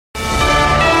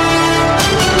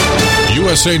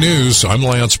USA News, I'm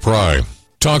Lance Pry.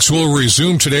 Talks will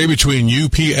resume today between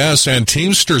UPS and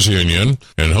Teamsters Union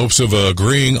in hopes of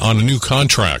agreeing on a new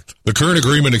contract. The current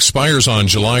agreement expires on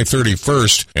July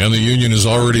 31st, and the union is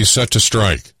already set to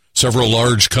strike. Several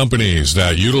large companies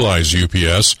that utilize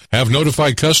UPS have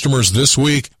notified customers this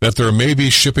week that there may be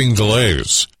shipping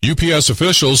delays. UPS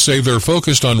officials say they're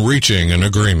focused on reaching an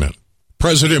agreement.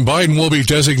 President Biden will be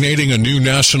designating a new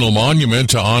national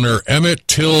monument to honor Emmett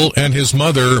Till and his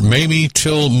mother, Mamie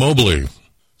Till Mobley.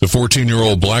 The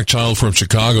 14-year-old black child from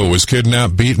Chicago was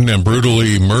kidnapped, beaten, and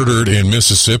brutally murdered in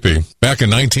Mississippi back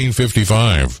in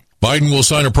 1955. Biden will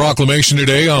sign a proclamation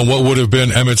today on what would have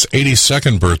been Emmett's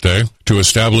 82nd birthday to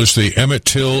establish the Emmett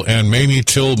Till and Mamie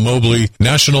Till Mobley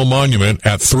National Monument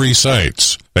at 3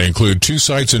 sites. They include 2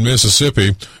 sites in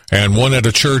Mississippi and one at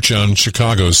a church on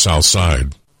Chicago's South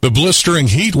Side. The blistering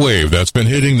heat wave that's been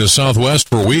hitting the Southwest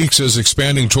for weeks is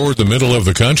expanding toward the middle of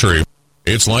the country.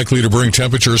 It's likely to bring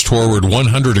temperatures toward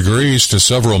 100 degrees to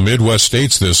several Midwest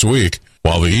states this week,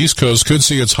 while the East Coast could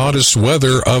see its hottest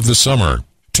weather of the summer.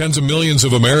 Tens of millions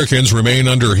of Americans remain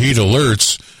under heat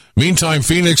alerts. Meantime,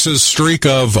 Phoenix's streak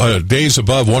of days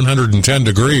above 110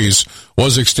 degrees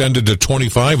was extended to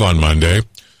 25 on Monday.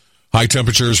 High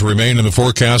temperatures remain in the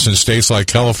forecast in states like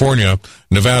California,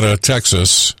 Nevada,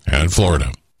 Texas, and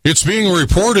Florida. It's being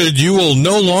reported you will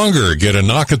no longer get a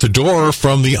knock at the door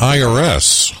from the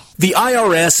IRS. The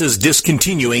IRS is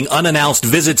discontinuing unannounced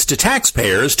visits to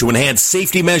taxpayers to enhance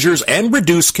safety measures and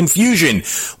reduce confusion.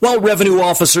 While revenue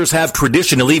officers have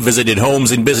traditionally visited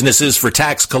homes and businesses for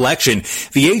tax collection,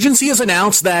 the agency has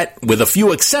announced that, with a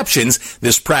few exceptions,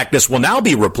 this practice will now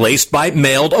be replaced by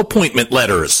mailed appointment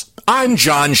letters. I'm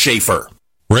John Schaefer.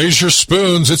 Raise your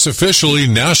spoons. It's officially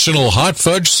National Hot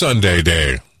Fudge Sundae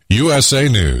Day. USA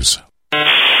News.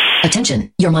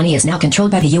 Attention. Your money is now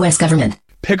controlled by the U.S. government.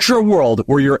 Picture a world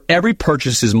where your every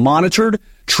purchase is monitored,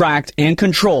 tracked, and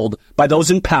controlled by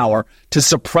those in power to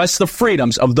suppress the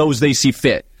freedoms of those they see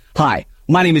fit. Hi,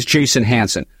 my name is Jason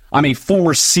Hansen. I'm a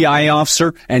former CIA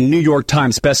officer and New York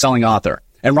Times bestselling author.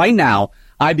 And right now,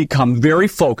 I become very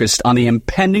focused on the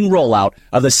impending rollout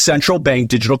of the central bank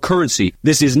digital currency.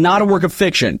 This is not a work of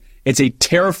fiction. It's a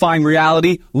terrifying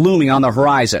reality looming on the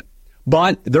horizon.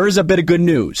 But there is a bit of good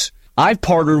news. I've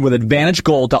partnered with Advantage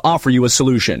Gold to offer you a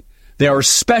solution. They are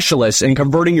specialists in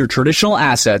converting your traditional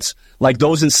assets, like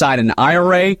those inside an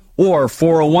IRA or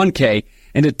 401k,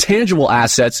 into tangible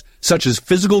assets such as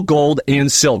physical gold and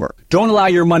silver. Don't allow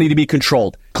your money to be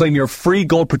controlled. Claim your free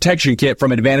gold protection kit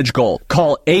from Advantage Gold.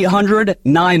 Call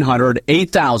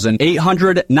 800-900-8000,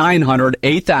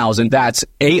 800-900-8000. That's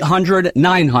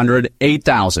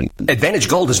 800-900-8000. Advantage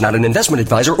Gold is not an investment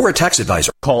advisor or a tax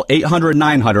advisor. Call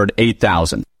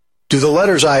 800-900-8000. Do the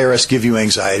letters IRS give you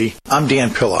anxiety? I'm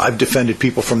Dan Pilla. I've defended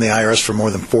people from the IRS for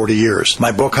more than 40 years.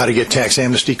 My book, How to Get Tax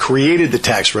Amnesty, created the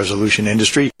tax resolution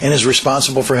industry and is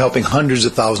responsible for helping hundreds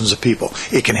of thousands of people.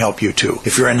 It can help you too.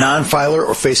 If you're a non-filer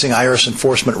or facing IRS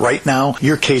enforcement right now,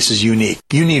 your case is unique.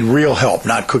 You need real help,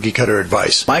 not cookie-cutter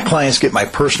advice. My clients get my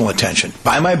personal attention.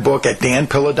 Buy my book at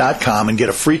danpilla.com and get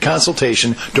a free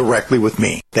consultation directly with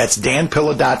me. That's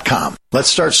danpilla.com. Let's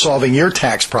start solving your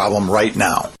tax problem right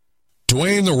now.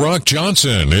 Dwayne "The Rock"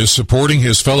 Johnson is supporting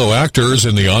his fellow actors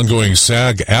in the ongoing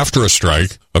SAG-AFTRA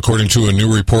strike. According to a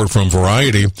new report from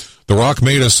Variety, The Rock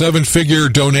made a 7-figure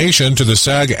donation to the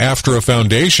SAG-AFTRA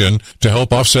Foundation to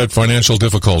help offset financial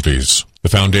difficulties. The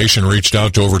foundation reached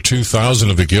out to over 2,000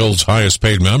 of the Guild's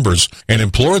highest-paid members and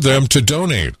implored them to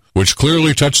donate, which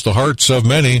clearly touched the hearts of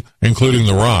many, including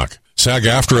The Rock.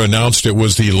 SAG-AFTRA announced it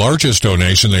was the largest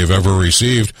donation they've ever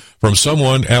received from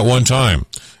someone at one time,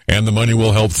 and the money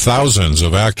will help thousands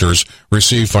of actors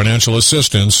receive financial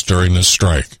assistance during this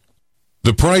strike.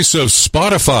 The price of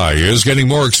Spotify is getting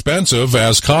more expensive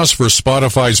as costs for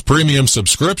Spotify's premium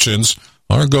subscriptions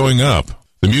are going up.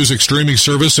 The music streaming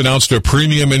service announced a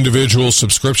premium individual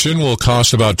subscription will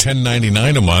cost about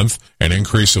 $10.99 a month, an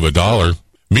increase of $1.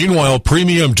 Meanwhile,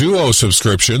 premium duo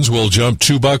subscriptions will jump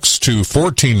 $2 to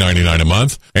 $14.99 a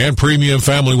month, and premium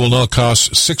family will now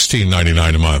cost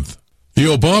 $16.99 a month. The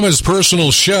Obama's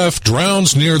personal chef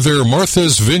drowns near their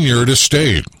Martha's Vineyard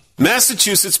estate.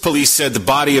 Massachusetts police said the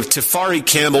body of Tafari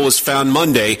Campbell was found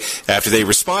Monday after they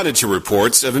responded to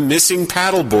reports of a missing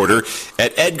paddleboarder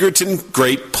at Edgerton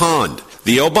Great Pond.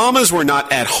 The Obamas were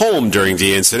not at home during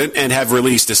the incident and have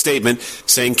released a statement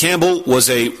saying Campbell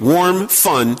was a warm,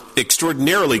 fun,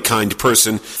 extraordinarily kind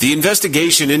person. The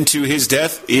investigation into his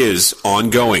death is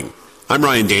ongoing. I'm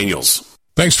Ryan Daniels.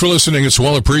 Thanks for listening. It's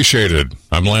well appreciated.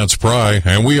 I'm Lance Pry,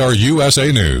 and we are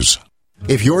USA News.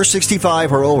 If you're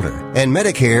 65 or older and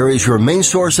Medicare is your main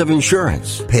source of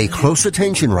insurance, pay close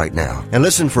attention right now and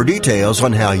listen for details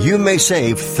on how you may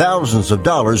save thousands of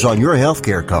dollars on your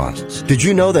healthcare costs. Did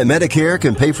you know that Medicare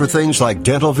can pay for things like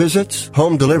dental visits,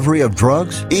 home delivery of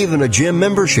drugs, even a gym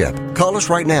membership? Call us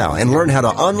right now and learn how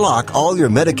to unlock all your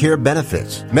Medicare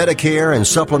benefits. Medicare and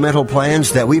supplemental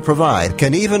plans that we provide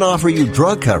can even offer you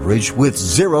drug coverage with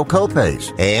zero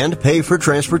copays and pay for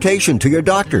transportation to your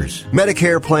doctors.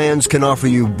 Medicare plans can offer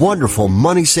you wonderful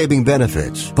money-saving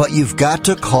benefits, but you've got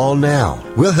to call now.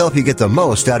 We'll help you get the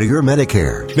most out of your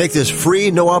Medicare. Make this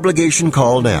free, no-obligation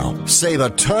call now. Save a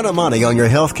ton of money on your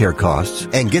healthcare costs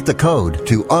and get the code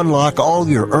to unlock all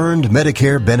your earned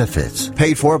Medicare benefits.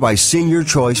 Paid for by Senior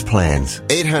Choice Plans.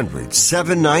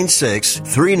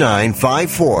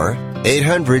 800-796-3954.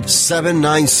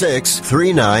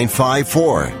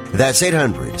 800-796-3954. That's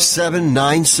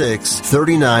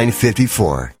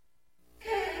 800-796-3954.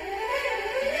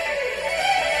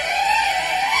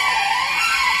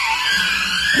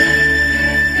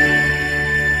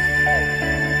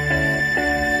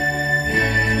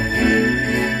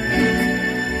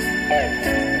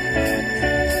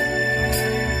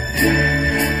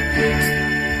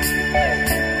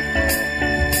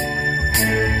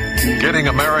 Getting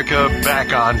America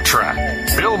back on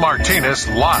track. Bill Martinez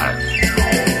live.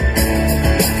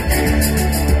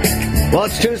 Well,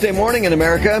 it's Tuesday morning in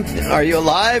America. Are you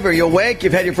alive? Are you awake?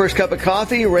 You've had your first cup of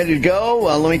coffee? You ready to go?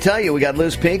 Well, let me tell you, we got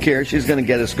Liz Pink here. She's going to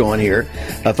get us going here.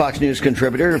 A Fox News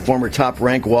contributor, former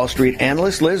top-ranked Wall Street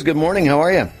analyst. Liz, good morning. How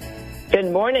are you?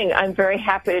 Good morning. I'm very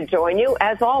happy to join you,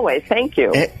 as always. Thank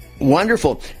you.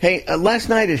 Wonderful. Hey, last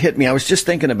night it hit me. I was just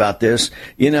thinking about this.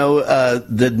 You know,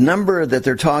 the number that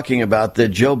they're talking about that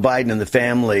Joe Biden and the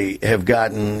family have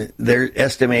gotten, they're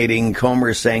estimating,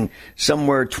 Comer's saying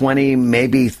somewhere 20,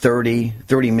 maybe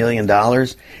 $30 million.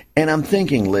 And I'm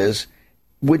thinking, Liz,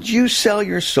 would you sell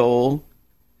your soul,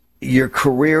 your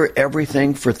career,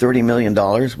 everything for $30 million?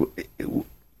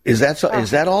 Is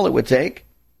that all it would take?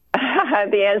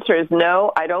 The answer is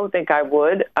no. I don't think I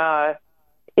would.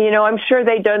 I'm sure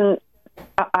they don't.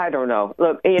 I don't know.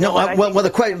 Look,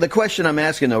 the question I'm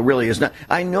asking though really is not.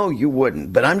 I know you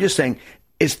wouldn't, but I'm just saying,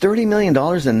 is $30 million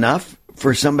enough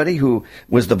for somebody who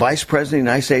was the vice president of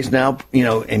the United States now,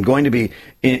 and going to be,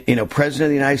 president of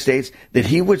the United States, that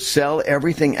he would sell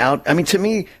everything out? I mean, to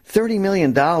me, $30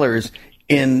 million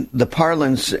in the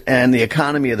parlance and the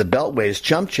economy of the Beltway is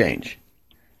chump change.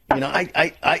 You know what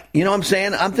I'm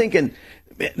saying? I'm thinking.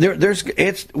 If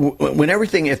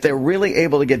they're really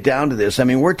able to get down to this, I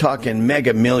mean, we're talking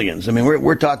mega millions. I mean,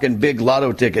 we're talking big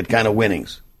lotto ticket kind of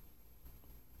winnings.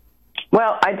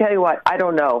 Well, I tell you what, I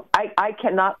don't know. I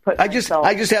cannot put. I just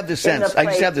have the sense. I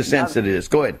just have the sense that it is.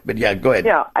 Go ahead, but yeah, go ahead.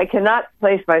 Yeah, I cannot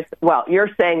place my. Well,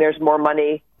 you're saying there's more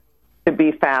money to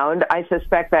be found. I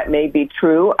suspect that may be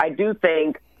true. I do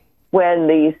think when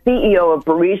the CEO of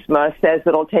Burisma says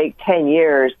it'll take 10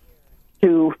 years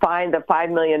to find the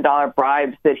 $5 million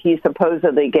bribes that he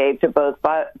supposedly gave to both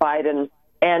Biden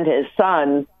and his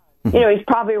son, he's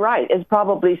probably right. It's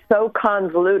probably so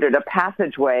convoluted a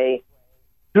passageway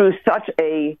through such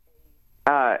a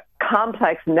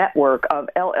complex network of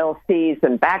LLCs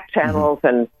and back channels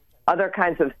and other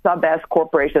kinds of sub-S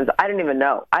corporations. I don't even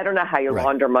know. I don't know how you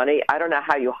launder money. I don't know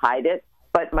how you hide it.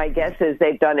 But my guess is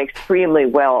they've done extremely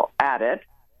well at it.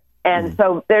 And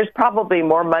so there's probably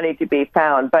more money to be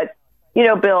found. But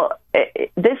Bill,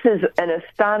 this is an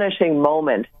astonishing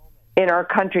moment in our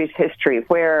country's history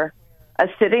where a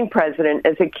sitting president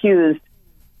is accused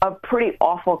of pretty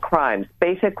awful crimes,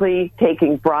 basically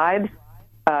taking bribes,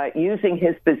 using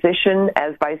his position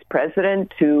as vice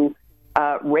president to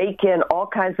rake in all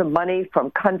kinds of money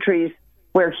from countries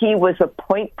where he was a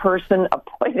point person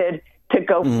appointed to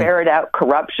go ferret out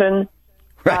corruption.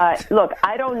 Right. Look,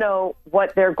 I don't know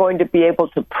what they're going to be able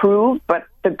to prove, but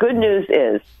the good news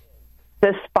is,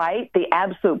 despite the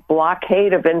absolute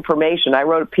blockade of information, I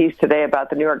wrote a piece today about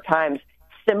the New York Times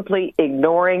simply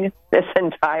ignoring this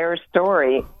entire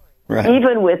story. Right.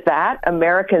 Even with that,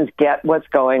 Americans get what's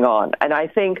going on. And I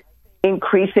think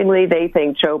increasingly they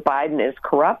think Joe Biden is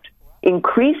corrupt.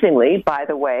 Increasingly, by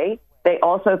the way, they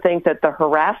also think that the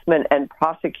harassment and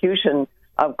prosecution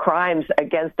of crimes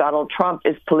against Donald Trump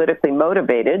is politically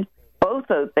motivated. Both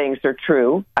those things are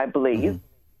true, I believe.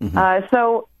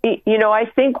 So, I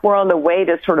think we're on the way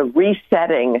to sort of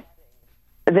resetting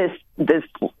this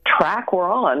track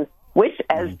we're on, which,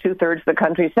 as 2/3 of the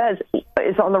country says,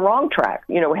 is on the wrong track,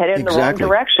 headed in the wrong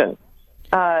direction.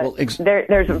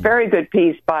 There's a very good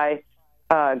piece by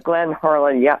Glenn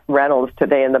Harlan Reynolds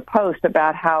today in the Post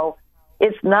about how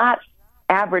it's not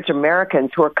average Americans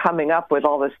who are coming up with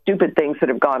all the stupid things that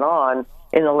have gone on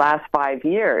in the last 5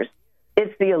 years.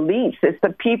 It's the elites. It's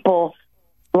the people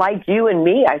like you and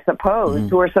me, I suppose,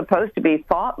 who are supposed to be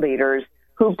thought leaders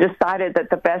who've decided that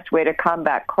the best way to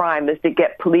combat crime is to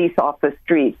get police off the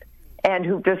streets, and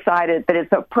who've decided that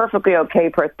it's perfectly okay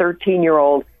for a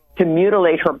 13-year-old to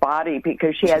mutilate her body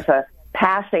because she has a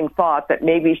passing thought that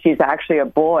maybe she's actually a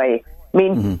boy. I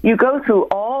mean, you go through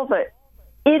all the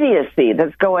idiocy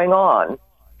that's going on,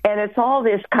 and it's all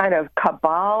this kind of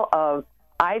cabal of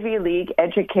Ivy League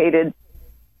educated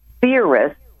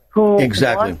theorists who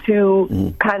want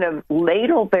to kind of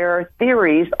ladle their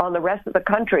theories on the rest of the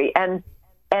country. And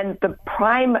the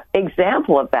prime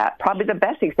example of that, probably the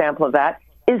best example of that,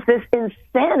 is this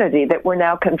insanity that we're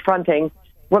now confronting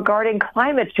regarding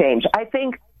climate change. I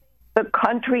think the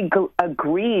country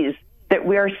agrees that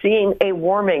we are seeing a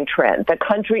warming trend. The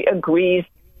country agrees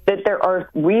that there are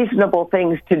reasonable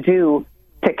things to do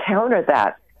to counter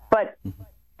that. But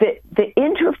the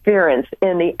interference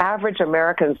in the average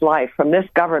American's life from this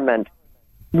government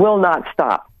will not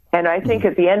stop. And I think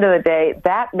at the end of the day,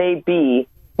 that may be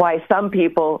why some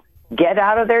people get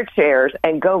out of their chairs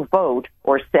and go vote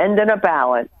or send in a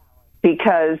ballot,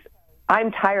 because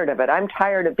I'm tired of it. I'm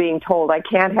tired of being told I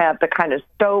can't have the kind of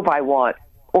stove I want,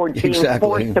 or being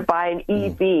forced to buy an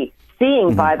EV.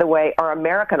 Seeing, by the way, our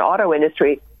American auto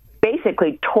industry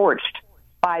basically torched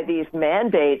by these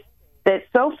mandates that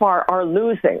so far are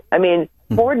losing. I mean,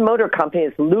 Ford Motor Company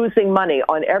is losing money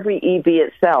on every EV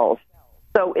it sells.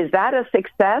 So is that a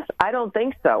success? I don't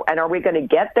think so. And are we going to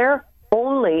get there?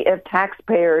 Only if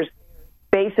taxpayers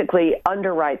basically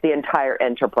underwrite the entire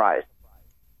enterprise.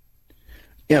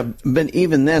 Yeah, but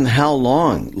even then, how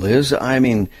long, Liz? I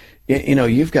mean, you know,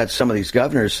 you've got some of these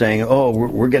governors saying, oh,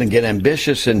 we're going to get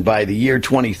ambitious, and by the year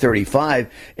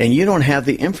 2035, and you don't have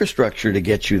the infrastructure to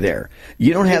get you there.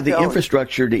 You don't have the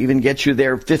infrastructure to even get you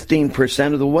there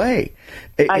 15% of the way.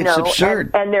 It's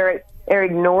absurd. And they're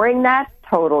ignoring that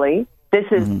totally. This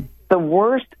is the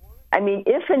worst. I mean,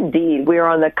 if indeed we are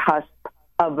on the cusp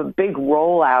of a big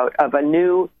rollout of a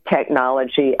new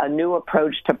technology, a new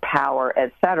approach to power,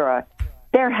 et cetera,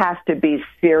 there has to be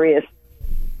serious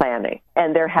planning,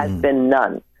 and there has been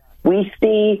none. We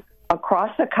see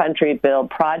across the country, Bill,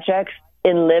 projects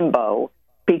in limbo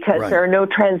because there are no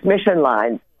transmission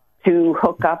lines to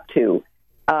hook up to.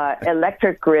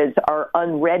 Electric grids are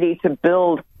unready to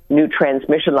build new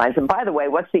transmission lines. And by the way,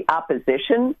 what's the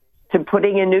opposition to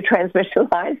putting in new transmission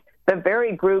lines? The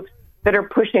very groups that are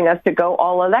pushing us to go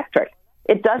all electric.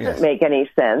 It doesn't make any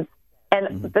sense.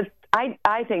 And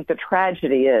I think the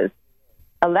tragedy is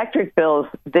electric bills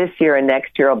this year and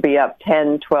next year will be up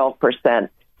 10, 12%,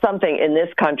 something in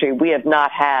this country we have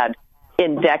not had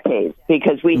in decades,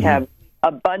 because we have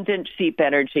abundant, cheap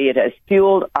energy. It has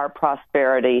fueled our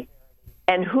prosperity.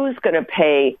 And who's going to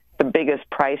pay the biggest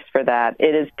price for that?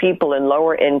 It is people in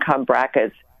lower income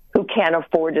brackets who can't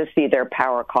afford to see their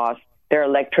power costs, their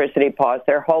electricity costs,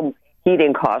 their home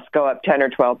heating costs go up 10 or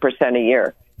 12% a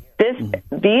year.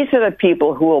 These are the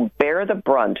people who will bear the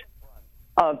brunt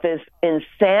of this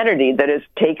insanity that has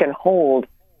taken hold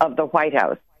of the White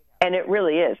House. And it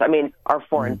really is. I mean, our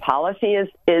foreign policy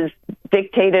is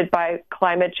dictated by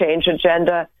climate change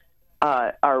agenda,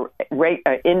 our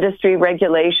industry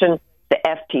regulation, the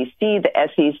FTC, the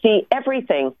SEC,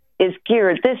 everything is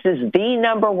geared. This is the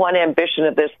number one ambition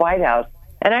of this White House.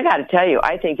 And I got to tell you,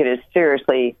 I think it is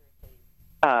seriously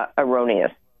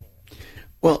erroneous.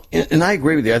 Well, and I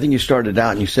agree with you. I think you started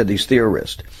out and you said these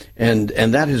theorists, and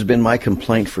that has been my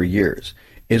complaint for years,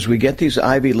 is we get these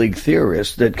Ivy League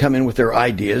theorists that come in with their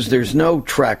ideas. There's no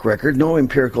track record, no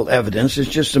empirical evidence. It's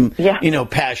just some,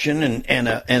 passion and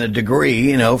a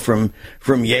degree, from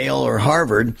Yale or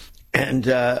Harvard, and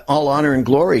all honor and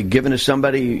glory given to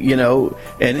somebody, and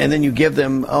then you give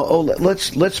them,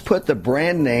 let's put the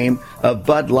brand name of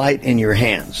Bud Light in your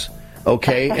hands,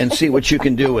 okay, and see what you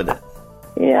can do with it.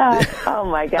 Yeah. Oh,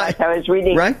 my gosh. I was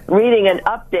reading an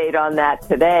update on that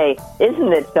today.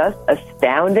 Isn't it just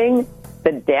astounding,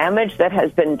 the damage that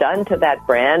has been done to that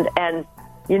brand? And,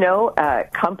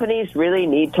 companies really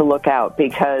need to look out,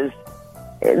 because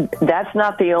that's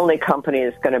not the only company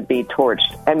that's going to be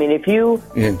torched. I mean, if you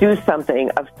do something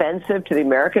offensive to the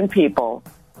American people,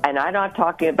 and I'm not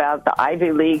talking about the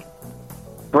Ivy League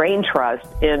brain trust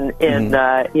in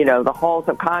the halls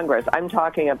of Congress. I'm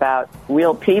talking about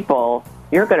real people.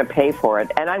 You're going to pay for it,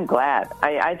 and I'm glad.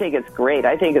 I think it's great.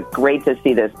 I think it's great to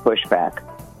see this pushback.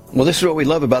 Well, this is what we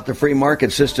love about the free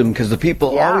market system, because the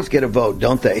people always get a vote,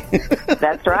 don't they?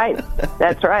 That's right.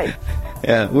 That's right.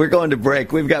 Yeah, we're going to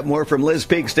break. We've got more from Liz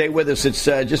Peek. Stay with us. It's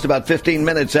just about 15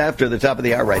 minutes after the top of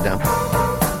the hour right now.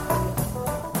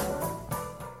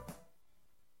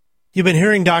 You've been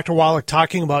hearing Dr. Wallach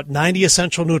talking about 90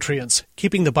 essential nutrients,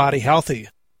 keeping the body healthy.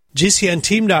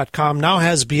 GCNteam.com now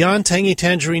has Beyond Tangy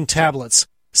Tangerine tablets,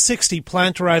 60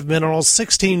 plant-derived minerals,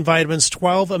 16 vitamins,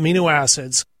 12 amino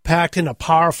acids, packed in a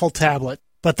powerful tablet.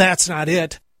 But that's not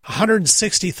it.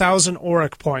 160,000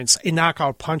 ORAC points, a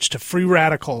knockout punch to free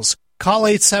radicals. Call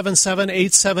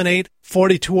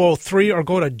 877-878-4203 or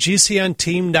go to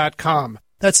GCNteam.com.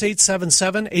 That's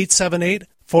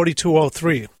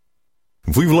 877-878-4203.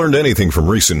 If we've learned anything from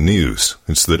recent news,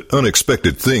 it's that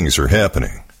unexpected things are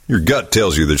happening. Your gut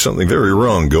tells you there's something very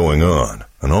wrong going on,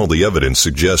 and all the evidence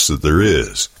suggests that there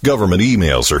is. Government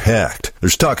emails are hacked.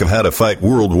 There's talk of how to fight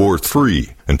World War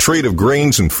III, and trade of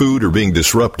grains and food are being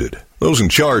disrupted. Those in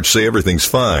charge say everything's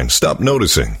fine. Stop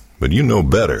noticing, but you know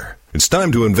better. It's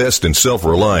time to invest in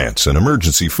self-reliance and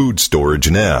emergency food storage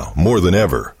now, more than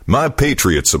ever. My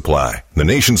Patriot Supply, the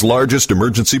nation's largest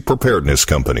emergency preparedness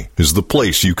company, is the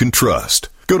place you can trust.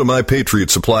 Go to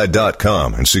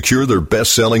MyPatriotSupply.com and secure their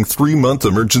best-selling 3-month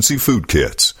emergency food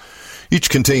kits. Each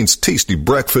contains tasty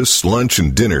breakfasts, lunch,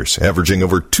 and dinners, averaging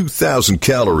over 2,000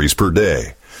 calories per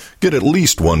day. Get at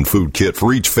least one food kit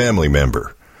for each family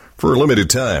member. For a limited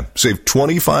time, save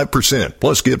 25%,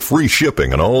 plus get free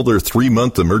shipping on all their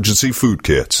 3-month emergency food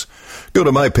kits. Go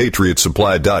to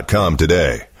MyPatriotSupply.com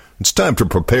today. It's time to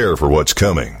prepare for what's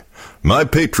coming.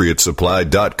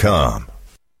 MyPatriotSupply.com.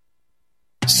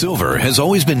 Silver has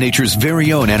always been nature's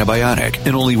very own antibiotic,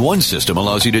 and only one system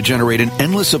allows you to generate an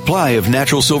endless supply of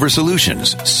natural silver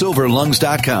solutions.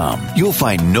 SilverLungs.com. You'll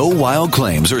find no wild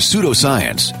claims or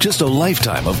pseudoscience, just a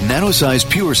lifetime of nano-sized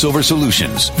pure silver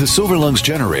solutions. The Silver Lungs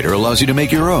generator allows you to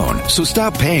make your own, so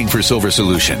stop paying for silver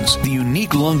solutions. The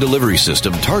unique lung delivery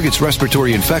system targets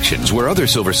respiratory infections where other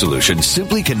silver solutions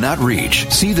simply cannot reach.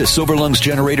 See the Silver Lungs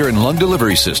generator and lung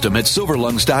delivery system at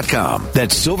SilverLungs.com.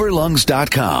 That's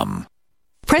SilverLungs.com.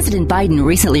 President Biden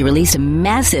recently released a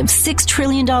massive $6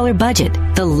 trillion budget,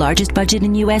 the largest budget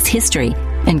in U.S. history.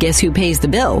 And guess who pays the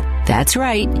bill? That's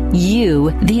right, you,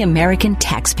 the American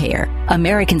taxpayer.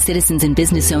 American citizens and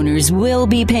business owners will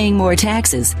be paying more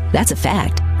taxes. That's a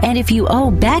fact. And if you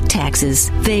owe back taxes,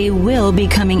 they will be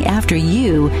coming after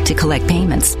you to collect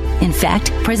payments. In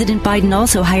fact, President Biden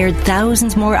also hired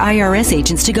thousands more IRS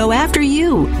agents to go after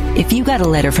you. If you got a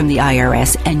letter from the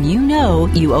IRS and you know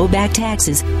you owe back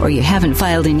taxes or you haven't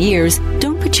filed in years,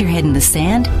 don't put your head in the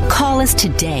sand. Call us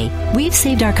today. We've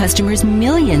saved our customers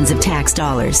millions of tax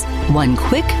dollars. One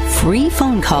quick, free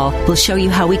phone call will show you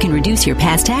how we can reduce your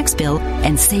past tax bill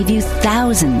and save you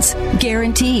thousands.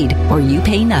 Guaranteed, or you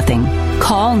pay nothing.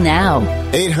 Call now.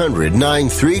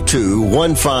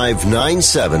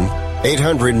 800-932-1597.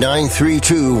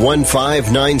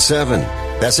 800-932-1597.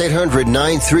 That's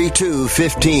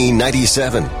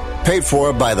 800-932-1597. Paid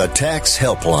for by the Tax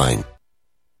Helpline.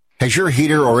 Has your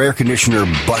heater or air conditioner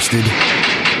busted?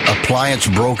 Appliance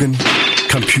broken?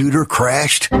 Computer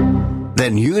crashed?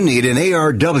 Then you need an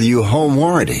ARW home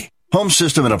warranty. Home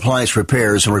system and appliance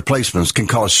repairs and replacements can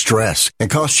cause stress and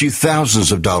cost you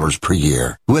thousands of dollars per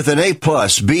year. With an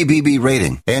A-plus BBB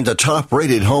rating and a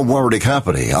top-rated home warranty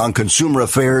company on Consumer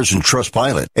Affairs and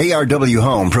Trustpilot, ARW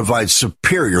Home provides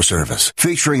superior service,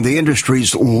 featuring the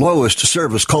industry's lowest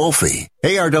service call fee.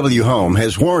 ARW Home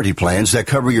has warranty plans that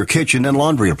cover your kitchen and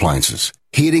laundry appliances,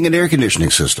 heating and air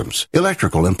conditioning systems,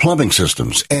 electrical and plumbing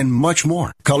systems, and much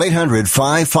more. Call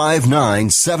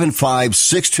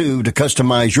 800-559-7562 to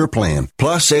customize your plan.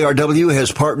 Plus, ARW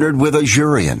has partnered with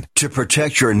Azurion to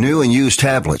protect your new and used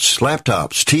tablets,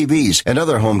 laptops, TVs, and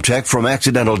other home tech from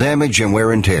accidental damage and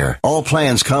wear and tear. All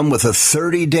plans come with a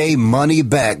 30-day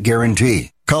money-back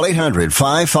guarantee. Call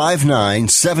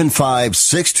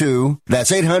 800-559-7562.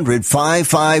 That's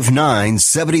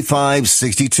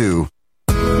 800-559-7562.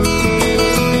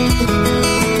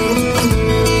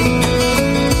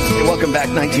 Welcome back.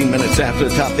 19 minutes after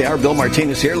the top of the hour. Bill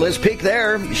Martinez here. Liz Peek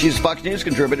there. She's a Fox News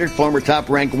contributor, former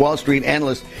top-ranked Wall Street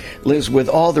analyst. Liz, with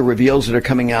all the reveals that are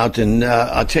coming out, and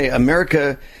I'll tell you,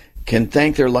 America can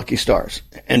thank their lucky stars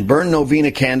and burn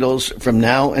novena candles from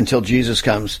now until Jesus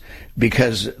comes,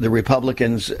 because the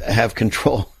Republicans have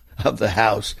control of the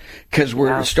House. Because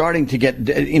we're starting to get,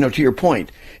 to your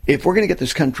point, if we're going to get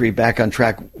this country back on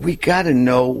track, we got to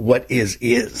know what is.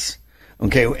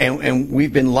 Okay, and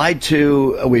we've been lied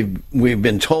to. We've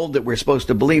been told that we're supposed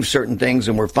to believe certain things,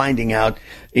 and we're finding out,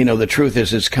 the truth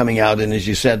is it's coming out. And as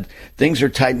you said, things are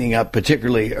tightening up,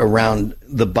 particularly around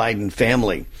the Biden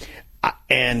family.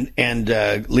 And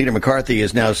Leader McCarthy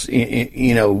is now,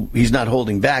 he's not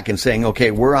holding back and saying, okay,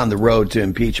 we're on the road to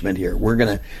impeachment here. We're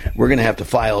gonna have to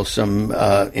file some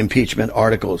impeachment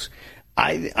articles.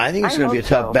 I think it's going to be a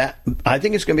tough I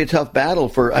think it's going to be a tough battle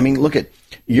for. I mean, look at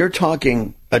you're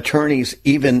talking attorneys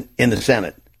even in the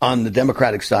Senate on the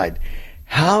Democratic side.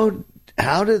 How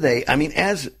do they? I mean,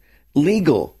 as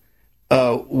legal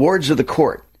wards of the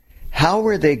court, how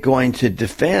are they going to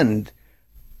defend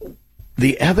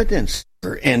the evidence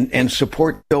and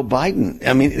support Joe Biden?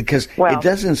 I mean, because it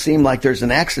doesn't seem like there's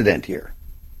an accident here.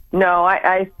 No,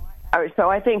 so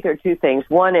I think there are two things.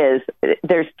 One is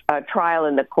there's a trial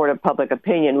in the Court of Public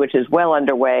Opinion, which is well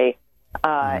underway.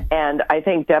 And I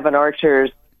think Devon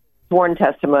Archer's sworn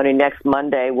testimony next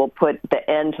Monday will put the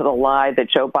end to the lie that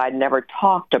Joe Biden never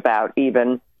talked about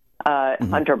even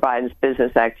Hunter Biden's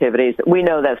business activities. We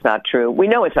know that's not true. We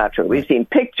know it's not true. We've seen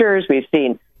pictures. We've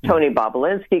seen Tony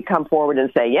Bobulinski come forward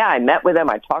and say, yeah, I met with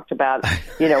him. I talked about, what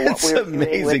we were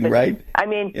doing with it. Right? I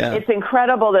mean, It's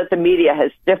incredible that the media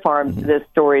has stiff-armed this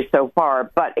story so far,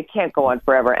 but it can't go on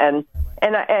forever. And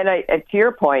to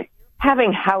your point,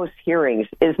 having House hearings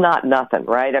is not nothing,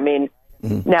 right? I mean,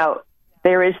 now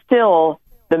there is still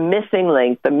the missing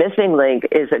link. The missing link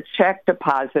is a check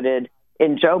deposited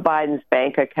in Joe Biden's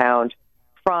bank account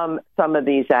from some of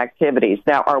these activities.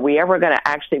 Now, are we ever going to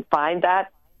actually find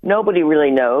that? Nobody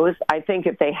really knows. I think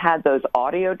if they had those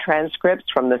audio transcripts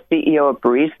from the CEO of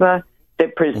Burisma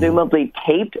that presumably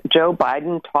taped Joe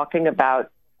Biden talking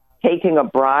about taking a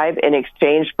bribe in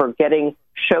exchange for getting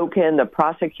Shokin, the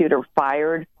prosecutor,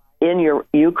 fired in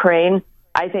Ukraine,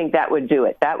 I think that would do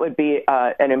it. That would be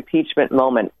an impeachment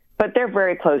moment. But they're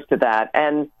very close to that.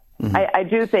 And I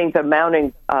do think the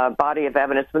mounting body of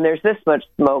evidence, when there's this much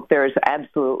smoke, there is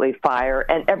absolutely fire,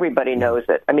 and everybody knows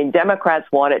it. I mean, Democrats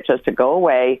want it just to go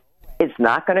away. It's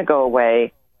not going to go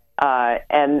away.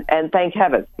 And thank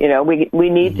heavens, we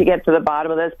need to get to the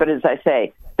bottom of this. But as I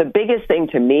say, the biggest thing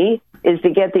to me is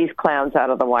to get these clowns out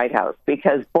of the White House,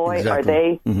 because, boy, are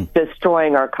they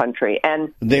destroying our country.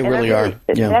 And they really are.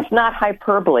 Yeah. That's not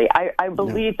hyperbole. I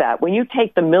believe that. When you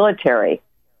take the military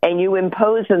and you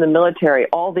impose in the military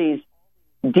all these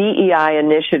DEI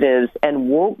initiatives and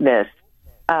wokeness,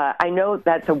 I know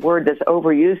that's a word that's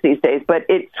overused these days, but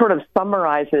it sort of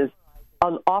summarizes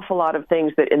an awful lot of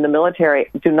things that in the military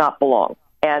do not belong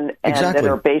and that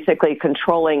are basically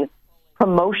controlling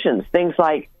promotions, things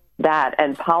like that,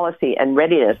 and policy and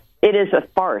readiness. It is a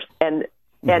farce. And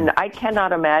I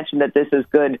cannot imagine that this is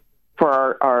good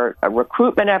for our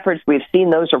recruitment efforts. We've seen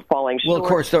those are falling short. Well, of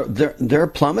course, they're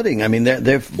plummeting. I mean,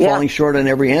 they're falling short on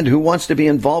every end. Who wants to be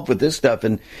involved with this stuff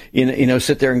and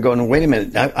sit there and go, no, wait a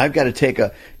minute, I've got to take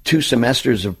 2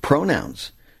 semesters of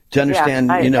pronouns to understand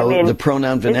the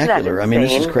pronoun vernacular. I mean,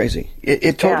 this is crazy.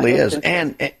 It totally is.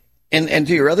 And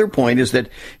to your other point is that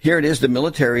here it is, the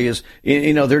military is,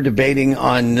 they're debating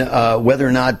on whether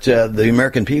or not the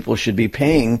American people should be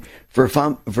paying for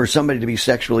somebody to be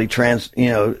sexually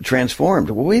transformed.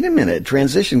 Well, wait a minute,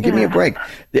 transition, give me a break.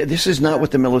 This is not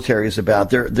what the military is about.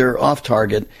 They're off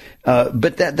target.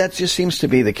 But that just seems to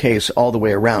be the case all the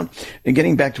way around. And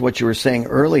getting back to what you were saying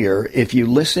earlier, if you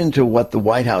listen to what the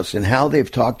White House and how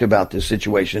they've talked about this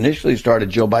situation, initially started,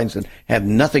 Joe Biden said, I had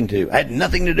nothing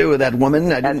to do with that woman.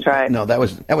 That's right. No, that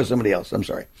was somebody else. I'm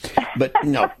sorry. But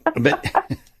no,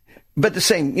 but the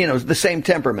same, the same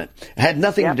temperament. Had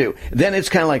nothing to do. Then it's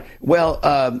kind of like,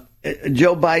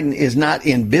 Joe Biden is not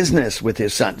in business with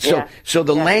his son. So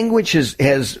the language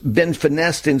has been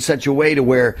finessed in such a way to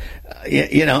where,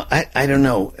 I don't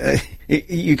know.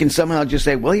 You can somehow just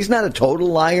say, well, he's not a total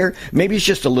liar. Maybe he's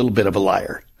just a little bit of a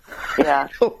liar. Yeah.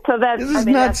 So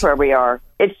that's where we are.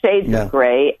 It's shades of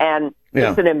gray, and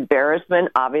it's an embarrassment,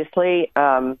 obviously.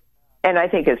 And I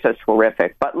think it's just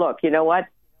horrific. But look, you know what?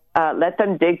 Let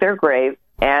them dig their grave.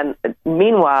 And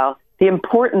meanwhile, the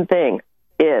important thing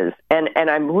is, and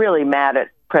I'm really mad at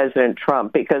President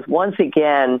Trump, because once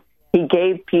again, he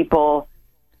gave people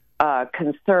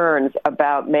concerns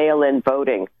about mail-in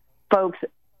voting. Folks,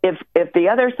 if the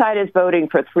other side is voting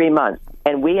for 3 months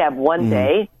and we have one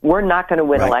day, we're not going to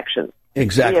win elections.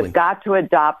 Exactly. We have got to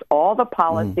adopt all the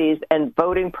policies and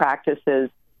voting practices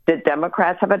that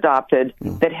Democrats have adopted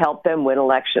that help them win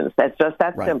elections. That's just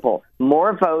that simple.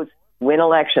 More votes, win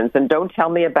elections. And don't tell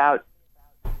me about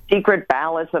secret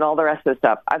ballots and all the rest of the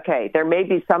stuff. Okay, there may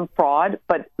be some fraud,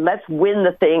 but let's win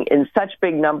the thing in such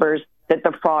big numbers that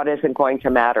the fraud isn't going to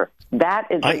matter. That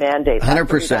is the mandate. 100%.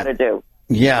 That's what we got to do.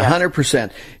 Yeah,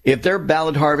 100%. If they're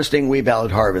ballot harvesting, we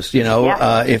ballot harvest.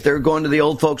 If they're going to the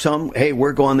old folks' home, hey,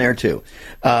 we're going there too.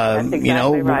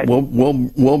 Exactly right.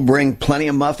 We'll bring plenty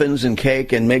of muffins and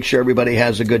cake and make sure everybody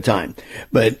has a good time.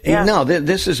 But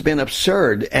this has been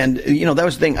absurd. And that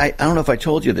was the thing. I don't know if I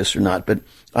told you this or not, but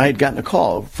I had gotten a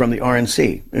call from the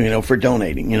RNC, for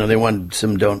donating. They wanted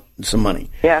some money.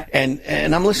 Yeah.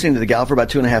 And I'm listening to the gal for about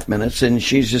 2.5 minutes, and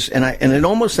she's just and it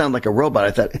almost sounded like a robot.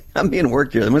 I thought, I'm being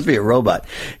worked here. There must be a robot.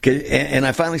 And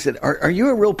I finally said, "Are you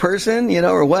a real person?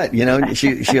 Or what?"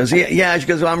 She goes, "Yeah." She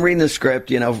goes, "Well, I'm reading the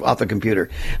script, off the computer."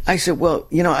 I said, "Well,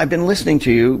 I've been listening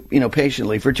to you,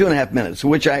 patiently for 2.5 minutes,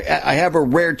 which I have a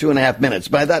rare 2.5 minutes."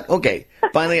 But I thought, okay,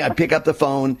 finally I pick up the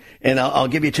phone and I'll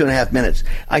give you 2.5 minutes.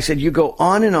 I said, "You go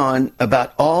on and on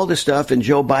about all the stuff and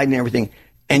Joe Biden and everything.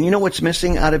 And you know what's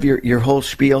missing out of your whole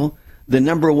spiel? The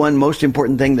number one most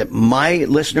important thing that my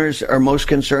listeners are most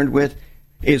concerned with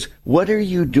is, what are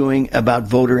you doing about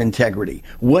voter integrity?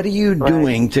 What are you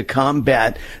doing to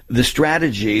combat the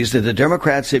strategies that the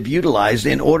Democrats have utilized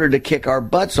in order to kick our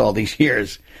butts all these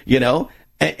years,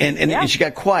 And she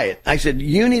got quiet. I said,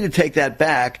 you need to take that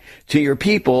back to your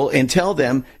people and tell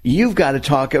them you've got to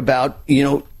talk about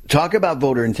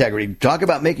voter integrity, talk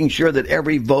about making sure that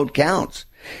every vote counts.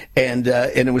 And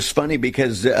it was funny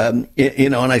because, and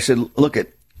I said, look,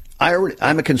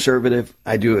 I'm a conservative.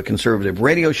 I do a conservative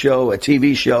radio show, a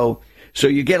TV show. So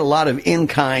you get a lot of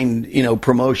in-kind,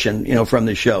 promotion, from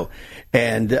the show.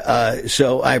 And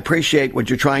so I appreciate what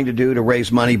you're trying to do to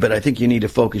raise money, but I think you need to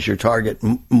focus your target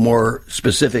more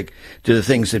specific to the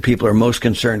things that people are most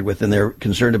concerned with, and they're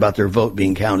concerned about their vote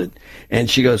being counted. And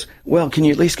she goes, "Well, can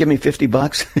you at least give me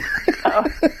 $50?"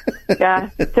 Yeah.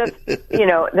 Just,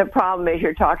 the problem is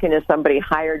you're talking to somebody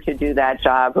hired to do that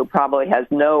job who probably has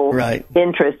no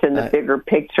interest in the bigger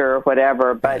picture or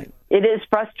whatever, but it is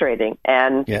frustrating.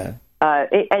 And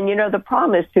the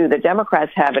problem is, too, the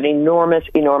Democrats have an enormous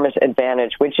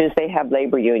advantage, which is they have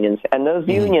labor unions. And those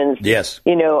unions,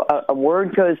 a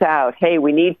word goes out, hey,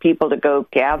 we need people to go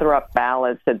gather up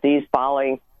ballots at these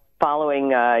following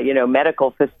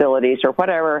medical facilities or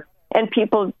whatever. And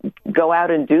people go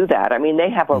out and do that. I mean, they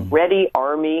have a ready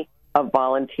army of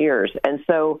volunteers. And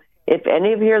so if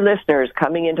any of your listeners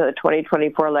coming into the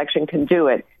 2024 election can do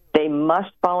it, they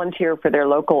must volunteer for their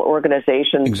local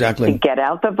organizations to get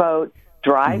out the vote,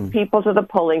 drive people to the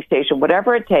polling station,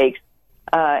 whatever it takes,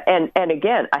 and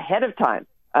again, ahead of time,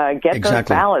 get those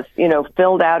ballots,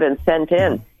 filled out and sent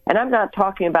in. And I'm not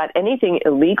talking about anything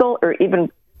illegal or even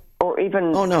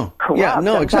corrupt. Yeah,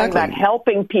 no, I'm talking about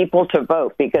helping people to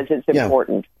vote because it's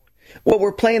important. Well,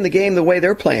 we're playing the game the way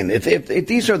they're playing. If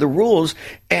these are the rules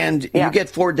and you get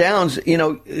 4 downs,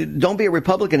 don't be a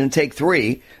Republican and take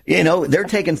 3. They're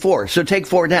taking 4, so take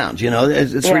 4 downs.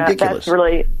 It's ridiculous. That's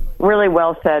really, really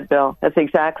well said, Bill. That's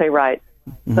exactly right.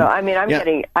 So, I mean,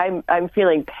 I'm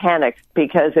feeling panicked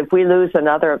because if we lose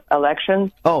another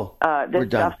election, this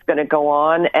stuff's going to go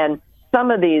on, and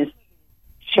some of these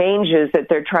changes that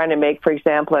they're trying to make, for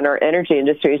example, in our energy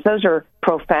industries, those are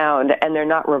profound and they're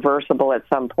not reversible at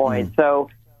some point. So,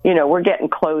 we're getting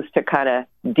close to kind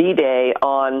of D-Day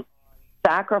on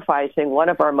sacrificing one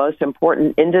of our most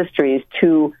important industries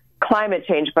to climate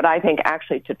change, but I think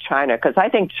actually to China, because I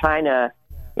think China,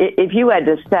 if you had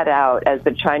to set out as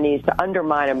the Chinese to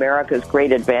undermine America's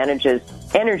great advantages,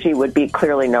 energy would be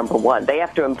clearly number one. They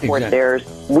have to import theirs.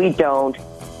 We don't.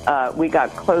 We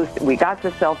got close. We got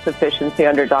to self-sufficiency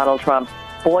under Donald Trump.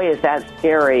 Boy, is that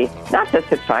scary, not just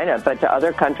to China, but to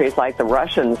other countries like the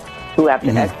Russians who have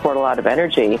to export a lot of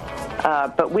energy.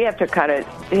 But we have to kind of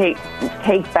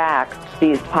take back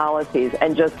these policies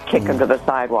and just kick them to the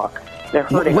sidewalk. They're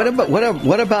hurting.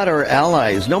 What about our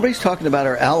allies? Nobody's talking about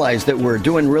our allies that were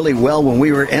doing really well when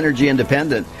we were energy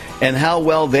independent and how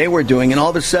well they were doing. And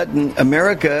all of a sudden,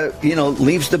 America,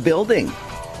 leaves the building.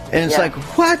 And it's like,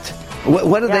 what?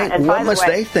 What do they? What must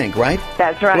they think, right?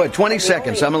 That's right. Go ahead, 20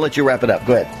 seconds. I'm going to let you wrap it up.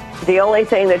 Go ahead. The only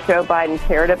thing that Joe Biden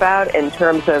cared about in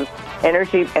terms of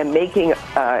energy and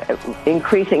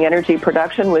increasing energy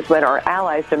production was when our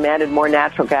allies demanded more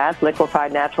natural gas,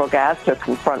 liquefied natural gas, to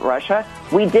confront Russia.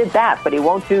 We did that, but he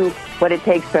won't do what it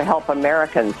takes to help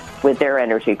Americans with their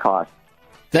energy costs.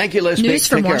 Thank you, Liz. News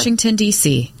from Washington,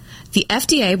 D.C. The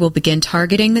FDA will begin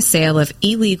targeting the sale of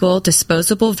illegal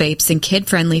disposable vapes in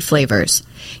kid-friendly flavors.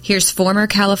 Here's former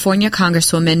California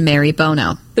Congresswoman Mary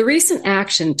Bono. The recent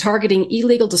action targeting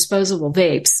illegal disposable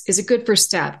vapes is a good first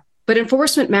step, but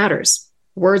enforcement matters.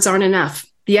 Words aren't enough.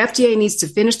 The FDA needs to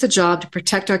finish the job to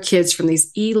protect our kids from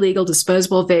these illegal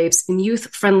disposable vapes in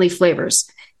youth-friendly flavors,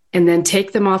 and then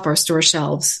take them off our store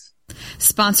shelves.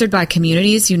 Sponsored by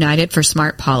Communities United for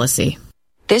Smart Policy.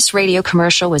 This radio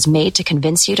commercial was made to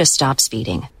convince you to stop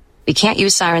speeding. We can't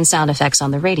use siren sound effects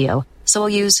on the radio, so we'll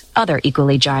use other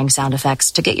equally jarring sound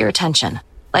effects to get your attention.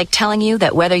 Like telling you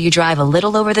that whether you drive a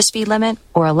little over the speed limit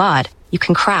or a lot, you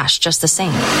can crash just the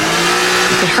same.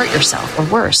 You could hurt yourself, or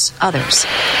worse, others.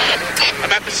 I'm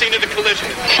at the scene of the collision.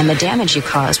 And the damage you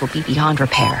cause will be beyond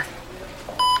repair.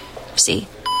 See?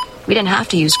 We didn't have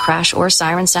to use crash or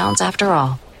siren sounds after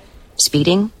all.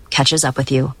 Speeding catches up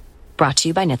with you. Brought to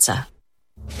you by NHTSA.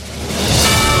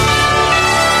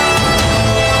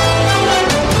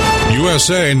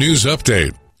 USA News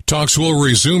Update. Talks will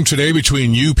resume today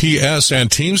between UPS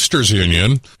and Teamsters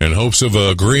Union in hopes of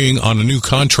agreeing on a new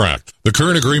contract. The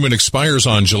current agreement expires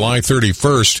on July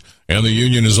 31st, and the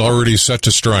union is already set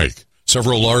to strike.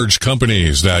 Several large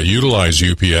companies that utilize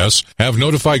UPS have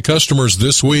notified customers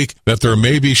this week that there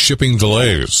may be shipping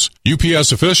delays.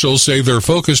 UPS officials say they're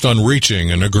focused on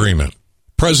reaching an agreement.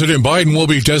 President Biden will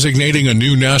be designating a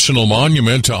new national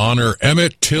monument to honor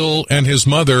Emmett Till and his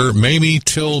mother, Mamie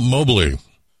Till Mobley.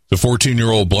 The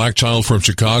 14-year-old black child from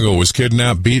Chicago was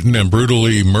kidnapped, beaten, and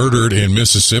brutally murdered in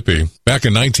Mississippi back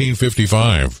in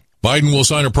 1955. Biden will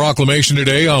sign a proclamation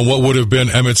today on what would have been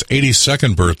Emmett's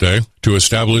 82nd birthday to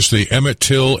establish the Emmett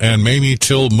Till and Mamie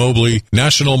Till Mobley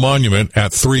National Monument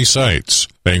at 3 sites.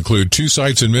 They include 2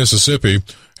 sites in Mississippi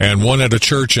and 1 at a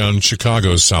church on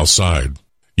Chicago's South Side.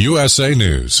 USA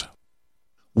News.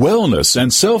 Wellness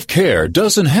and self-care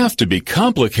doesn't have to be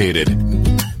complicated.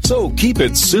 So keep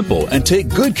it simple and take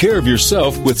good care of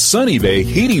yourself with Sunny Bay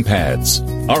heating pads.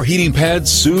 Our heating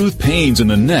pads soothe pains in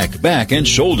the neck, back, and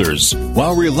shoulders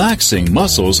while relaxing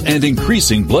muscles and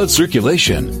increasing blood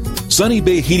circulation. Sunny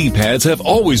Bay heating pads have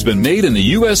always been made in the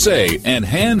USA and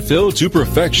hand-filled to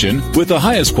perfection with the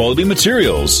highest quality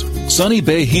materials. Sunny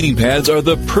Bay heating pads are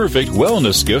the perfect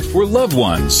wellness gift for loved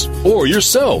ones or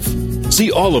yourself.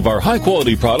 See all of our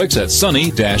high-quality products at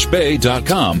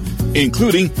sunny-bay.com,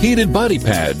 including heated body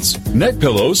pads, neck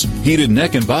pillows, heated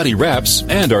neck and body wraps,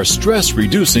 and our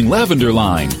stress-reducing lavender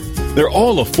line. They're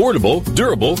all affordable,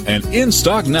 durable, and in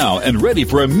stock now and ready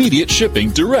for immediate shipping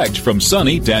direct from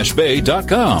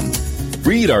sunny-bay.com.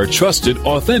 Read our trusted,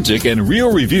 authentic, and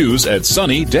real reviews at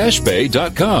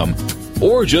sunny-bay.com,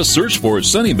 or just search for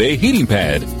Sunny Bay Heating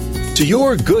Pad. To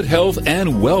your good health and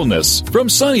wellness from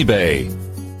Sunny Bay.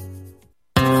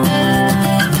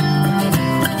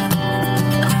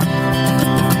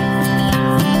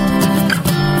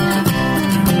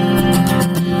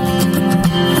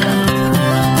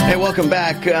 Welcome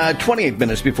back. 28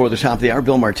 minutes before the top of the hour,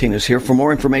 Bill Martinez here. For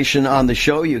more information on the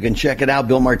show, you can check it out,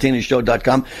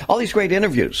 BillMartinezShow.com. All these great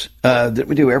interviews that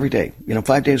we do every day,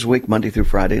 5 days a week, Monday through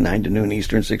Friday, 9 to noon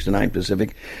Eastern, 6 to 9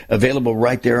 Pacific. Available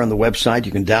right there on the website.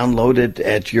 You can download it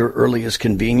at your earliest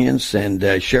convenience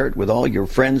and share it with all your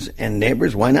friends and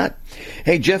neighbors. Why not?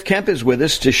 Hey, Jeff Kemp is with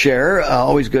us to share.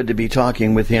 Always good to be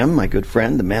talking with him, my good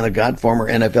friend, the man of God, former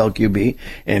NFL QB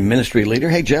and ministry leader.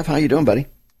 Hey, Jeff, how you doing, buddy?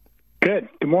 Good.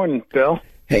 Good morning, Bill.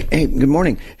 Hey, good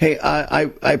morning. Hey, I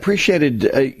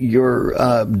appreciated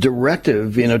your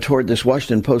directive, toward this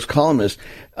Washington Post columnist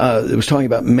that was talking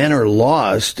about men are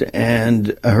lost,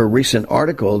 and her recent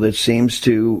article that seems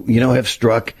to, have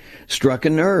struck a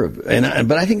nerve.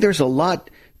 But I think there's a lot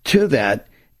to that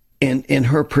in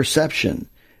her perception,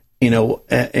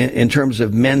 in terms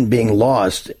of men being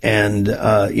lost and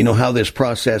how this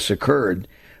process occurred.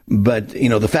 But,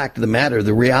 the fact of the matter,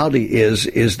 the reality is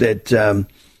that,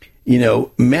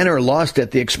 men are lost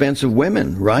at the expense of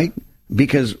women, right?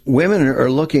 Because women are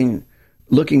looking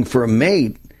for a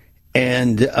mate.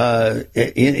 And,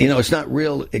 it's not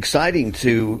real exciting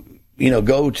to,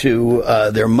 go to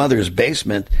their mother's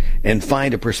basement and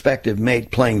find a prospective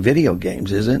mate playing video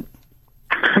games, is it?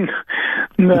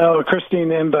 No, Christine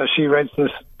Imba, she writes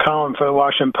this column for the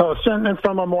Washington Post. And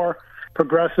from a more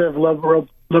progressive, liberal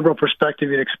perspective,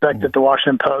 you'd expect at the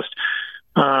Washington Post,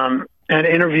 and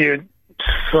interviewed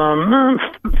some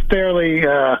fairly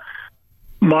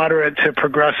moderate to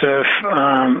progressive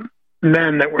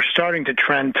men that were starting to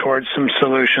trend towards some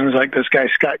solutions, like this guy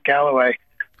Scott Galloway.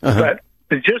 But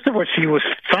the gist of what she was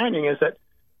finding is that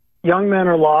young men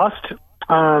are lost.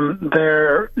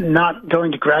 They're not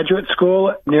going to graduate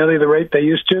school at nearly the rate they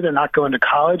used to. They're not going to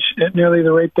college at nearly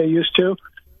the rate they used to.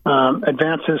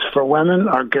 Advances for women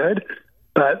are good,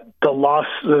 but the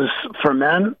losses for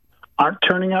men aren't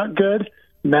turning out good.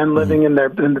 Men living in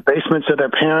the basements of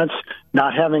their parents,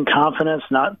 not having confidence,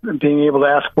 not being able to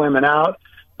ask women out,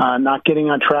 not getting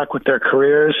on track with their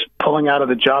careers, pulling out of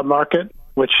the job market,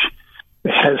 which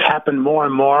has happened more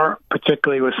and more,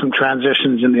 particularly with some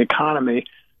transitions in the economy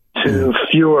to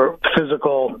fewer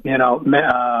physical,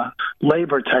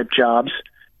 labor type jobs.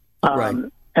 Right.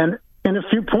 And in a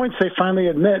few points, they finally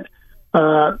admit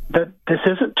that this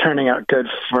isn't turning out good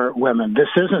for women. This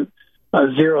isn't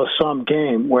a zero-sum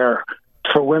game where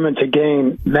for women to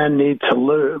gain, men need to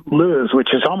lose,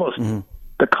 which is almost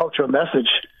the cultural message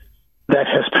that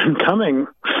has been coming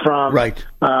from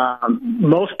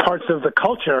most parts of the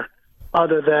culture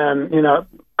other than,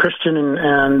 Christian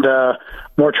and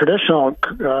more traditional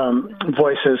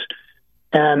voices.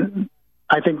 And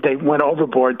I think they went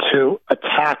overboard to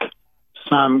attack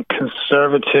some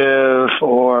conservative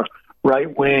or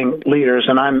right-wing leaders.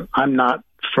 And I'm not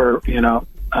for,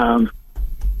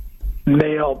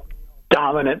 male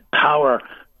dominant power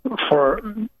for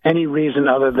any reason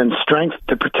other than strength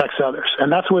that protects others.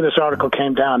 And that's where this article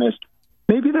came down, is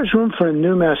maybe there's room for a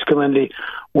new masculinity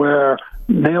where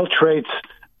male traits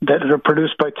that are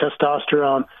produced by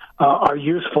testosterone are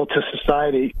useful to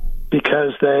society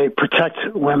because they protect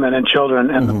women and children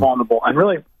and the vulnerable. And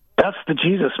really, that's the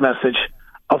Jesus message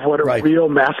of what a real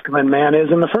masculine man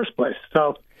is in the first place.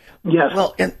 So, yes.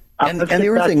 Well, and the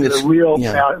other thing that's the real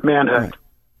manhood. Right.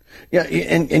 Yeah,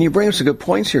 and you bring up some good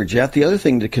points here, Jeff. The other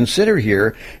thing to consider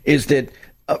here is that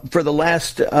for the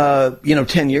last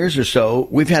 10 years or so,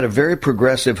 we've had a very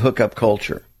progressive hookup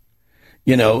culture.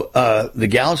 The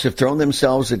gals have thrown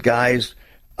themselves at guys.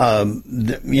 It's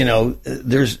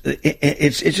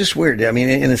just weird. I mean,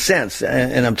 in a sense,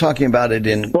 and I'm talking about it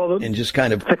in just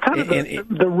kind of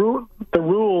the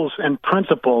rules and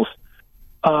principles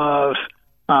of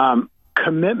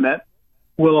commitment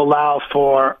will allow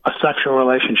for a sexual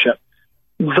relationship.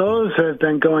 Those have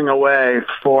been going away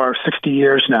for 60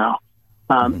 years now.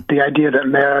 The idea that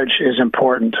marriage is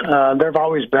important. There have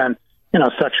always been,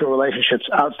 sexual relationships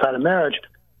outside of marriage,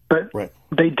 but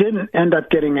they didn't end up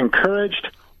getting encouraged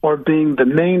or being the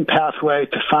main pathway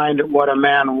to find what a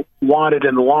man wanted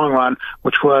in the long run,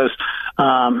 which was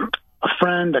a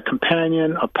friend, a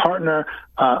companion, a partner,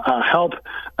 a help,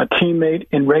 a teammate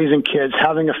in raising kids,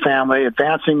 having a family,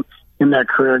 advancing in their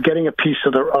career, getting a piece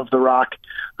of the rock,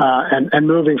 and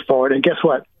moving forward. And guess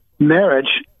what? Marriage,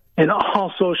 in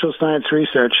all social science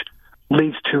research,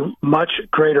 leads to much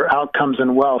greater outcomes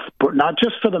and wealth, but not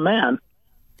just for the man,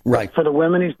 but for the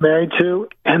women he's married to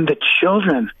and the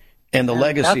children. And the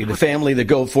legacy, the family that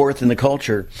go forth in the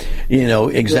culture,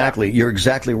 exactly. Yeah. You're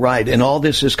exactly right. And all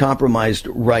this is compromised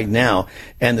right now.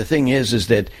 And the thing is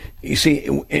that, you see,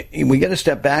 we got to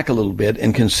step back a little bit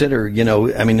and consider,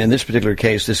 in this particular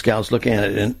case, this gal's looking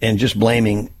at it and just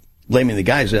blaming the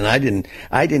guys. And I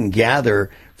didn't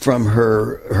gather from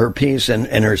her piece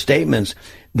and her statements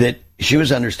that she was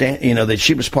that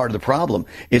she was part of the problem.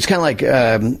 It's kind of like,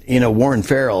 Warren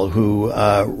Farrell, who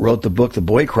wrote the book, The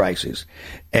Boy Crisis.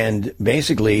 And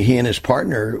basically, he and his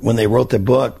partner, when they wrote the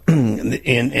book,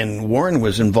 and Warren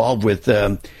was involved with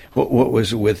the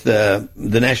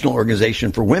National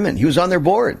Organization for Women. He was on their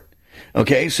board.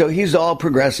 Okay, so he's all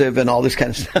progressive and all this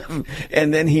kind of stuff.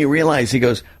 And then he realized, he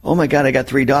goes, oh my God, I got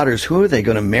 3 daughters. Who are they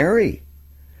going to marry?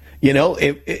 And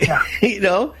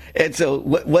so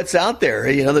what's out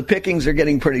there? The pickings are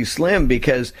getting pretty slim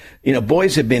because,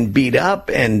 boys have been beat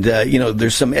up and,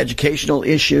 there's some educational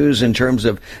issues in terms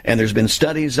of, and there's been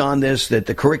studies on this, that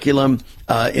the curriculum,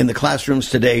 in the classrooms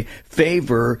today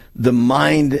favor the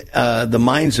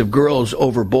minds of girls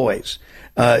over boys.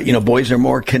 Boys are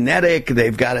more kinetic.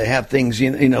 They've got to have things,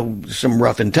 some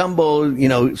rough and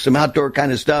tumble, some outdoor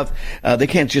kind of stuff. They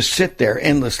can't just sit there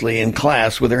endlessly in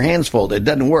class with their hands folded. It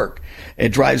doesn't work. It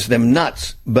drives them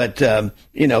nuts. But,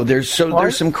 there's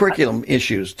some curriculum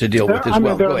issues to deal with as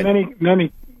well. There are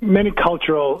many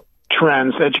cultural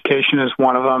trends. Education is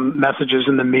one of them. Messages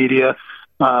in the media,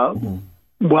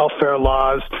 welfare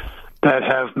laws that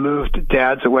have moved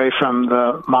dads away from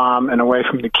the mom and away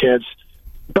from the kids.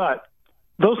 But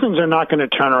those things are not going to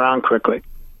turn around quickly.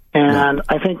 And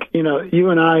I think, you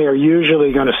and I are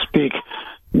usually going to speak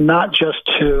not just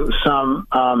to some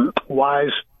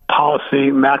wise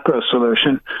policy macro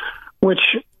solution, which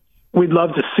we'd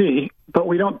love to see, but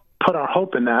we don't put our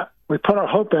hope in that. We put our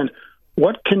hope in,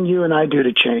 what can you and I do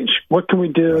to change? What can we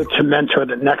do to mentor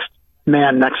the next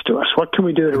man next to us? What can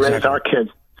we do to raise our kids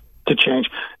to change?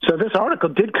 So this article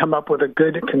did come up with a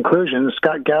good conclusion.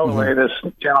 Scott Galloway, this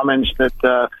gentleman that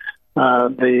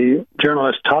the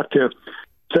journalist talked to,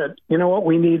 said, you know what,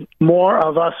 we need more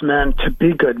of us men to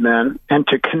be good men and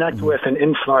to connect with and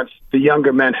influence the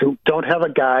younger men who don't have a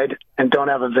guide and don't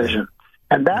have a vision.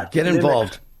 And that get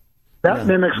involved.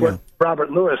 Mimics what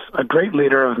Robert Lewis, a great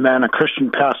leader of men, a Christian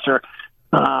pastor,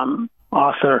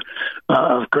 author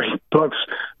of great books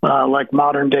like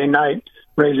Modern Day Night,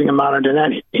 Raising a Modern Day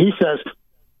Night. He says,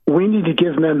 we need to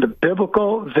give men the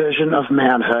biblical vision of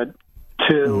manhood,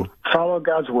 to follow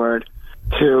God's word,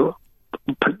 to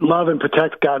love and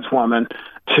protect God's woman,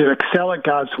 to excel at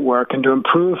God's work, and to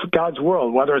improve God's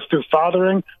world, whether it's through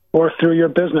fathering or through your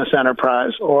business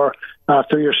enterprise or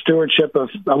through your stewardship of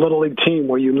a Little League team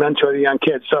where you mentor the young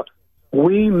kids. So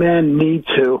we men need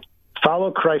to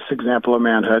follow Christ's example of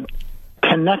manhood,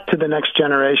 connect to the next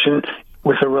generation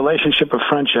with a relationship of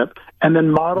friendship, and then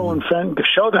model and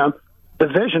show them the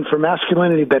vision for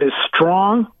masculinity that is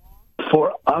strong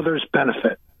for others'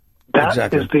 benefit.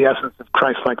 That is the essence of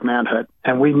Christ-like manhood,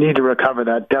 and we need to recover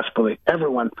that desperately.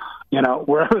 Everyone,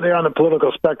 wherever they are on the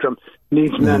political spectrum,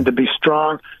 needs men to be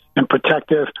strong and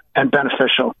protective and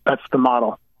beneficial. That's the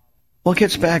model. Well, it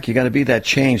gets back. You got to be that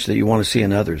change that you want to see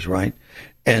in others, right?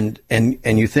 And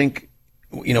you think,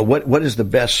 what is the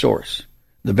best source?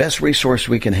 The best resource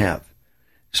we can have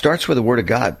starts with the Word of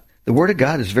God. The Word of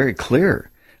God is very clear.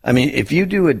 I mean, if you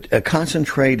do a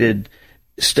concentrated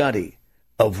study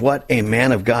of what a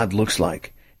man of God looks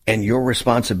like and your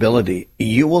responsibility,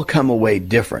 you will come away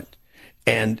different.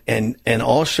 And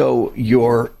also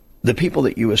the people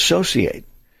that you associate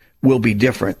will be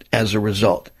different as a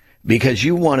result, because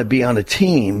you want to be on a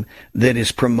team that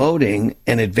is promoting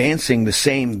and advancing the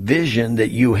same vision that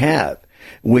you have,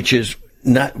 which is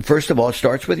not, first of all, it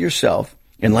starts with yourself.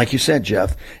 And like you said,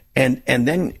 Jeff, and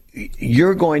then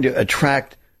you're going to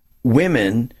attract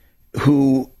women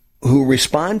who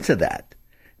respond to that,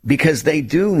 because they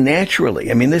do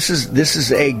naturally. I mean, this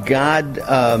is a God,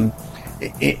 kind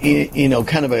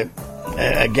of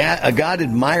a God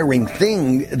admiring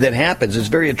thing that happens. It's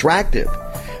very attractive.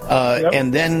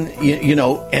 And then,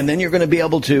 and then you're going to be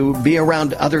able to be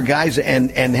around other guys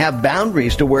and have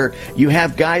boundaries to where you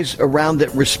have guys around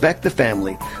that respect the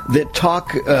family, that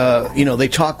talk, they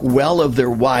talk well of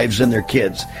their wives and their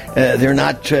kids. They're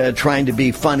not trying to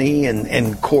be funny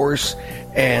and coarse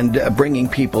and bringing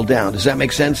people down. Does that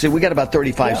make sense? We got about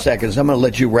 35 seconds. I'm going to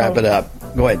let you wrap it up.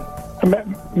 Go ahead.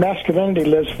 Masculinity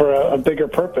lives for a bigger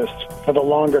purpose, for the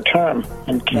longer term,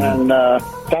 and can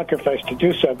sacrifice to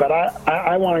do so. But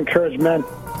I want to encourage men.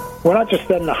 We're not just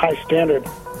setting a high standard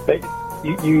that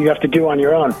you have to do on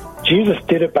your own. Jesus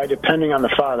did it by depending on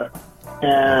the Father,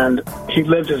 and he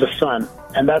lived as a son,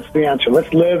 and that's the answer.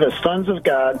 Let's live as sons of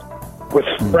God with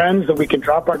friends that we can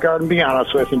drop our guard and be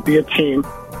honest with and be a team,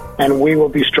 and we will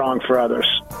be strong for others.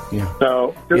 Yeah.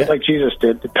 So just like Jesus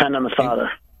did, depend on the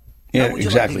Father. Yeah,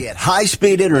 exactly. Get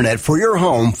high-speed internet for your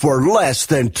home for less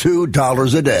than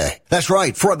 $2 a day. That's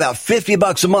right. For about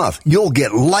 $50 a month, you'll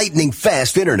get lightning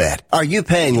fast internet. Are you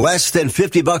paying less than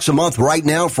 $50 a month right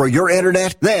now for your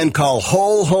internet? Then call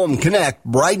Whole Home Connect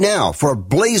right now for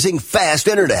blazing fast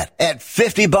internet at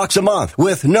 $50 a month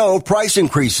with no price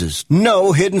increases,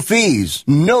 no hidden fees,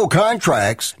 no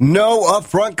contracts, no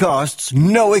upfront costs,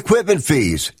 no equipment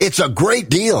fees. It's a great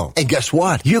deal. And guess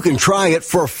what? You can try it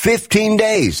for 15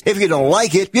 days. If you don't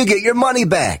like it, you get your money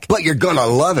back. But you're gonna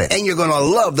love it, and you're gonna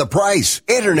love the price.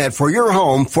 Internet for your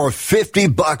home for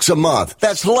 $50 a month.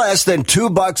 That's less than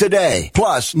 $2 a day.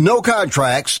 Plus, no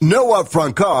contracts, no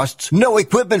upfront costs, no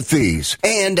equipment fees,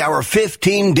 and our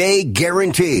 15-day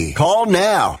guarantee. Call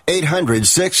now.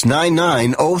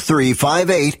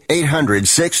 800-699-0358.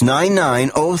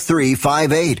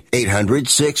 800-699-0358.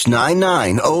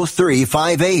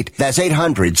 800-699-0358. That's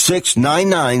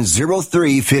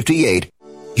 800-699-0358.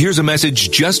 Here's a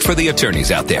message just for the attorneys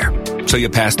out there. So you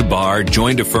passed the bar,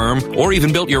 joined a firm, or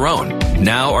even built your own.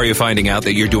 Now are you finding out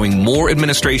that you're doing more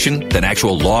administration than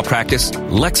actual law practice?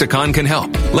 Lexicon can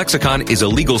help. Lexicon is a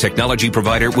legal technology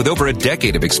provider with over a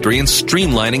decade of experience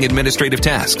streamlining administrative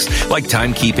tasks like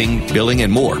timekeeping, billing,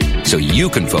 and more, so you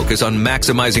can focus on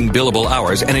maximizing billable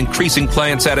hours and increasing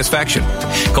client satisfaction.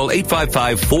 Call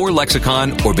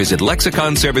 855-4-LEXICON or visit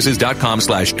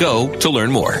lexiconservices.com/go to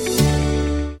learn more.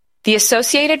 The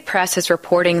Associated Press is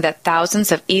reporting that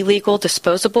thousands of illegal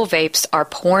disposable vapes are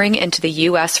pouring into the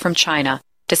U.S. from China,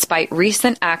 despite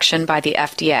recent action by the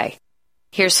FDA.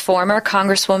 Here's former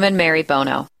Congresswoman Mary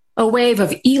Bono. A wave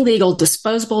of illegal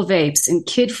disposable vapes in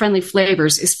kid-friendly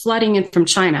flavors is flooding in from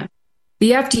China.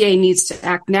 The FDA needs to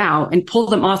act now and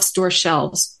pull them off store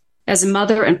shelves. As a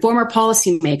mother and former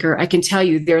policymaker, I can tell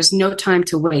you there's no time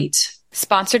to wait.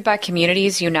 Sponsored by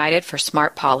Communities United for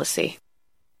Smart Policy.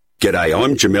 G'day,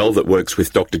 I'm Jamel that works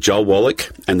with Dr. Joel Wallach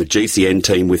and the GCN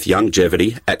team with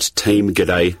Longevity at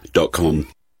teamg'day.com.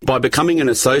 By becoming an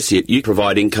associate, you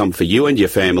provide income for you and your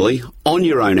family on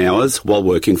your own hours while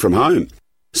working from home.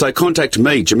 So contact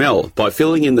me, Jamel, by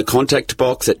filling in the contact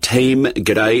box at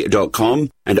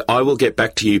teamg'day.com, and I will get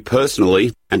back to you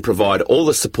personally and provide all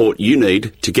the support you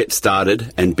need to get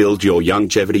started and build your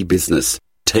longevity business.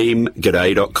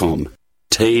 teamg'day.com.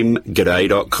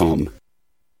 teamg'day.com.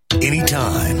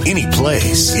 Anytime, any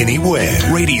place, anywhere.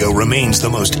 Radio remains the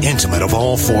most intimate of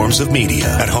all forms of media.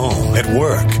 At home, at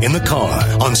work, in the car,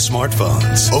 on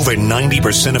smartphones. Over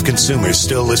 90% of consumers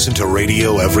still listen to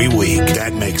radio every week.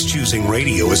 That makes choosing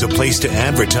radio as a place to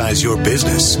advertise your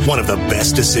business one of the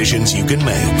best decisions you can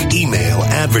make. Email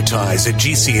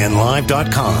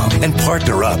advertise@gcnlive.com and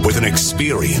partner up with an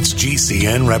experienced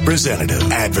GCN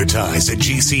representative.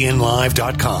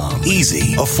 Advertise@gcnlive.com.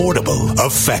 Easy, affordable,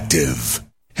 effective.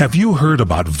 Have you heard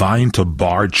about Vine to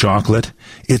Bar chocolate?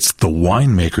 It's the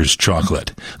winemaker's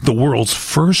chocolate, the world's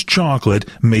first chocolate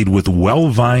made with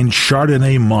well-vined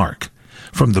Chardonnay marc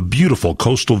from the beautiful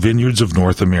coastal vineyards of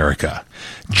North America.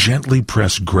 Gently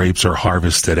pressed grapes are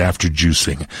harvested after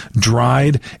juicing,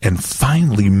 dried and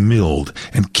finely milled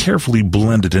and carefully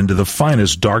blended into the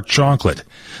finest dark chocolate.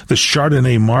 The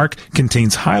Chardonnay marc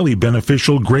contains highly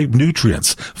beneficial grape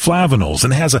nutrients, flavonols,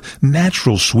 and has a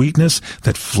natural sweetness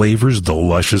that flavors the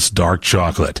luscious dark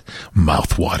chocolate.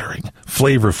 Mouth-watering,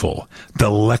 flavorful,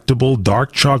 delectable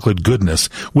dark chocolate goodness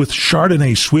with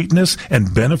Chardonnay sweetness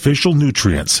and beneficial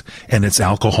nutrients. And it's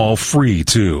alcohol-free,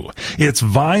 too. It's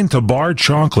Vine to Bar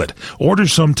chocolate. Order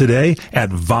some today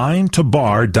at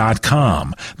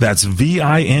vinetobar.com. That's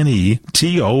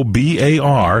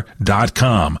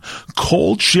VINETOBAR.com.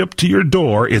 Cold shipped to your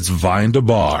door, it's Vine to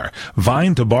Bar.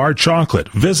 Vine to Bar chocolate.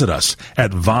 Visit us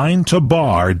at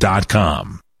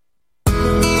vinetobar.com.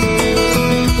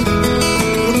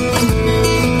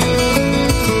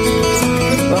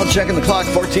 Well, checking the clock,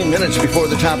 14 minutes before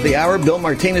the top of the hour. Bill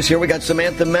Martinez here. We got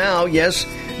Samantha Mao. Yes,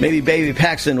 maybe baby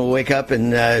Paxton will wake up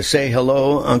and say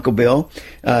hello, Uncle Bill.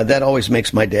 That always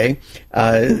makes my day.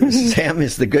 Sam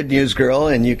is the Good News Girl,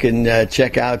 and you can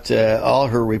check out all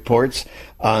her reports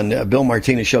on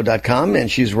BillMartinezShow.com, and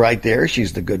she's right there.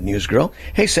 She's the Good News Girl.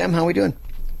 Hey, Sam, how are we doing?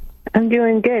 I'm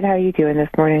doing good. How are you doing this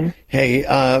morning? Hey,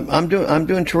 I'm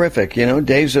doing terrific. You know,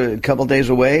 Dave's a couple days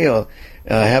away. I'll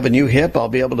have a new hip. I'll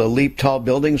be able to leap tall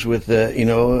buildings with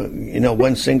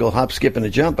one single hop, skip, and a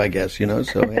jump, I guess. You know,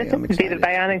 so hey, I'm excited. Be the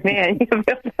bionic man.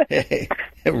 Hey,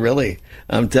 really,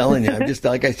 I'm telling you. I'm just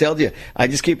like I told you. I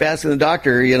just keep asking the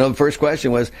doctor. You know, the first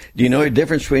question was, "Do you know the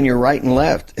difference between your right and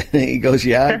left?" He goes,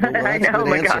 "Yeah." Well, that's I know. A good Oh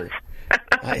my answer. gosh.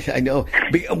 I know.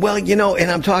 Well, you know, and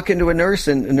I'm talking to a nurse,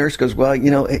 and the nurse goes, "Well,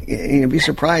 you know, you'd be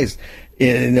surprised.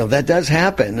 You know, that does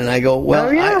happen." And I go, "Well,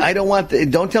 oh, yeah. I don't want.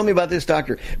 Don't tell me about this,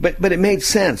 doctor." But it made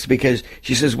sense because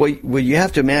she says, "Well, you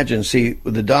have to imagine. See,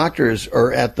 the doctors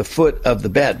are at the foot of the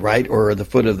bed, right, or the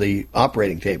foot of the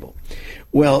operating table.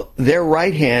 Well, their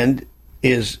right hand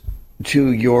is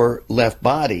to your left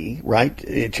body, right,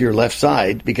 to your left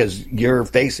side, because you're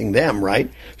facing them,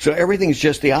 right. So everything's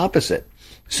just the opposite."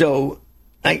 So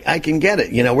I can get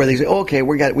it, you know, where they say, okay,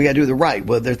 we got to do the right.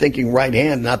 Well, they're thinking right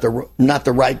hand, not the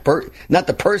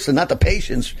person, not the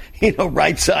patient's, you know,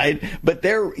 right side, but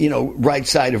their, you know, right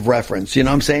side of reference. You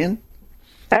know what I'm saying?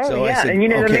 Oh, So yeah. said, And, you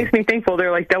know, okay. that makes me thankful.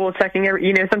 They're like double checking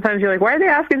you know, sometimes you're like, why are they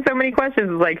asking so many questions?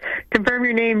 It's like, confirm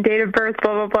your name, date of birth,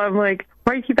 blah, blah, blah. I'm like,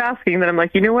 why do you keep asking? And then I'm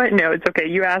like, you know what? No, it's okay.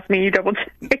 You asked me, you double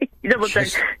check. You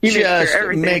make sure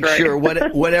everything's make right. sure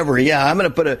whatever. Yeah, I'm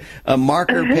going to put a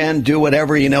marker pen, do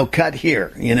whatever, you know, cut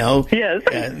here, you know. Yes.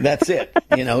 That's it,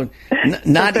 you know.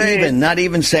 Not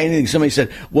even say anything. Somebody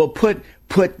said, well,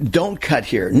 don't cut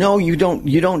here. No, you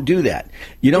don't do that.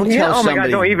 You don't tell oh my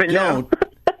somebody, God, don't even know.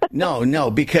 No,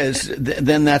 because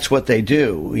then that's what they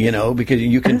do, you know, because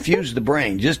you confuse the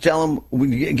brain. Just tell them,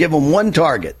 give them one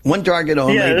target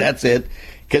only, Yes. that's it.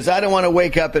 Because I don't want to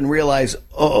wake up and realize,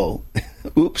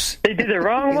 oops. They did the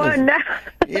wrong one now.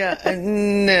 Yeah,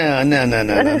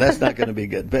 no, that's not going to be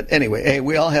good. But anyway, hey,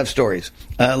 we all have stories.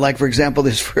 Like, for example,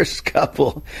 this first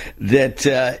couple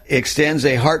that extends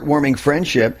a heartwarming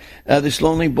friendship. This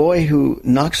lonely boy who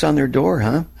knocks on their door,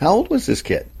 huh? How old was this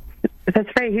kid? That's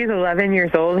right. He's 11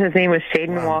 years old. His name was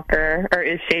Shaden Walker, or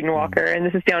is Shaden Walker, and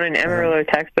this is down in Amarillo,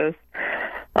 Texas.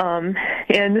 And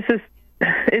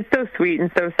it's so sweet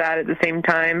and so sad at the same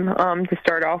time. To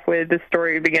start off with, the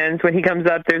story begins when he comes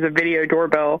up. There's a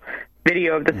doorbell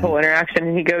video of this whole interaction,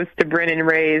 and he goes to Brennan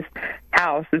Ray's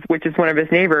house, which is one of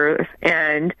his neighbors,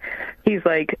 and he's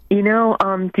like, you know,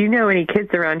 do you know any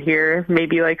kids around here,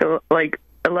 maybe like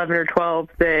 11 or 12,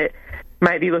 that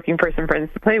might be looking for some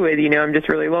friends to play with? You know, I'm just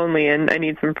really lonely and I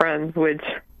need some friends, which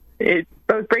it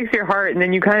both breaks your heart, and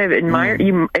then you kind of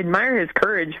admire his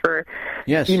courage for,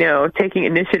 yes, you know, taking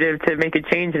initiative to make a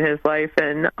change in his life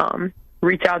and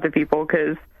reach out to people,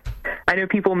 because I know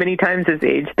people many times his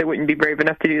age that wouldn't be brave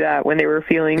enough to do that when they were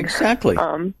feeling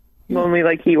lonely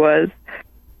like he was.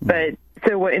 But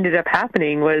so what ended up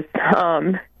happening was,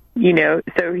 you know,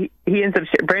 so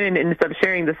Brandon ends up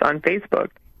sharing this on Facebook.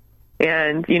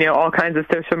 and, all kinds of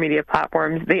social media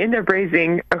platforms. They end up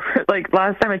raising, like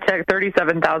last time I checked,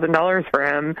 $37,000 for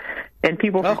him, and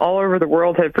people from all over the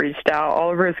world have reached out, all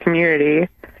over his community.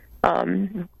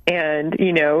 And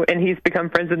he's become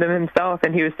friends with them himself,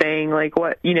 and he was saying like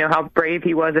how brave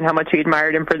he was and how much he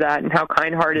admired him for that and how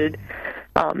kind-hearted,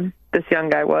 this young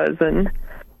guy was. And,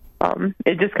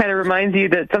 it just kind of reminds you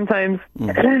that sometimes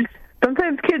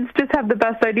kids just have the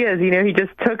best ideas. He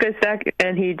just took a sec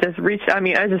and he just reached. I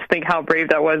mean, I just think how brave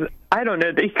that was. I don't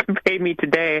know that you can pay me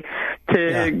today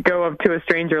to go up to a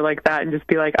stranger like that and just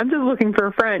be like, I'm just looking for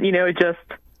a friend.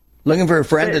 Looking for a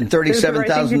friend, and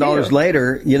 $37,000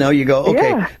 later, you go,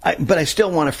 okay, but I still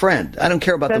want a friend. I don't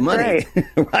care about the money.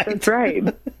 Right. That's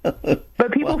right.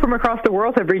 But people from across the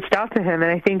world have reached out to him,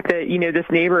 and I think that, this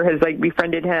neighbor has,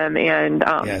 befriended him, and,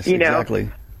 yes, exactly.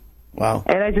 Wow.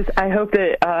 And I hope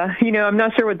that, I'm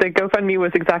not sure what the GoFundMe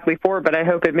was exactly for, but I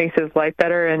hope it makes his life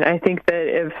better, and I think that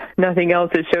if nothing else,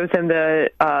 it shows him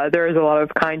that there is a lot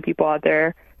of kind people out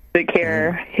there that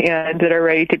care and that are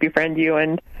ready to befriend you,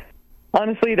 and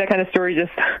honestly, that kind of story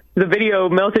the video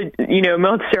melts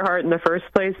your heart in the first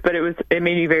place, but it made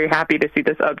me very happy to see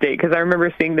this update, because I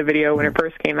remember seeing the video when it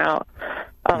first came out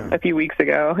a few weeks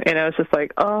ago, and I was just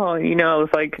like,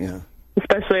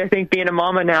 especially I think being a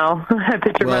mama now, I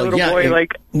picture my little boy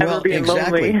ever being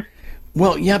lonely.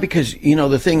 Well, yeah, because,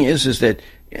 the thing is that,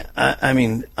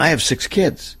 I have 6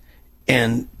 kids.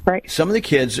 And some of the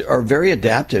kids are very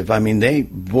adaptive. I mean, they're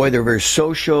very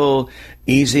social,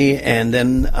 easy. And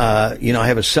then, I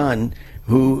have a son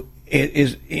who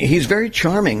he's very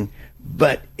charming,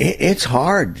 but it's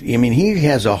hard. I mean, he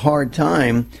has a hard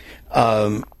time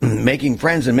making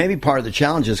friends, and maybe part of the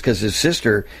challenge is because his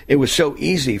sister, it was so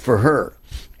easy for her.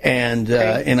 And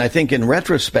I think in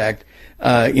retrospect,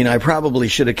 I probably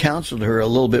should have counseled her a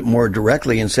little bit more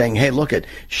directly in saying, hey,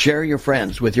 share your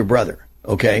friends with your brother.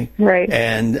 Okay. Right.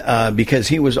 And, because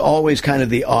he was always kind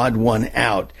of the odd one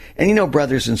out. And,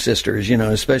 brothers and sisters,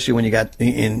 especially when you got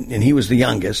and he was the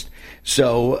youngest.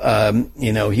 So,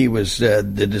 he was, the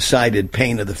decided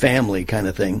pain of the family kind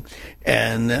of thing.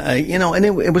 And, and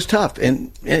it was tough.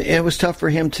 And it was tough for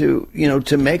him to,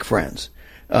 to make friends.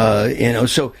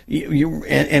 So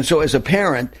so as a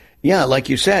parent, yeah, like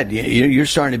you said, you're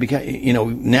starting to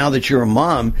become, now that you're a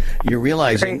mom, you're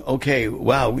realizing, okay,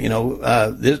 wow,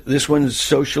 this one's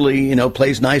socially,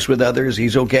 plays nice with others.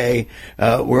 He's okay.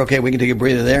 We're okay. We can take a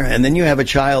breather there. And then you have a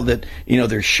child that,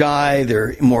 they're shy.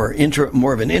 They're more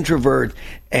of an introvert,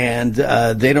 and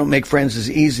they don't make friends as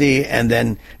easy. And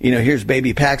then, here's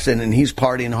baby Paxton, and he's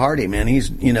partying hardy, man. He's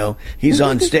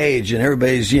on stage, and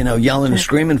everybody's, yelling and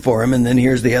screaming for him. And then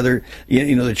here's the other,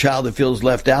 the child that feels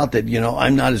left out, that,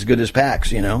 I'm not as good as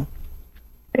Pax,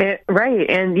 Right.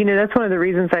 And, that's one of the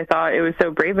reasons I thought it was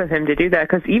so brave of him to do that.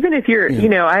 Because even if you're,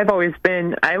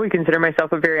 I would consider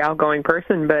myself a very outgoing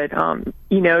person. But, so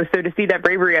to see that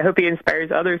bravery, I hope he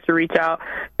inspires others to reach out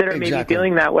that are maybe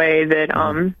feeling that way,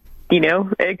 that,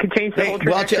 it could change the whole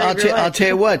trajectory of your life. I'll tell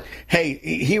you what. Hey,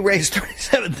 he raised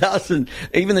 $37,000.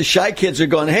 Even the shy kids are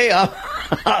going, hey, I'll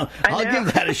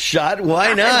give that a shot.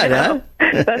 Why not? Huh?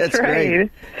 That's right.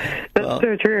 Great. That's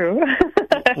so true.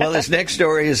 Well, this next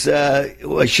story is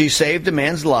she saved a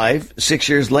man's life 6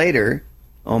 years later.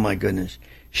 Oh, my goodness.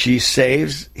 She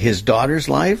saves his daughter's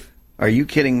life? Are you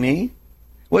kidding me?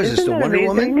 What is this, the Wonder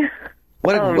Woman?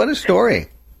 What a story.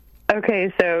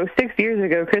 Okay, so 6 years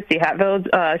ago, Christy Hatfield,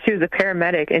 she was a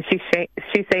paramedic, and she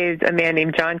saved a man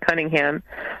named John Cunningham,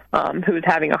 who was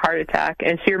having a heart attack.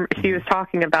 And she was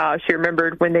talking about, she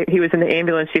remembered when he was in the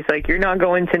ambulance, she's like, "You're not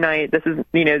going tonight. This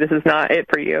is not it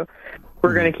for you.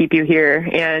 We're going to keep you here."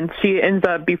 And she ends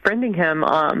up befriending him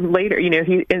later.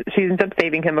 She ends up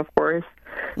saving him, of course.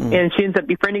 And she ends up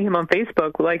befriending him on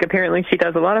Facebook, like apparently she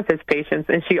does a lot of his patients.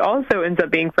 And she also ends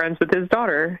up being friends with his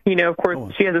daughter. Of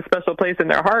course, she has a special place in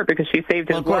their heart because she saved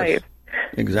his life.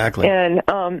 Exactly. And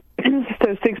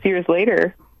so 6 years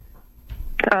later,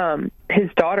 his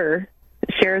daughter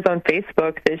shares on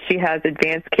Facebook that she has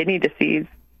advanced kidney disease,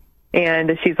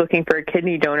 and she's looking for a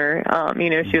kidney donor.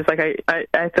 She was like,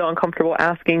 I feel uncomfortable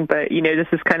asking, but, this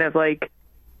is kind of like,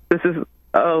 this is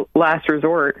a last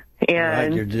resort. And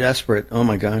right, you're desperate. Oh,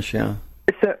 my gosh, yeah.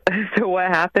 So what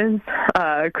happens?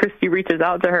 Christy reaches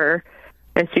out to her,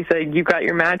 and she said, "You got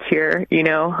your match here.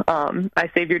 I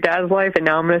saved your dad's life, and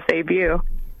now I'm going to save you."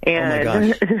 And oh, my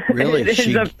gosh. Really?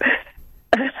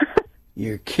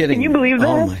 You're kidding. Can you believe that?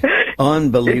 Oh, my.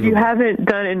 Unbelievable. If you haven't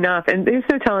done enough. And they're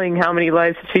so telling how many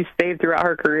lives she's saved throughout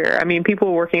her career. I mean,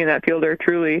 people working in that field are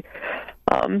truly,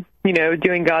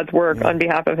 doing God's work on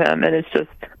behalf of him. And it's just...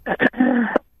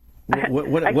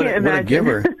 What a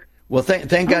giver. Well,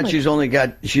 thank God she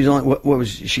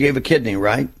gave a kidney,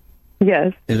 right?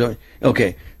 Yes.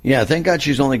 Okay. Yeah, thank God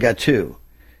she's only got 2.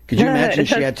 Could you imagine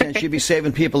she had 10? She'd be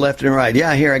saving people left and right.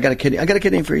 Yeah, here, I got a kidney. I got a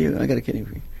kidney for you. I got a kidney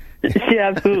for you. She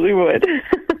absolutely would.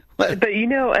 But, you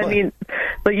know, I mean,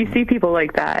 like, you see people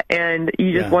like that, and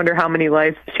you just wonder how many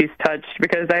lives she's touched,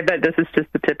 because I bet this is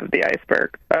just the tip of the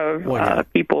iceberg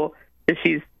of people that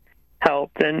she's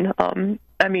helped. And,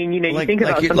 I mean, you know, you think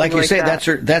about something like you say,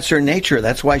 that. that's her nature.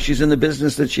 That's why she's in the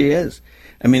business that she is.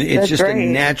 I mean, it's just a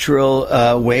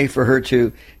natural way for her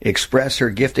to express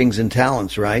her giftings and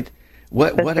talents, right?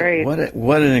 What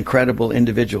an incredible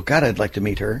individual. God, I'd like to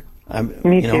meet her.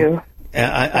 Me too.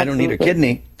 I don't need her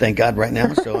kidney, thank God, right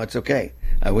now, so it's okay.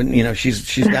 I wouldn't, you know,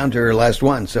 she's down to her last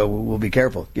one, so we'll be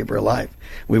careful. Keep her alive.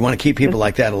 We want to keep people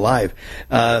like that alive.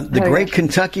 The Great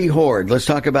Kentucky Hoard. Let's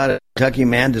talk about it. A Kentucky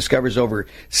man discovers over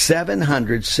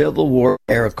 700 Civil War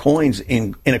era coins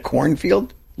in a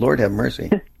cornfield. Lord have mercy.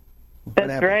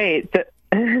 That's right.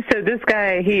 So this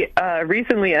guy, he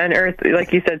recently unearthed,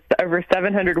 like you said, over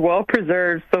 700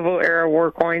 well-preserved Civil Era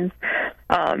war coins,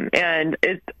 and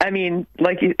it's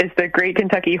the Great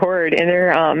Kentucky Hoard,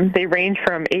 and they range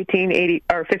from 1880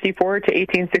 or 54 to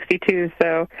 1862.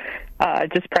 So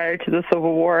just prior to the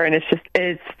Civil War, and it's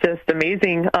just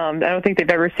amazing. I don't think they've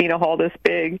ever seen a haul this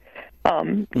big.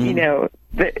 You know,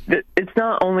 it's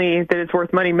not only that it's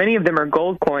worth money. Many of them are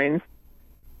gold coins,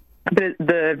 but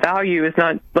the value is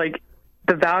not like.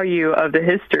 The value of the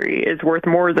history is worth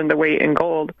more than the weight in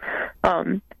gold,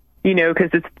 you know,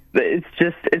 because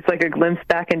it's like a glimpse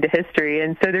back into history,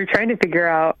 and so they're trying to figure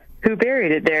out who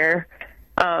buried it there.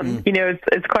 You know,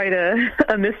 it's quite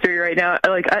a mystery right now.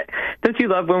 Like, don't you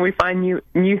love when we find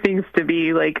new things to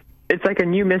be like? It's like a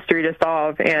new mystery to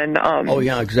solve, and oh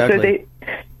yeah, exactly.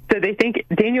 So they think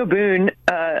Daniel Boone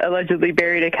allegedly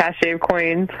buried a cache of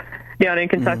coins down in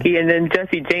Kentucky, and then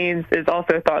Jesse James is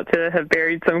also thought to have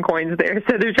buried some coins there.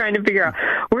 So they're trying to figure out,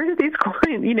 where did these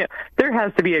coins, you know, there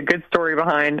has to be a good story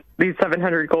behind these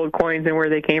 700 gold coins and where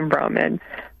they came from. And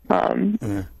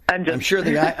I'm sure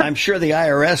the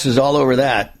IRS is all over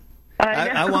that.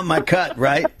 I want my cut,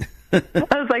 right? I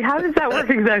was like, how does that work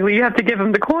exactly? You have to give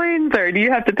them the coins, or do you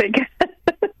have to take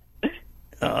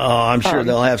Oh, I'm sure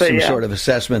they'll have some sort of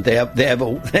assessment. They have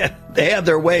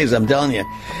their ways. I'm telling you.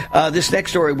 This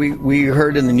next story we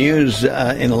heard in the news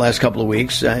in the last couple of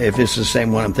weeks, if it's the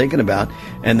same one I'm thinking about,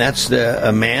 and that's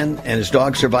a man and his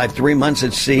dog survived 3 months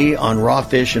at sea on raw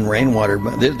fish and rainwater.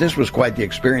 This was quite the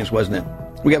experience, wasn't it?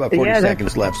 We got about 40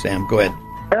 seconds left, Sam. Go ahead.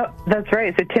 Oh, that's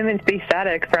right. So Timothy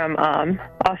Shattuck from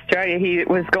Australia, he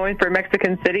was going for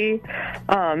Mexican City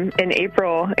in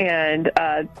April, and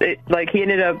he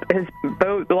ended up, his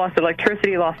boat lost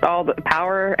electricity, lost all the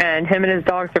power, and him and his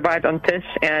dog survived on fish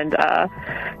and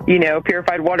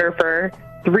purified water for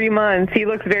 3 months. He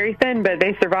looks very thin, but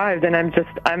they survived, and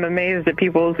I'm amazed at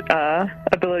people's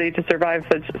ability to survive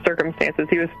such circumstances.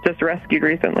 He was just rescued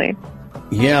recently.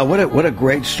 Yeah, what a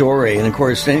great story. And of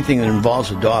course, anything that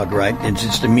involves a dog, right? It's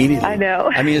just immediately. I know.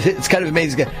 I mean, it's kind of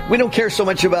amazing. We don't care so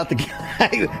much about the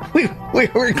guy.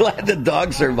 We're glad the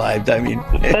dog survived. I mean,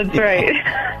 that's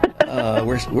right.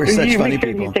 We're such funny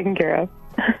people. He's taken care of.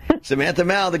 Samantha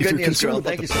Mal, the good news girl.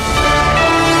 Thank you so much.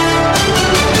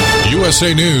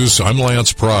 USA News, I'm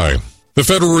Lance Pry. The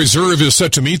Federal Reserve is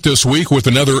set to meet this week with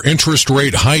another interest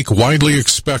rate hike widely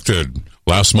expected.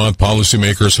 Last month,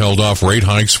 policymakers held off rate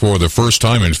hikes for the first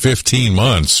time in 15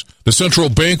 months. The central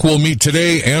bank will meet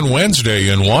today and Wednesday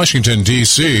in Washington,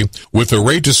 D.C., with the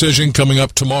rate decision coming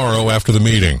up tomorrow after the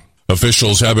meeting.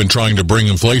 Officials have been trying to bring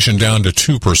inflation down to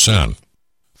 2%.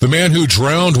 The man who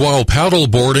drowned while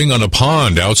paddleboarding on a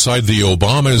pond outside the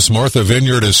Obama's Martha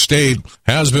Vineyard estate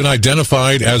has been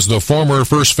identified as the former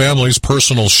First Family's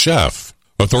personal chef.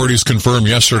 Authorities confirmed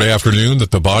yesterday afternoon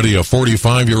that the body of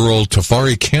 45-year-old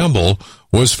Tafari Campbell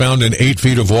was found in 8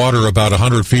 feet of water about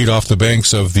 100 feet off the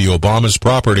banks of the Obama's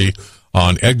property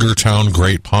on Edgartown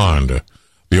Great Pond.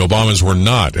 The Obamas were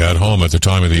not at home at the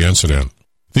time of the incident.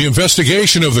 The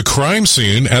investigation of the crime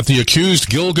scene at the accused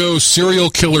Gilgo serial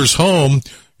killer's home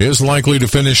is likely to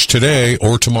finish today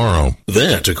or tomorrow.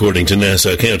 That, according to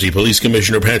Nassau County Police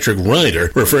Commissioner Patrick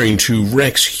Ryder, referring to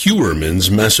Rex Heuermann's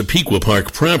Massapequa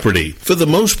Park property. For the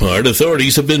most part,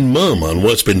 authorities have been mum on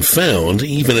what's been found,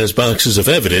 even as boxes of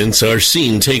evidence are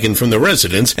seen taken from the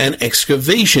residence and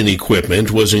excavation equipment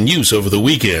was in use over the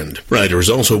weekend. Ryder is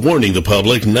also warning the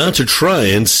public not to try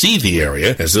and see the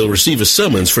area, as they'll receive a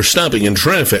summons for stopping in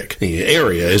traffic. The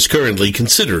area is currently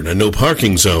considered a no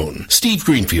parking zone. Steve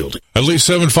Greenfield. At least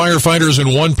 7 firefighters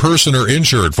and 1 person are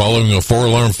injured following a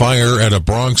 4-alarm fire at a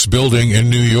Bronx building in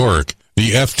New York.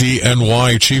 The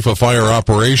FDNY Chief of Fire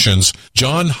Operations,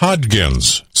 John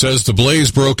Hodgins, says the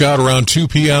blaze broke out around 2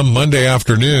 p.m. Monday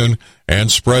afternoon and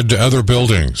spread to other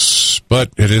buildings, but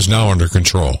it is now under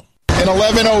control. In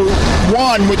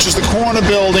 1101, which is the corner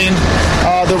building,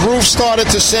 the roof started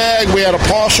to sag. We had a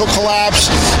partial collapse,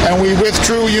 and we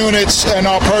withdrew units and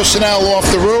our personnel off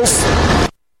the roof.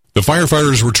 The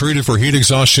firefighters were treated for heat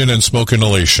exhaustion and smoke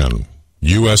inhalation.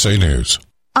 USA News.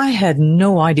 I had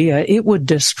no idea it would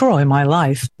destroy my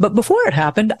life. But before it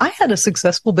happened, I had a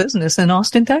successful business in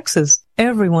Austin, Texas.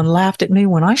 Everyone laughed at me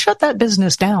when I shut that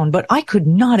business down, but I could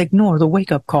not ignore the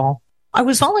wake-up call. I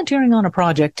was volunteering on a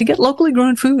project to get locally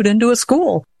grown food into a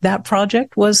school. That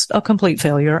project was a complete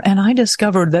failure, and I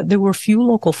discovered that there were few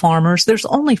local farmers. There's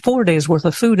only 4 days worth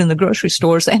of food in the grocery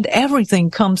stores, and everything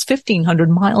comes 1,500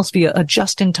 miles via a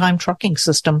just-in-time trucking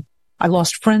system. I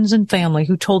lost friends and family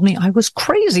who told me I was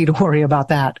crazy to worry about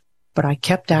that, but I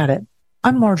kept at it.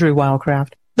 I'm Marjorie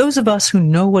Wildcraft. Those of us who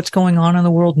know what's going on in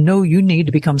the world know you need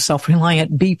to become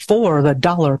self-reliant before the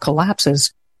dollar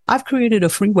collapses. I've created a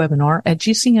free webinar at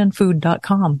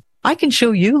gcnfood.com. I can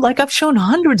show you, like I've shown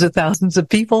hundreds of thousands of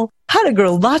people, how to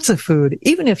grow lots of food,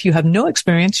 even if you have no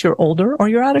experience, you're older, or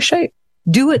you're out of shape.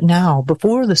 Do it now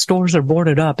before the stores are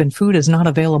boarded up and food is not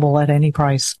available at any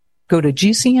price. Go to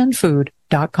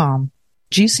gcnfood.com.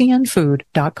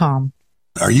 gcnfood.com.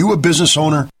 Are you a business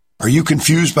owner? Are you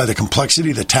confused by the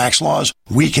complexity of the tax laws?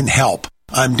 We can help.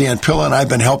 I'm Dan Pilla, and I've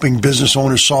been helping business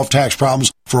owners solve tax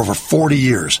problems for over 40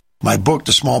 years. My book,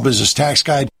 The Small Business Tax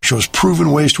Guide, shows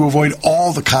proven ways to avoid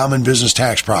all the common business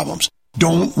tax problems.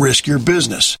 Don't risk your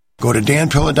business. Go to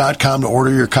danpilla.com to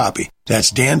order your copy.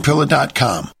 That's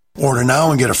danpilla.com. Order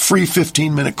now and get a free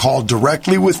 15-minute call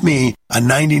directly with me, a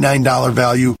 $99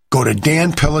 value. Go to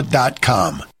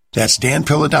danpilla.com. That's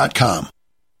danpilla.com.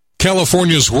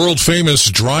 California's world-famous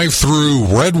drive-through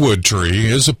redwood tree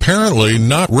is apparently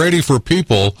not ready for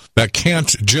people that can't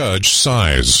judge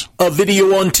size. A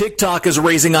video on TikTok is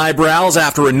raising eyebrows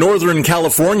after a Northern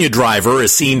California driver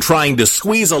is seen trying to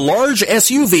squeeze a large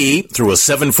SUV through a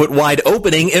 7-foot-wide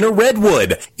opening in a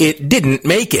redwood. It didn't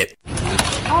make it.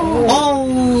 Oh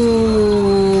no.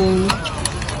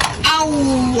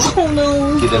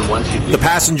 The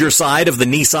passenger side of the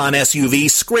Nissan SUV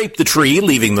scraped the tree,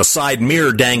 leaving the side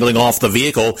mirror dangling off the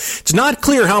vehicle. It's not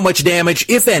clear how much damage,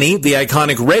 if any, the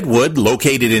iconic redwood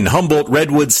located in Humboldt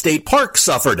Redwood State Park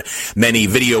suffered. Many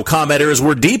video commenters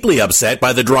were deeply upset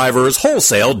by the driver's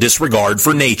wholesale disregard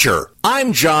for nature.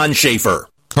 I'm John Schaefer.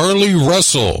 Carly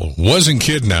Russell wasn't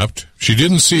kidnapped. She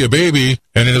didn't see a baby,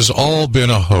 and it has all been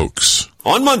a hoax.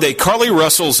 On Monday, Carly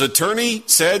Russell's attorney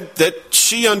said that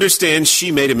she understands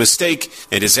she made a mistake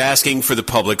and is asking for the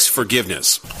public's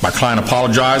forgiveness. My client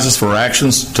apologizes for her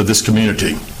actions to this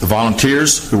community, the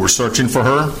volunteers who were searching for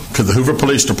her, to the Hoover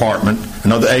Police Department,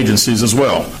 and other agencies as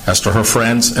well, as to her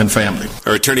friends and family.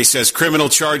 Her attorney says criminal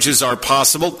charges are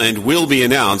possible and will be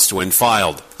announced when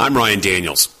filed. I'm Ryan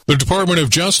Daniels. The Department of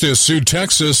Justice sued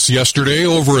Texas yesterday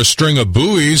over a string of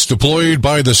buoys deployed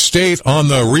by the state on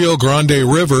the Rio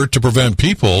Grande River to prevent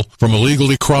people from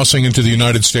illegally crossing into the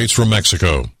United States from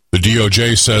Mexico. The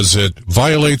DOJ says it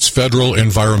violates federal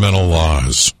environmental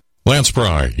laws. Lance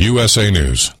Pry, USA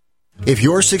News. If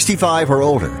you're 65 or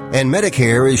older and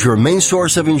Medicare is your main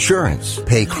source of insurance,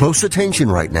 pay close attention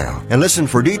right now and listen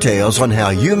for details on how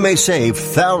you may save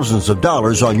thousands of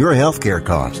dollars on your health care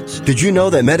costs. Did you know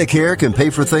that Medicare can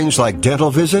pay for things like dental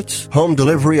visits, home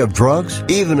delivery of drugs,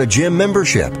 even a gym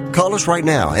membership? Call us right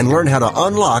now and learn how to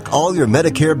unlock all your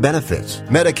Medicare benefits.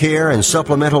 Medicare and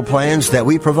supplemental plans that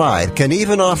we provide can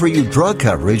even offer you drug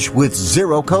coverage with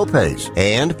zero copays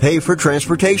and pay for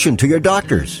transportation to your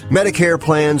doctors. Medicare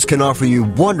plans can offer you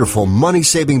wonderful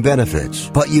money-saving benefits,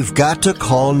 but you've got to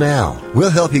call now. We'll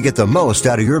help you get the most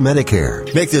out of your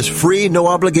Medicare. Make this free,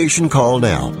 no-obligation call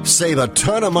now. Save a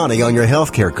ton of money on your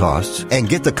health care costs and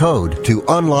get the code to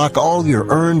unlock all your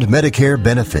earned Medicare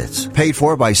benefits. Paid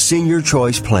for by Senior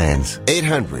Choice Plans.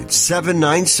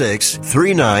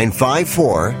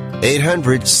 800-796-3954.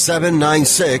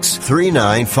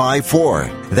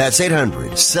 800-796-3954. That's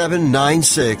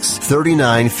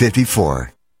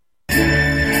 800-796-3954.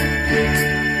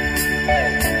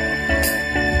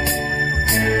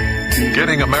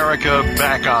 Getting America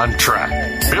back on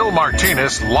track. Bill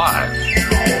Martinez live.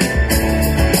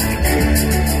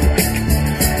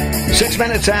 6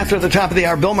 minutes after the top of the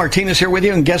hour, Bill Martinez here with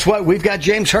you. And guess what? We've got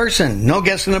James Herson. No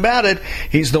guessing about it.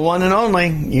 He's the one and only.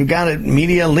 You got it.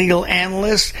 Media legal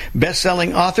analyst,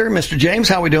 best-selling author. Mr. James,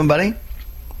 how we doing, buddy?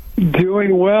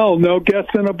 Doing well. No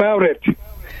guessing about it.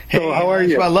 So how are you?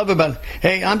 That's what I love about it.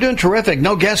 Hey, I'm doing terrific.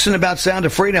 No guessing about Sound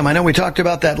of Freedom. I know we talked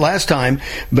about that last time,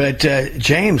 but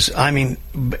James, I mean,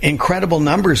 incredible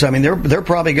numbers. I mean, they're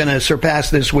probably going to surpass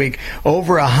this week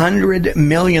over $100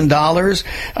 million.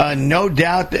 No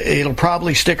doubt it'll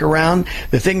probably stick around.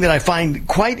 The thing that I find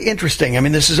quite interesting, I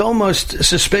mean, this is almost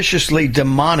suspiciously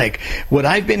demonic. What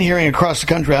I've been hearing across the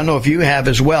country, I don't know if you have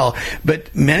as well,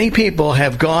 but many people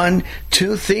have gone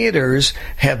to theaters,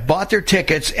 have bought their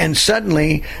tickets, and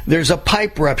suddenly there's a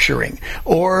pipe rupturing,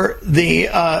 or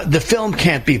the film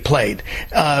can't be played,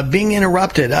 being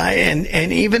interrupted,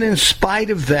 and even in spite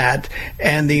of that,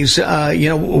 and these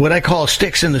what I call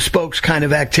sticks in the spokes kind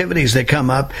of activities that come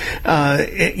up,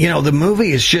 the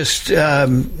movie is just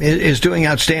is doing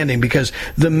outstanding, because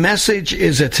the message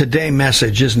is a today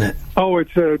message, isn't it? Oh,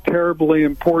 it's a terribly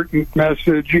important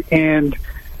message, and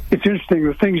it's interesting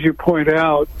the things you point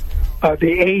out.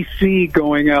 The AC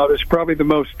going out is probably the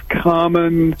most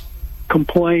common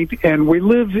complaint, and we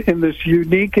live in this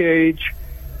unique age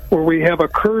where we have a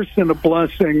curse and a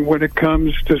blessing when it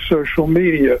comes to social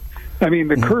media. I mean,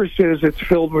 the curse is it's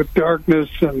filled with darkness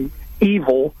and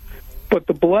evil, but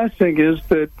the blessing is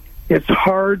that it's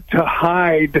hard to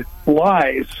hide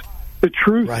lies. The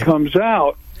truth comes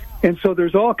out. And so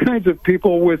there's all kinds of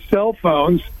people with cell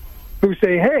phones who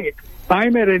say, hey,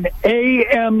 I'm at an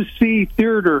AMC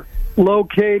theater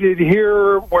located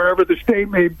here, wherever the state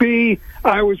may be.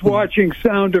 I was watching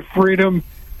Sound of Freedom,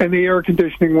 and the air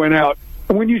conditioning went out.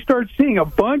 And when you start seeing a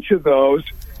bunch of those,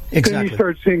 then you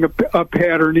start seeing a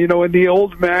pattern. You know, and the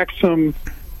old maxim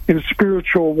in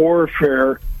spiritual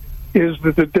warfare is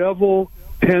that the devil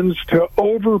tends to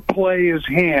overplay his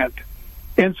hand.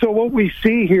 And so what we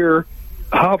see here,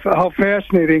 how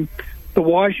fascinating, the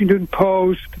Washington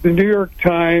Post, the New York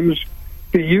Times,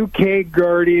 the UK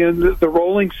Guardian, the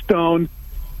Rolling Stone,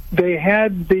 they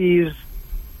had these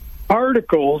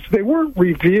articles. They weren't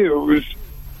reviews.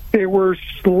 They were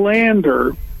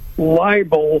slander,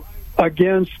 libel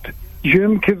against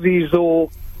Jim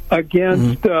Caviezel,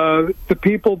 against the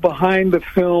people behind the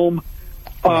film,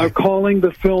 calling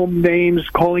the film names,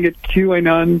 calling it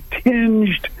QAnon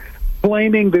tinged,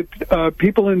 claiming that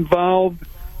people involved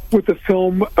with the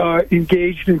film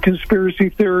engaged in conspiracy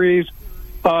theories.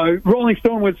 Rolling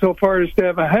Stone went so far as to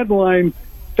have a headline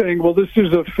saying, well, this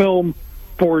is a film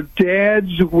for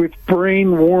dads with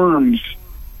brain worms.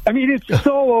 I mean, it's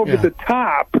so over the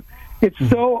top. It's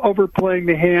so overplaying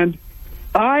the hand.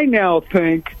 I now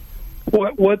think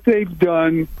what they've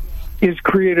done is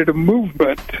created a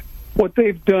movement. What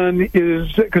they've done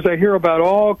is, because I hear about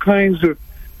all kinds of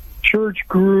church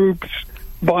groups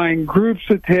buying groups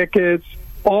of tickets,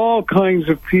 all kinds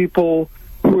of people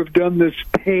who have done this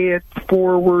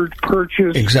pay-it-forward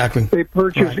purchase. Exactly. They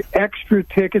purchase extra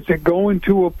tickets that go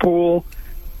into a pool.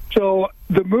 So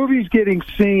the movie's getting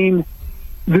seen.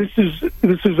 This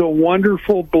is a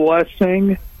wonderful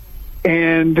blessing.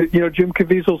 And, Jim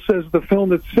Caviezel says the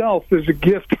film itself is a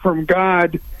gift from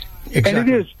God. Exactly. And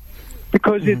it is,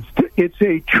 because it's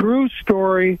a true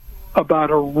story about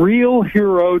a real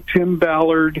hero, Tim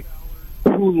Ballard,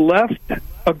 who left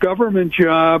a government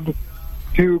job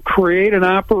to create an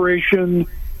operation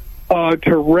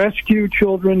to rescue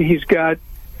children. He's got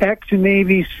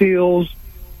ex-Navy SEALs.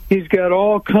 He's got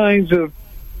all kinds of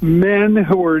men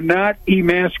who are not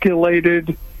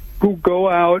emasculated, who go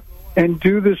out and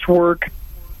do this work.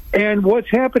 And what's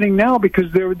happening now,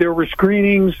 because there were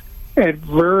screenings at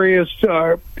various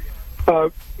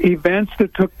events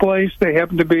that took place. They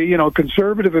happen to be,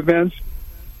 conservative events.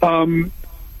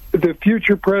 The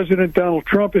future president, Donald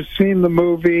Trump, has seen the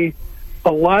movie.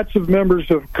 Lots of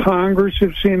members of Congress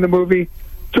have seen the movie.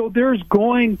 So there's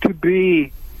going to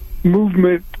be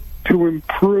movement to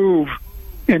improve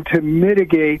and to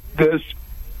mitigate this.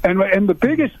 And the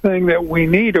biggest thing that we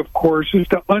need, of course, is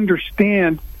to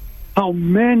understand how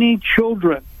many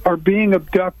children are being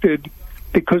abducted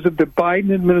because of the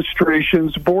Biden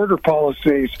administration's border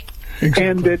policies. Exactly.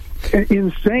 And that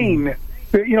insane,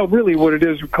 really what it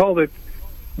is, we call it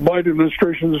Biden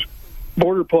administration's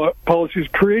border policies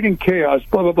creating chaos,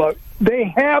 blah, blah, blah.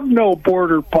 They have no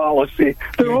border policy.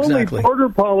 Their only border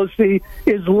policy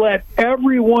is let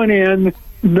everyone in,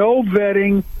 no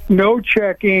vetting, no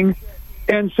checking.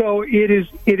 And so it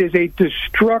is a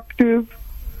destructive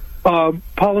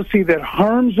policy that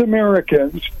harms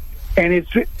Americans, and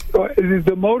it's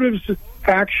the motives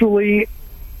actually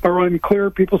are unclear.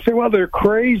 People say, well, they're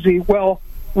crazy. Well,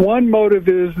 one motive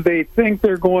is they think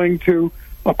they're going to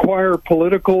acquire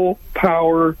political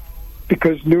power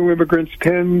because new immigrants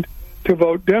tend to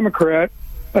vote Democrat.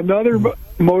 Another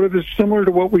motive is similar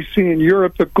to what we see in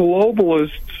Europe. The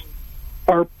globalists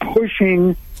are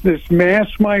pushing this mass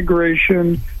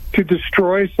migration to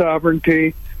destroy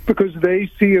sovereignty because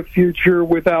they see a future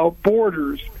without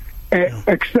borders,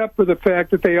 except for the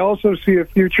fact that they also see a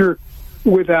future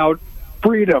without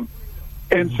freedom.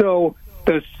 And so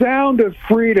the sound of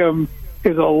freedom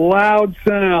is a loud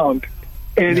sound,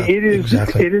 and it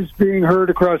is being heard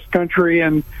across the country.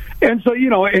 And so,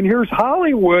 and here's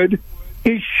Hollywood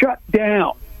is shut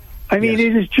down. I mean,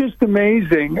 it is just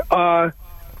amazing.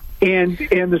 And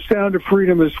the sound of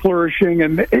freedom is flourishing.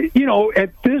 And,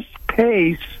 at this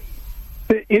pace,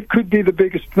 it could be the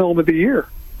biggest film of the year.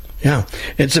 Yeah,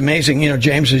 it's amazing.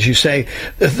 James, as you say,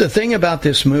 the thing about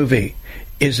this movie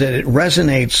is that it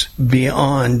resonates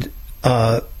beyond,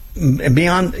 like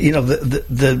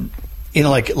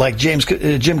Jim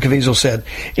Caviezel said,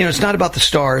 it's not about the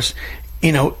stars.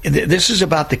 This is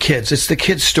about the kids. It's the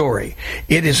kids' story.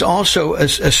 It is also a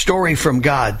story from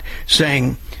God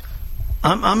saying,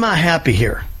 I'm not happy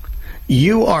here.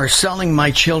 You are selling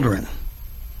my children.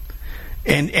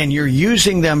 And you're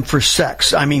using them for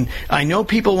sex. I mean, I know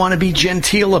people want to be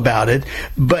genteel about it,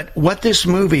 but what this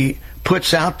movie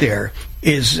puts out there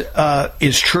is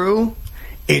true.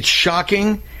 It's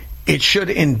shocking. It should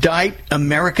indict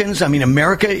Americans. I mean,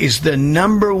 America is the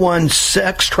number one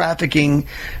sex trafficking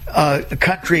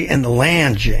country in the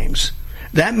land, James.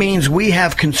 That means we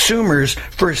have consumers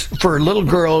for little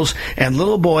girls and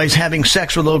little boys having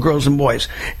sex with little girls and boys.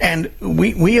 And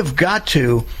we have got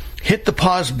to hit the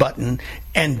pause button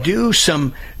and do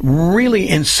some really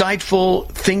insightful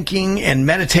thinking and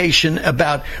meditation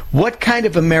about what kind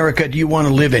of America do you want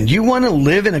to live in? Do you want to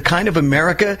live in a kind of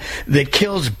America that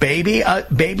kills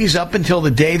babies up until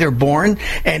the day they're born?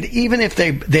 And even if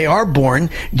they are born,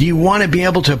 do you want to be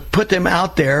able to put them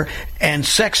out there and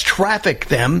sex traffic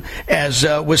them, as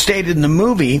was stated in the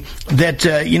movie, that,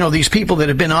 these people that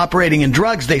have been operating in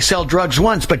drugs, they sell drugs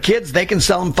once, but kids, they can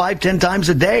sell them 5-10 times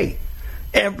a day.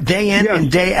 Day in and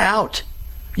day out,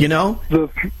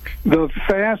 The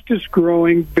fastest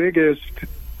growing, biggest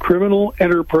criminal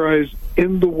enterprise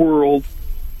in the world,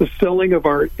 the selling of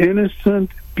our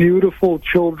innocent, beautiful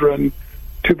children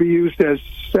to be used as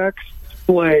sex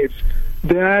slaves.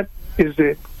 That is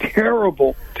a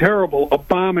terrible, terrible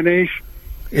abomination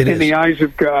in the eyes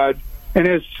of God. And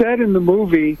as said in the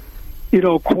movie,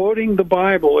 quoting the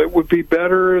Bible, it would be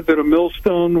better that a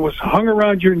millstone was hung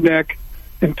around your neck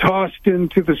and tossed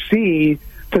into the sea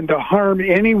than to harm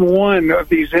any one of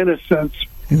these innocents.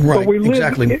 Right, but we live,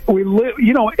 exactly. We live,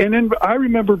 and then I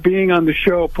remember being on the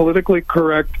show, Politically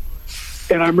Correct,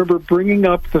 and I remember bringing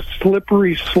up the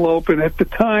slippery slope, and at the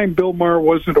time, Bill Maher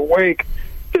wasn't awake.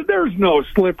 There's no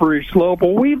slippery slope.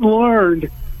 Well, we've learned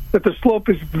that the slope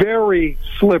is very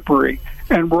slippery.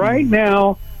 And right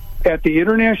now, at the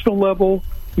international level,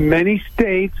 many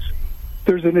states,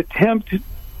 there's an attempt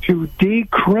to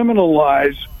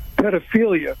decriminalize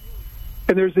pedophilia.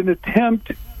 And there's an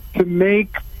attempt to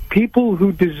make people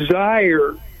who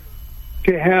desire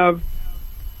to have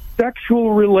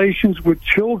sexual relations with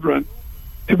children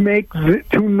to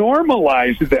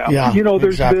normalize them. Yeah,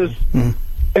 there's exactly. this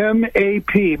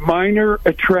MAP, minor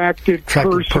attracted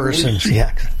persons.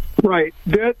 Yeah. Right.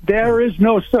 There is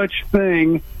no such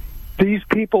thing. These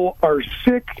people are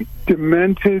sick,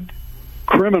 demented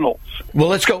criminals. Well,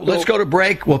 let's go to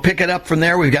break. We'll pick it up from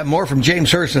there. We've got more from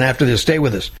James Hurston after this. Stay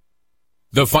with us.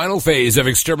 The final phase of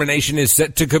extermination is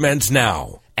set to commence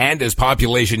now. And as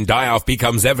population die-off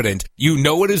becomes evident, you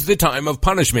know it is the time of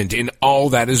punishment in all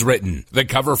that is written. The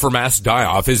cover for mass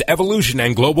die-off is evolution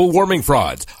and global warming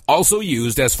frauds, also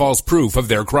used as false proof of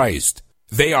their Christ.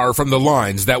 They are from the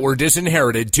lines that were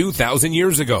disinherited 2,000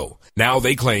 years ago. Now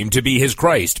they claim to be his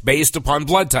Christ based upon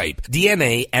blood type,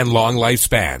 DNA, and long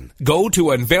lifespan. Go to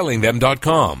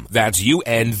unveilingthem.com. That's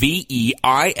UNVEILING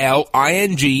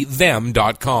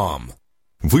them.com.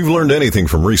 If we've learned anything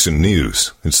from recent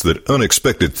news, it's that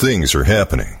unexpected things are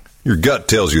happening. Your gut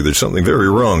tells you there's something very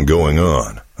wrong going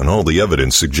on, and all the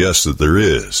evidence suggests that there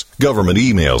is. Government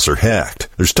emails are hacked.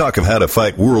 There's talk of how to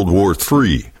fight World War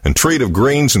III, and trade of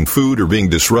grains and food are being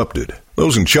disrupted.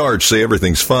 Those in charge say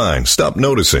everything's fine. Stop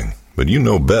noticing, but you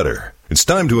know better. It's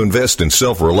time to invest in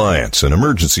self-reliance and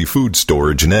emergency food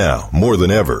storage now, more than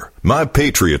ever. My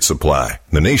Patriot Supply,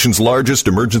 the nation's largest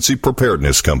emergency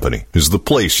preparedness company, is the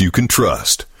place you can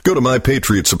trust. Go to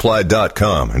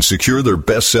MyPatriotSupply.com and secure their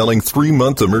best-selling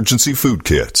 3-month emergency food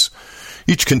kits.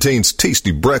 Each contains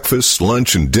tasty breakfasts,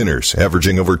 lunch, and dinners,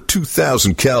 averaging over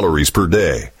 2,000 calories per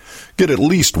day. Get at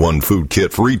least one food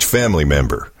kit for each family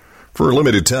member. For a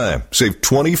limited time, save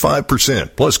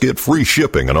 25%, plus get free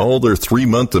shipping on all their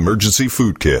 3-month emergency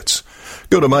food kits.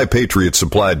 Go to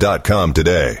MyPatriotSupply.com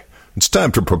today. It's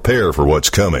time to prepare for what's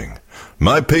coming.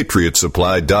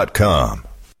 MyPatriotSupply.com.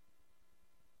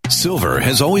 Silver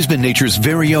has always been nature's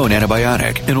very own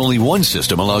antibiotic, and only one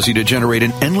system allows you to generate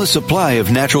an endless supply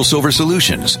of natural silver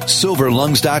solutions.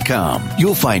 Silverlungs.com.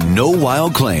 You'll find no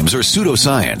wild claims or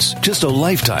pseudoscience, just a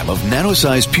lifetime of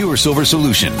nano-sized pure silver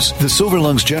solutions. The Silver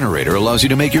Lungs generator allows you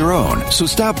to make your own, so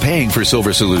stop paying for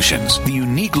silver solutions. The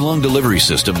unique lung delivery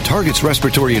system targets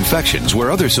respiratory infections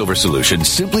where other silver solutions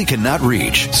simply cannot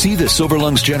reach. See the Silver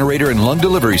Lungs generator and lung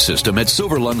delivery system at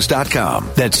silverlungs.com.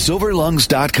 That's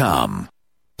silverlungs.com.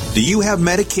 Do you have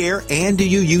Medicare and do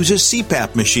you use a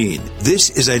CPAP machine? This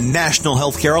is a national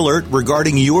healthcare alert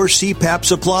regarding your CPAP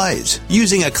supplies.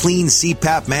 Using a clean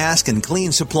CPAP mask and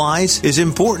clean supplies is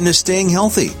important to staying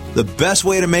healthy. The best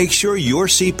way to make sure your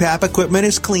CPAP equipment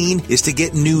is clean is to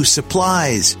get new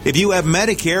supplies. If you have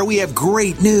Medicare, we have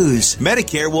great news.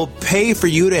 Medicare will pay for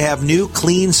you to have new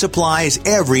clean supplies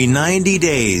every 90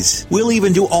 days. We'll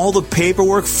even do all the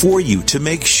paperwork for you to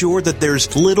make sure that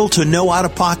there's little to no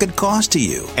out-of-pocket cost to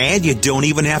you. And you don't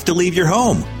even have to leave your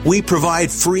home. We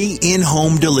provide free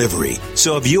in-home delivery.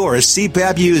 So if you're a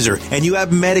CPAP user and you have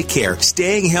Medicare,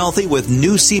 staying healthy with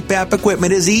new CPAP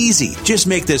equipment is easy. Just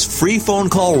make this free phone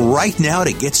call right now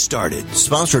to get started.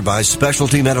 Sponsored by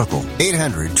Specialty Medical.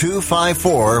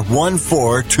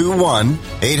 800-254-1421.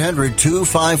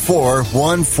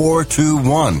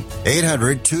 800-254-1421.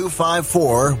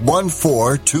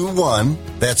 800-254-1421.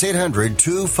 That's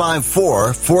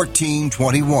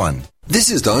 800-254-1421.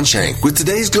 This is Don Shank with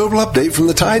today's Global Update from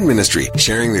the Tide Ministry,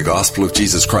 sharing the gospel of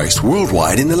Jesus Christ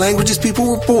worldwide in the languages people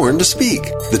were born to speak.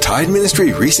 The Tide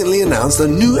Ministry recently announced a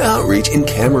new outreach in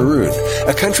Cameroon,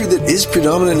 a country that is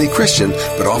predominantly Christian,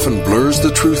 but often blurs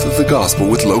the truth of the gospel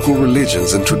with local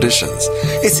religions and traditions.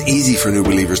 It's easy for new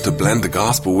believers to blend the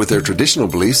gospel with their traditional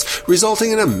beliefs,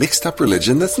 resulting in a mixed-up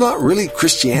religion that's not really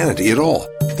Christianity at all.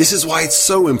 This is why it's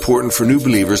so important for new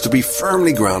believers to be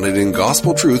firmly grounded in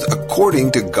gospel truth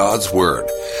according to God's Word.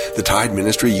 The Tide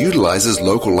Ministry utilizes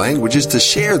local languages to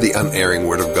share the unerring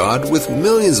Word of God with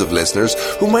millions of listeners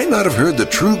who might not have heard the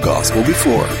true gospel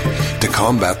before. To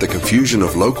combat the confusion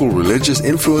of local religious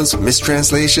influence,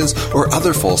 mistranslations, or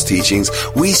other false teachings,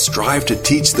 we strive to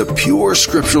teach the pure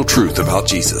scriptural truth about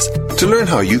Jesus. To learn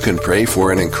how you can pray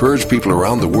for and encourage people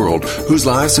around the world whose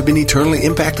lives have been eternally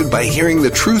impacted by hearing the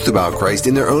truth about Christ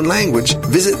in their own language,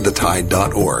 visit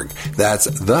thetide.org. That's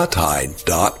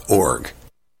thetide.org.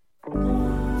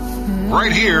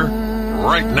 Right here,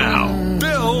 right now,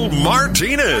 Bill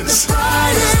Martinez.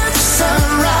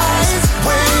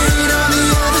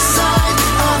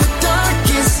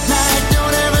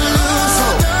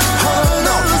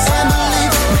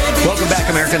 Welcome back,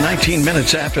 America. 19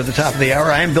 minutes after the top of the hour.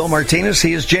 I am Bill Martinez.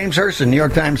 He is James Hurston, New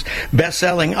York Times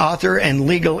best-selling author and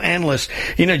legal analyst.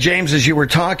 You know, James, as you were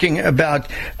talking about,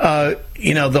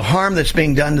 the harm that's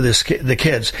being done to the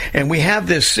kids, and we have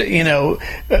this,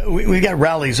 we've got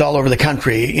rallies all over the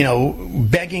country,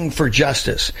 begging for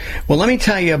justice. Well, let me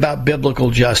tell you about biblical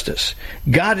justice.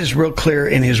 God is real clear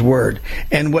in His Word,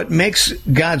 and what makes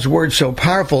God's Word so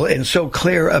powerful and so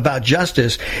clear about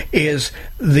justice is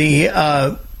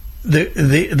the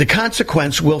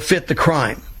consequence will fit the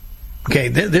crime. Okay,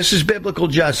 this is biblical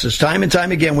justice. Time and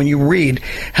time again, when you read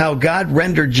how God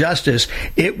rendered justice,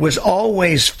 it was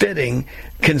always fitting,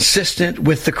 consistent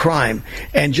with the crime.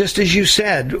 And just as you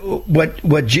said,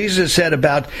 what Jesus said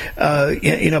about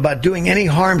about doing any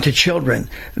harm to children,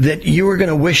 that you were going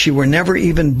to wish you were never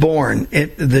even born,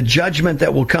 the judgment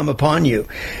that will come upon you.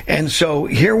 And so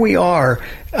here we are,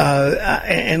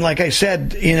 and like I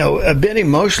said, a bit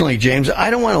emotionally, James,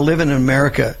 I don't want to live in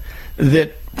America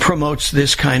that promotes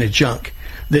this kind of junk,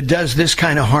 that does this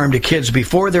kind of harm to kids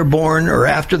before they're born or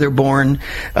after they're born,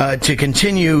 to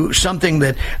continue something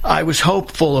that I was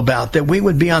hopeful about, that we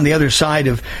would be on the other side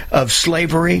of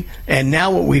slavery. And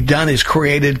now what we've done is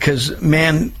created, because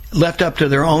man left up to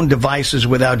their own devices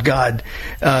without God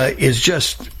is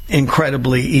just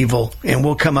incredibly evil, and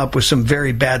we'll come up with some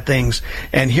very bad things.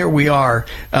 And here we are.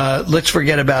 Let's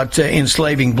forget about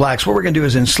enslaving blacks. What we're going to do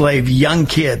is enslave young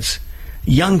kids.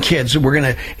 Young kids, we're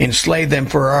going to enslave them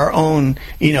for our own,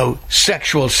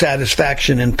 sexual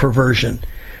satisfaction and perversion.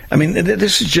 I mean,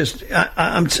 this is just,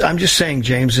 I'm just saying,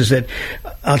 James, is that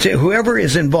I'll tell you, whoever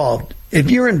is involved, if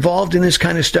you're involved in this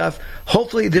kind of stuff,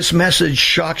 hopefully this message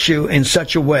shocks you in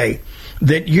such a way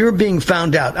that you're being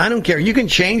found out. I don't care. You can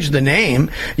change the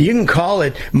name. You can call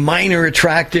it minor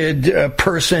attracted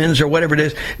persons or whatever it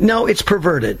is. No, it's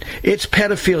perverted. It's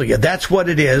pedophilia. That's what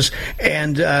it is.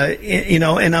 And,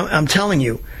 and I'm telling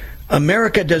you,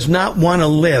 America does not want to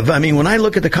live. I mean, when I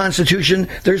look at the Constitution,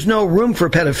 there's no room for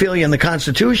pedophilia in the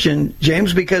Constitution,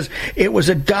 James, because it was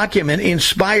a document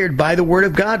inspired by the Word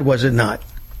of God, was it not?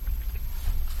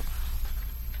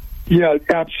 Yeah,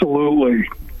 absolutely.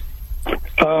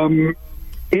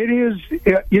 It is,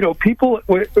 people,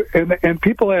 and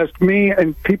people ask me,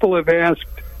 and people have asked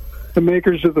the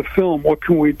makers of the film, what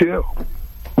can we do?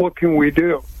 What can we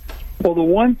do? Well, the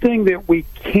one thing that we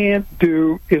can't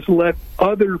do is let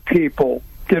other people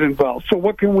get involved. So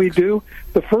what can we do?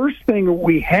 The first thing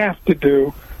we have to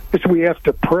do is we have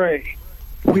to pray.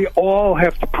 We all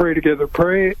have to pray together.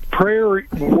 Prayer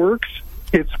works.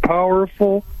 It's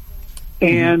powerful.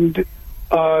 And,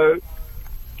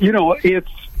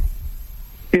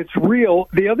 it's real.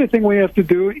 The other thing we have to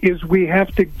do is we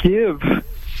have to give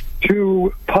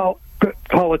to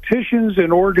politicians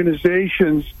and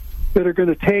organizations that are going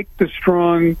to take the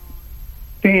strong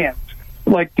stance,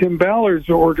 like Tim Ballard's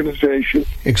organization.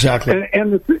 Exactly.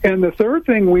 And the third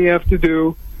thing we have to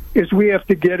do is we have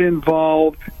to get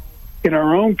involved in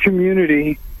our own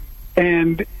community,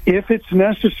 and if it's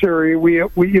necessary, we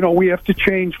have to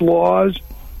change laws.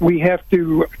 We have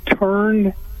to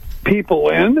turn people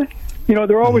in.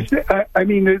 They're always.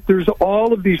 There's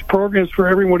all of these programs for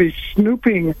everyone who's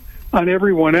snooping on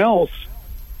everyone else.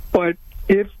 But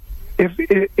if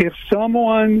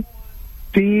someone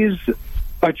sees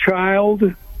a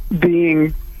child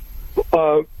being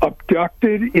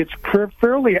abducted, it's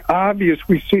fairly obvious.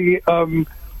 We see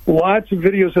lots of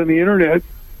videos on the internet.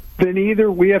 Then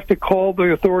either we have to call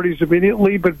the authorities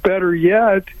immediately, but better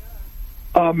yet,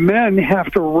 men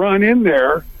have to run in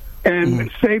there and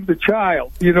save the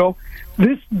child.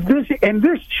 This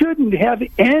shouldn't have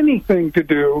anything to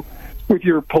do with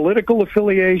your political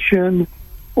affiliation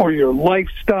or your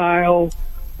lifestyle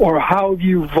or how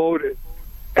you voted.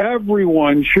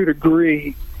 Everyone should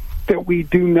agree that we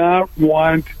do not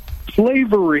want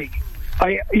slavery.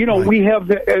 We have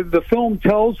the film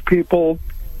tells people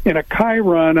in a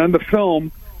chyron on the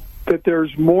film that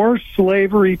there's more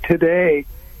slavery today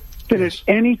than at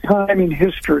any time in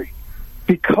history,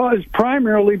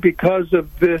 primarily because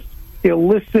of this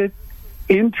illicit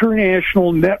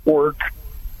international network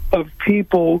of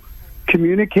people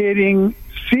communicating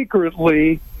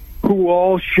secretly who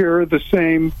all share the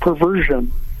same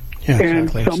perversion. Yeah,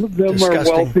 exactly. And some of them are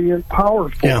wealthy and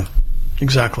powerful. Yeah,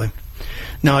 exactly.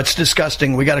 No, it's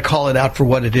disgusting. We got to call it out for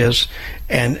what it is,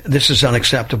 and this is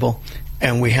unacceptable,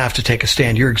 and we have to take a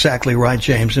stand. You're exactly right,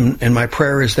 James, and my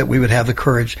prayer is that we would have the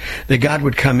courage, that God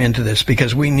would come into this,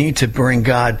 because we need to bring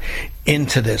God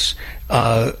into this.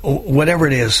 Whatever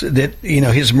it is, that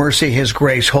His mercy, His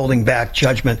grace, holding back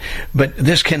judgment, but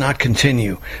this cannot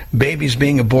continue. Babies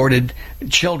being aborted,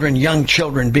 young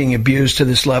children being abused to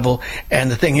this level,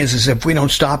 and the thing is if we don't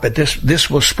stop it, this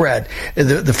will spread.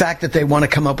 The fact that they want to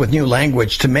come up with new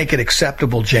language to make it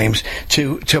acceptable, James,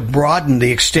 to broaden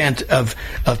the extent of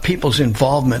people's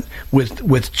involvement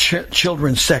with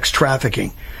children's sex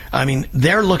trafficking. I mean,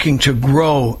 they're looking to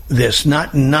grow this,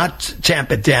 not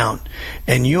tamp it down.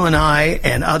 And you and I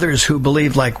and others who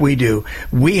believe like we do,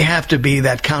 we have to be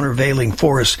that countervailing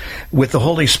force with the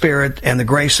Holy Spirit and the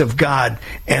grace of God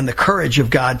and the courage of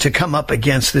God to come up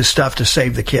against this stuff to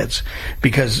save the kids.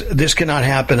 Because this cannot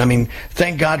happen. I mean,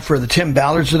 thank God for the Tim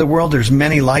Ballards of the world. There's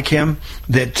many like him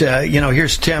that,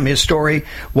 here's Tim, his story,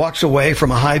 walks away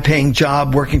from a high-paying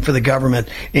job working for the government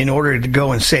in order to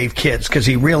go and save kids, because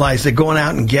he realized that going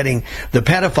out and getting the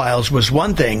pedophiles was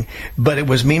one thing, but it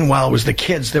was the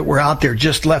kids that were out there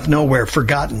just left nowhere,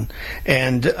 forgotten.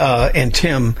 And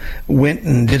Tim went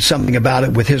and did something about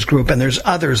it with his group. And there's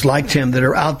others like Tim that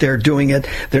are out there doing it.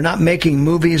 They're not making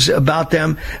movies about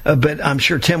them, but I'm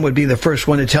sure Tim would be the first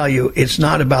one to tell you it's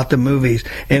not about the movies,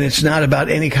 and it's not about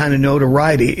any kind of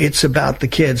notoriety. It's about the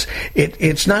kids.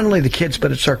 It's not only the kids,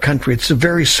 but it's our country. It's the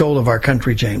very soul of our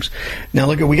country, James. Now,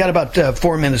 look, we got about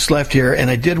 4 minutes left here, and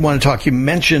I did want to talk. You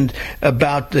mentioned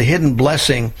about the hidden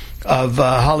blessing of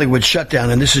Hollywood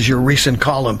shutdown, and this is your recent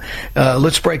column.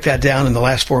 Let's break that down in the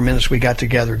last 4 minutes we got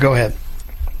together. Go ahead.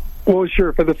 Well,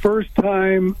 sure. For the first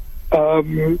time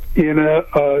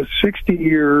in 60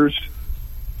 years,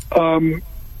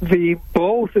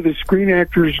 both of the Screen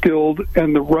Actors Guild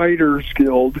and the Writers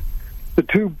Guild, the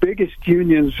two biggest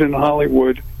unions in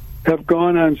Hollywood, have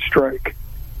gone on strike.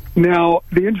 Now,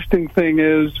 the interesting thing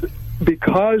is,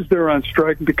 because they're on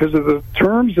strike, because of the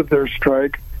terms of their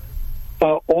strike,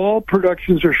 all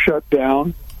productions are shut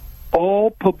down.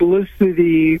 All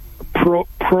publicity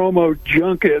promo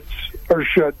junkets are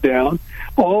shut down.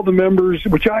 All the members,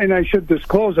 I should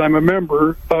disclose, I'm a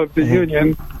member of the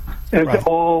union, and right.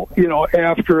 All,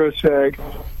 after a SAG.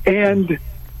 And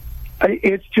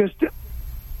it's just,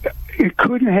 it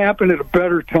couldn't happen at a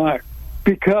better time,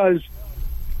 because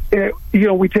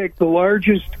we take the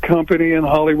largest company in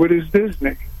Hollywood is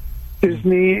Disney.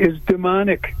 Disney is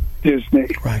demonic Disney.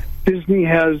 Right. Disney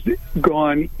has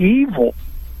gone evil.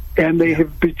 and they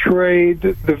have betrayed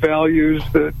the values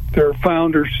that their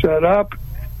founders set up.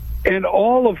 And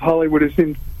all of Hollywood is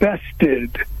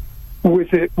infested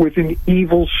with an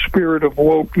evil spirit of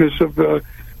wokeness, of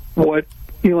what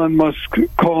Elon Musk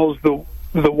calls the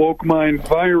woke mind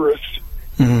virus.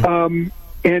 Mm-hmm.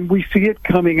 And we see it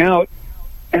coming out.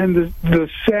 And the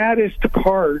saddest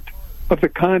part of the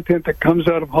content that comes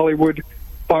out of Hollywood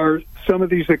are some of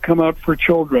these that come out for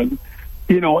children.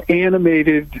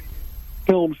 Animated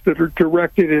films that are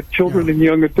directed at children and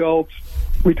young adults.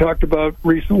 We talked about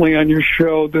recently on your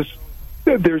show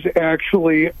there's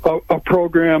actually a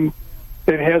program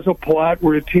that has a plot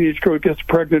where a teenage girl gets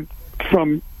pregnant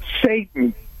from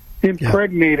Satan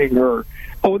impregnating her.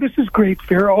 Oh, this is great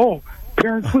fare. Oh,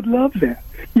 parents would love that.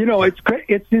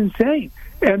 It's insane.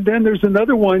 And then there's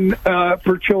another one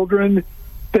for children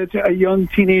that's a young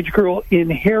teenage girl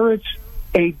inherits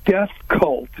a death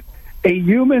cult, a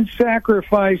human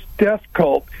sacrifice death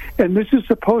cult. And this is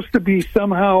supposed to be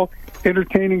somehow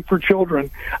entertaining for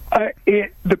children.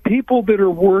 The people that are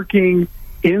working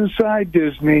inside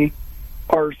Disney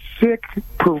are sick,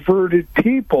 perverted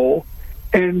people,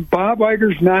 and Bob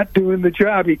Iger's not doing the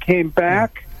job. He came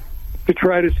back to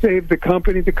try to save the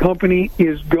company. The company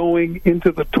is going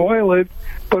into the toilet,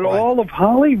 but all of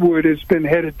Hollywood has been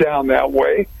headed down that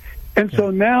way. And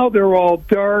so now they're all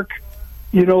dark.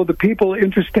 The people,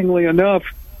 interestingly enough,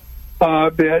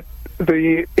 that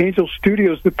the Angel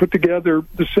Studios that put together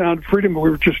the Sound of Freedom we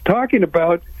were just talking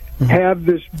about have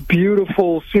this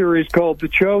beautiful series called The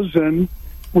Chosen,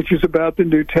 which is about the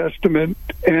New Testament.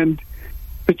 And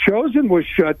The Chosen was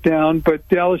shut down, but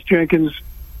Dallas Jenkins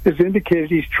has indicated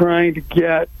he's trying to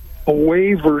get a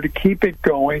waiver to keep it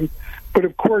going. But,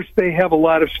 of course, they have a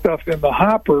lot of stuff in the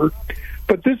hopper.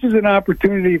 But this is an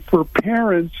opportunity for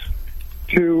parents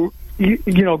to,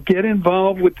 get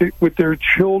involved with their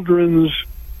children's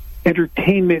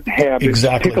entertainment habits.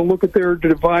 Exactly. Take a look at their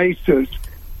devices.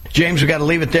 James, we've got to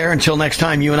leave it there until next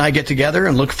time you and I get together,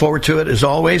 and look forward to it as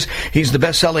always. He's the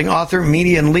best-selling author,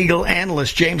 media and legal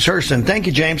analyst, James Hurston. Thank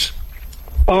you, James.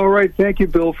 All right. Thank you,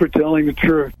 Bill, for telling the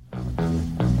truth.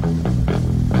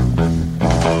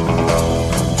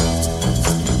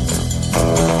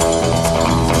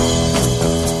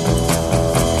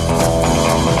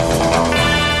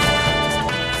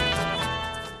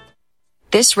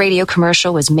 This radio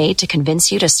commercial was made to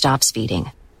convince you to stop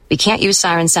speeding. We can't use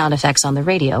siren sound effects on the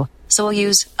radio, so we'll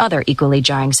use other equally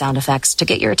jarring sound effects to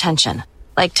get your attention.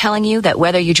 Like telling you that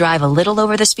whether you drive a little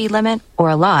over the speed limit or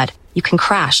a lot, you can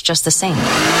crash just the same.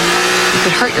 You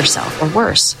could hurt yourself, or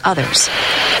worse, others.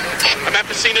 I'm at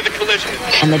the scene of the collision.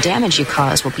 And the damage you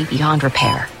cause will be beyond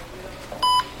repair.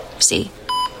 See,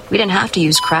 we didn't have to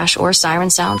use crash or siren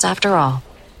sounds after all.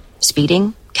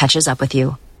 Speeding catches up with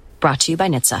you. Brought to you by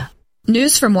NHTSA.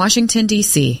 News from Washington,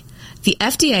 D.C. The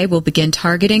FDA will begin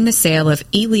targeting the sale of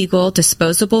illegal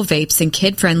disposable vapes in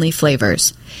kid-friendly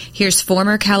flavors. Here's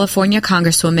former California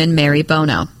Congresswoman Mary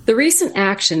Bono. The recent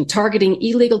action targeting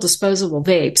illegal disposable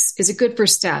vapes is a good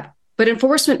first step, but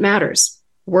enforcement matters.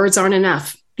 Words aren't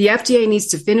enough. The FDA needs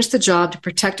to finish the job to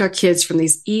protect our kids from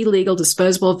these illegal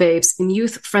disposable vapes in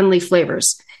youth-friendly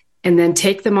flavors, and then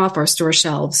take them off our store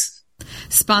shelves.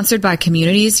 Sponsored by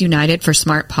Communities United for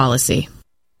Smart Policy.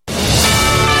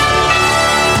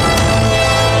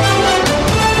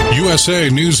 USA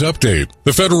News Update.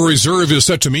 The Federal Reserve is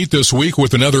set to meet this week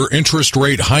with another interest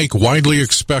rate hike widely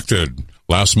expected.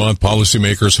 Last month,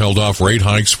 policymakers held off rate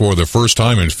hikes for the first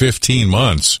time in 15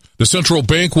 months. The central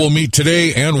bank will meet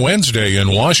today and Wednesday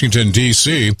in Washington,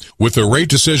 D.C., with the rate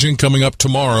decision coming up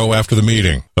tomorrow after the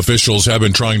meeting. Officials have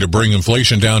been trying to bring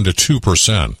inflation down to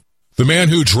 2%. The man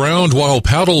who drowned while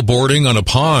paddleboarding on a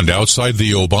pond outside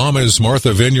the Obama's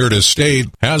Martha Vineyard estate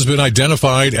has been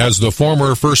identified as the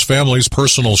former First Family's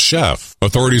personal chef.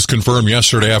 Authorities confirmed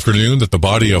yesterday afternoon that the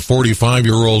body of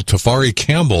 45-year-old Tafari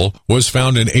Campbell was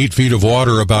found in 8 feet of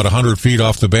water about 100 feet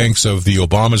off the banks of the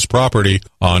Obama's property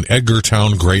on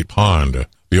Edgartown Great Pond.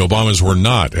 The Obamas were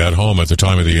not at home at the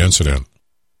time of the incident.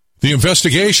 The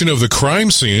investigation of the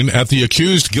crime scene at the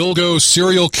accused Gilgo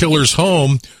serial killer's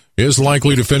home is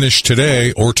likely to finish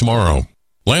today or tomorrow.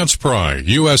 Lance Pry,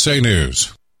 USA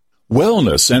News.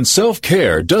 Wellness and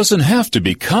self-care doesn't have to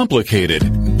be complicated.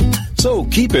 So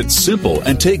keep it simple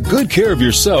and take good care of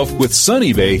yourself with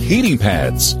Sunny Bay heating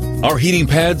pads. Our heating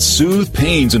pads soothe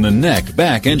pains in the neck,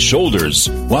 back, and shoulders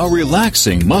while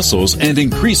relaxing muscles and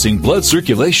increasing blood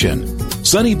circulation.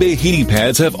 Sunny Bay heating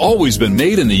pads have always been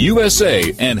made in the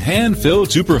USA and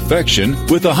hand-filled to perfection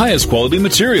with the highest quality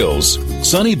materials.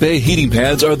 Sunny Bay heating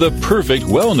pads are the perfect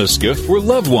wellness gift for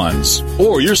loved ones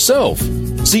or yourself.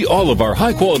 See all of our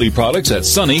high-quality products at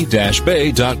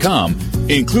sunny-bay.com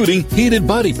including heated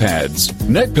body pads,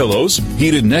 neck pillows,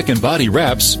 heated neck and body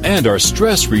wraps, and our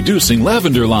stress-reducing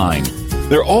lavender line.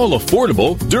 They're all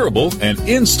affordable, durable, and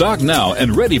in stock now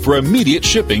and ready for immediate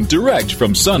shipping direct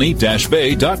from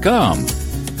sunny-bay.com.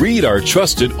 Read our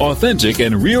trusted, authentic,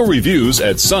 and real reviews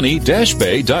at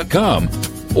sunny-bay.com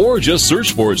or just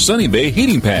search for Sunny Bay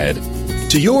Heating Pad.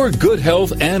 To your good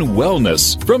health and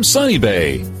wellness from Sunny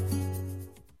Bay.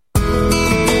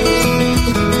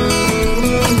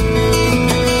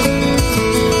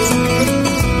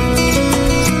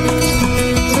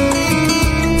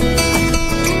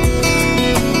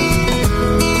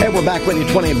 We're back with you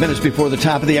 28 minutes before the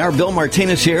top of the hour. Bill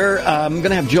Martinez here. I'm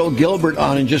going to have Joel Gilbert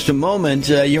on in just a moment.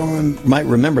 You might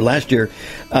remember last year,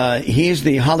 he's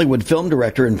the Hollywood film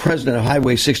director and president of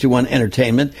Highway 61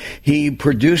 Entertainment. He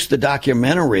produced the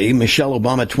documentary Michelle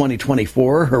Obama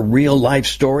 2024, her real life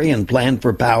story and plan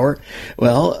for power.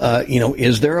 Well,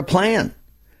 is there a plan?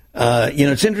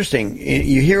 It's interesting.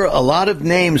 You hear a lot of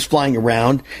names flying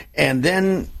around, and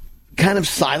then kind of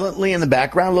silently in the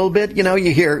background a little bit,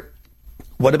 you hear,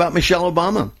 what about Michelle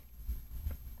Obama?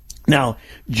 Now,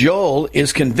 Joel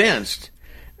is convinced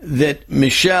that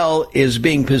Michelle is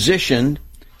being positioned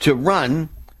to run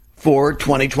for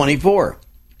 2024.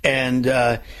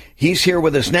 And he's here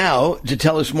with us now to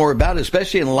tell us more about it,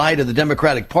 especially in light of the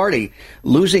Democratic Party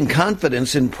losing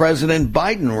confidence in President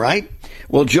Biden, right?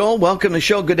 Well, Joel, welcome to the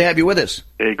show. Good to have you with us.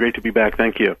 Hey, great to be back.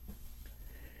 Thank you.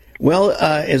 Well,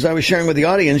 as I was sharing with the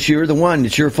audience, you're the one.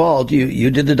 It's your fault.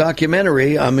 You did the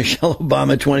documentary on Michelle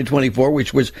Obama 2024,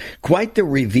 which was quite the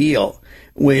reveal,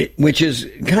 which is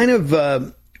kind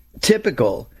of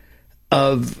typical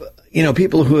of,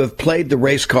 people who have played the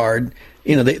race card.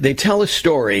 They tell a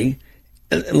story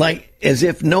like as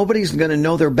if nobody's going to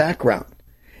know their background.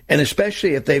 And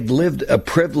especially if they've lived a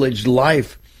privileged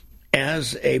life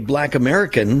as a black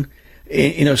American,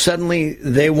 suddenly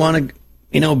they want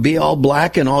to be all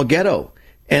black and all ghetto.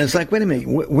 And it's like, wait a minute,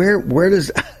 where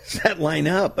does that line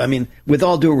up? I mean, with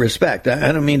all due respect,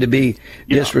 I don't mean to be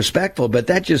disrespectful, but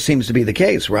that just seems to be the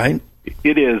case, right?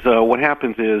 It is. What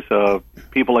happens is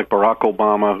people like Barack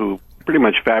Obama, who pretty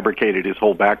much fabricated his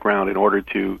whole background in order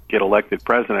to get elected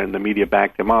president, and the media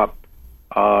backed him up.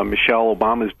 Michelle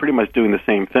Obama is pretty much doing the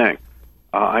same thing.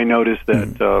 I noticed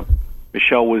that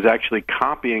Michelle was actually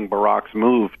copying Barack's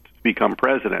move to become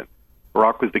president.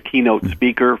 Barack was the keynote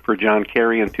speaker for John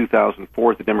Kerry in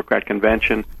 2004 at the Democrat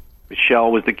convention.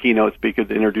 Michelle was the keynote speaker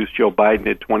that introduced Joe Biden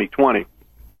in 2020.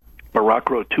 Barack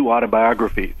wrote 2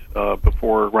 autobiographies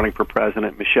before running for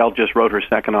president. Michelle just wrote her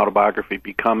second autobiography,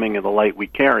 Becoming and the Light We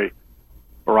Carry.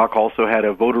 Barack also had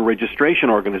a voter registration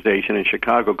organization in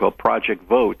Chicago called Project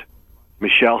Vote.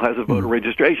 Michelle has a voter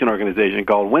registration organization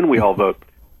called When We All Vote.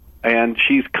 And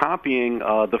she's copying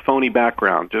the phony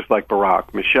background, just like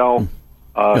Barack. Michelle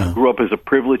grew up as a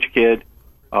privileged kid.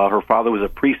 Her father was a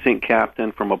precinct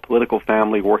captain from a political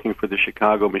family working for the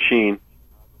Chicago machine.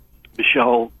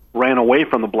 Michelle ran away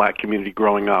from the black community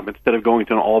growing up. Instead of going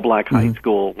to an all-black high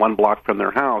school 1 block from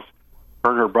their house, her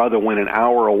and her brother went an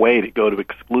hour away to go to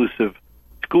exclusive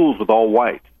schools with all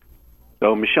whites.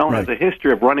 So Michelle has a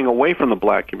history of running away from the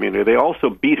black community. They also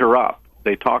beat her up.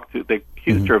 They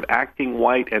accused her of acting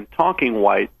white and talking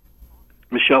white.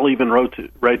 Michelle even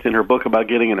writes in her book about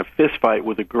getting in a fist fight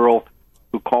with a girl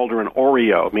who called her an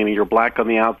Oreo, meaning you're black on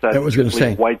the outside,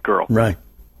 a white girl. Right.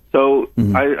 So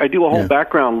I do a whole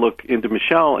background look into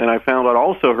Michelle, and I found out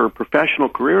also her professional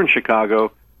career in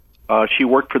Chicago. She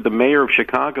worked for the mayor of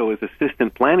Chicago as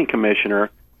assistant planning commissioner,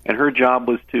 and her job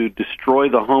was to destroy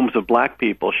the homes of black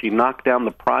people. She knocked down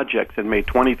the projects and made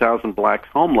 20,000 blacks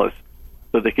homeless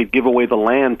so they could give away the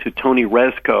land to Tony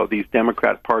Rezko, these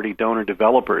Democrat Party donor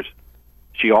developers.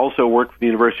 She also worked for the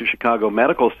University of Chicago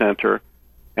Medical Center,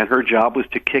 and her job was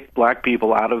to kick black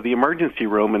people out of the emergency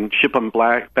room and ship them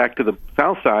back to the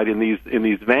South Side in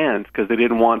these vans because they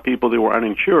didn't want people that were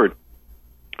uninsured.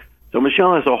 So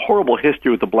Michelle has a horrible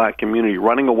history with the black community,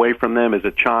 running away from them as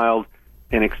a child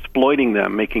and exploiting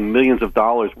them, making millions of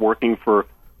dollars working for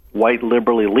white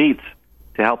liberal elites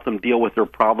to help them deal with their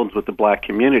problems with the black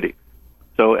community.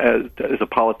 So as a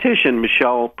politician,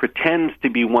 Michelle pretends to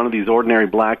be one of these ordinary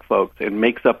black folks and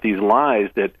makes up these lies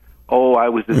that, I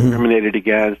was discriminated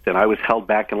against and I was held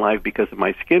back in life because of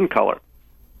my skin color.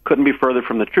 Couldn't be further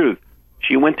from the truth.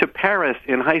 She went to Paris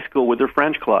in high school with her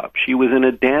French club. She was in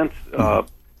a dance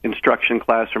instruction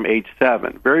class from age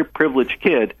 7. Very privileged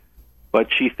kid,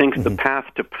 but she thinks the path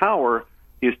to power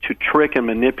is to trick and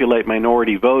manipulate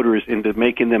minority voters into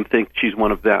making them think she's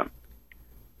one of them.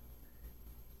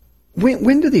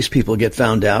 When do these people get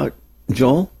found out,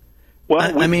 Joel?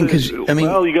 Well,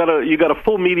 well, you got a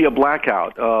full media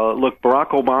blackout. Look,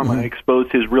 Barack Obama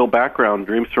exposed his real background,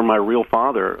 Dreams from My Real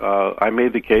Father. I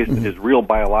made the case that his real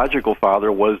biological father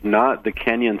was not the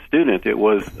Kenyan student. It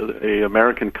was an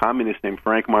American communist named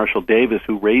Frank Marshall Davis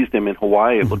who raised him in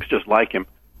Hawaii. It looks just like him,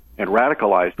 and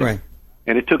radicalized him. Right.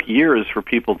 And it took years for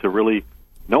people to really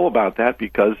know about that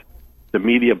because the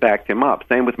media backed him up.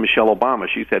 Same with Michelle Obama.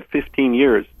 She's had 15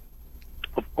 years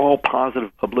of all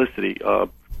positive publicity,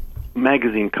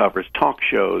 magazine covers, talk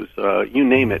shows, you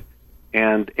name it.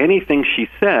 And anything she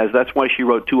says, that's why she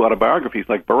wrote 2 autobiographies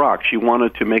like Barack. She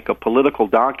wanted to make a political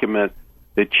document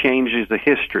that changes the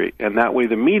history. And that way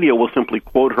the media will simply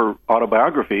quote her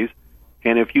autobiographies.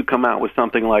 And if you come out with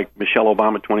something like Michelle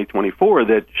Obama 2024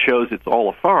 that shows it's all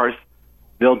a farce,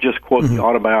 they'll just quote the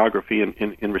autobiography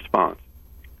in response.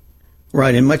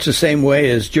 Right, in much the same way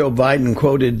as Joe Biden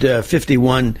quoted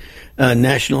 51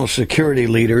 national security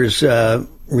leaders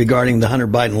regarding the Hunter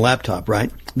Biden laptop, right?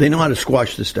 They know how to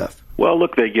squash this stuff. Well,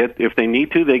 look, if they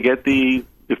need to, if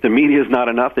the media is not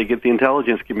enough, they get the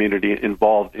intelligence community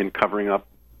involved in covering up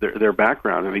their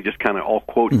background, and they just kind of all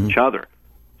quote each other.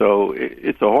 So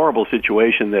it's a horrible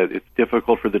situation that it's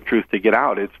difficult for the truth to get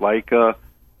out. It's like, I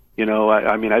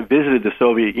visited the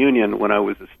Soviet Union when I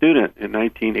was a student in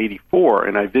 1984,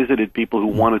 and I visited people who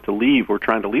wanted to leave, were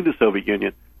trying to leave the Soviet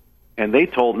Union. And they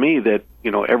told me that,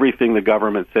 everything the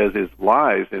government says is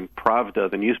lies, and Pravda,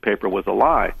 the newspaper, was a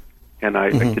lie. And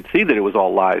I could see that it was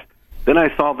all lies. Then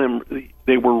I saw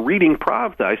they were reading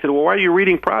Pravda. I said, well, why are you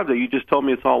reading Pravda? You just told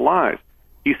me it's all lies.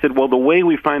 He said, well, the way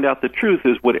we find out the truth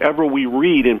is whatever we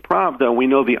read in Pravda, we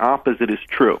know the opposite is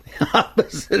true.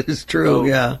 Opposite is true, so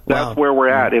yeah. That's where we're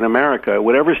at in America.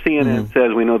 Whatever CNN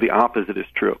says, we know the opposite is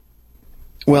true.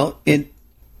 Well, it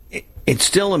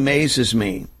still amazes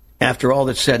me after all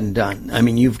that's said and done. I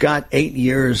mean, you've got 8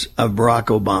 years of Barack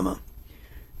Obama.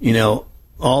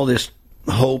 All this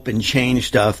hope and change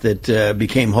stuff that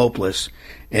became hopeless.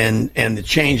 And the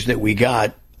change that we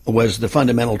got was the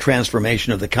fundamental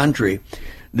transformation of the country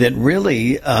that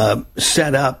really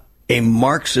set up a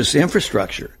Marxist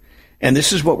infrastructure. And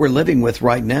this is what we're living with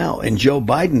right now. And Joe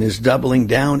Biden is doubling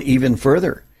down even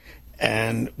further.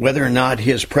 And whether or not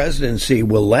his presidency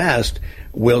will last,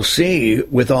 we'll see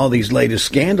with all these latest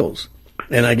scandals.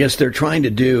 And I guess they're trying to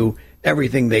do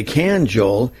everything they can,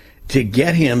 Joel, to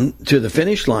get him to the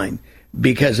finish line.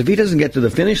 Because if he doesn't get to the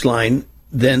finish line,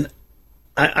 then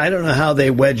I don't know how they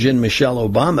wedge in Michelle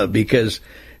Obama, because,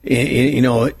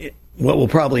 what will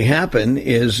probably happen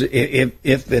is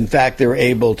if in fact they're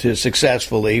able to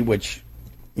successfully, which,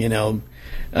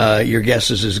 your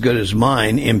guess is as good as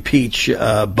mine, impeach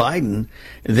Biden,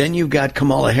 then you've got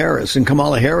Kamala Harris. And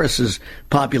Kamala Harris's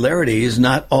popularity is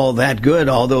not all that good,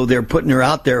 although they're putting her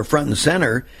out there front and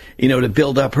center, to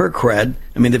build up her cred.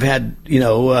 I mean, they've had,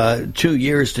 2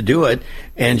 years to do it,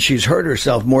 and she's hurt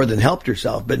herself more than helped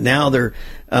herself. But now they're,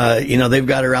 they've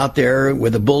got her out there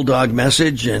with a bulldog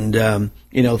message and,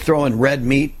 throwing red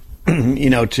meat,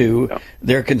 to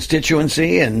their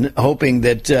constituency and hoping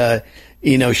that,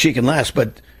 she can last.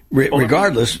 But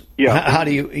regardless, how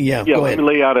do you? Go ahead. Let me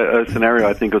lay out a scenario.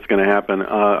 I think what's going to happen.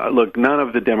 Look, none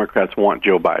of the Democrats want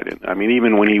Joe Biden. I mean,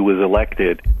 even when he was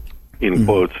elected, in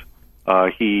quotes,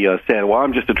 he said, "Well,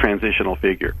 I'm just a transitional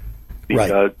figure."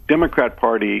 The Democrat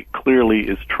Party clearly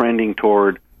is trending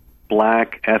toward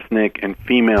black, ethnic, and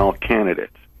female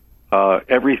candidates.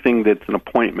 Everything that's an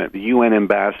appointment, the UN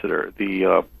ambassador,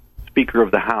 the Speaker of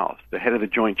the House, the head of the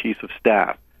Joint Chiefs of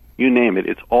Staff, you name it,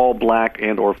 it's all black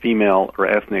and or female or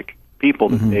ethnic people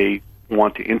that they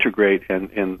want to integrate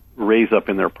and raise up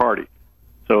in their party.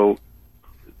 So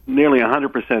nearly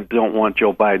 100% don't want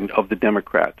Joe Biden of the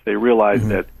Democrats. They realize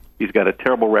that he's got a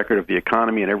terrible record of the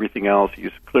economy and everything else.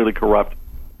 He's clearly corrupt.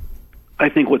 I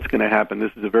think what's going to happen,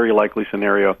 this is a very likely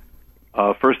scenario.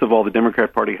 First of all, the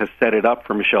Democrat Party has set it up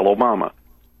for Michelle Obama.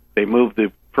 They moved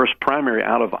the first primary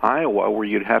out of Iowa, where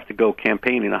you'd have to go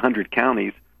campaign in 100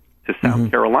 counties, to South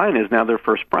Carolina is now their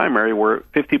first primary, where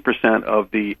 50%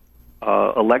 of the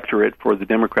electorate for the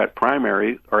Democrat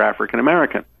primary are African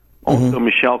American. Also,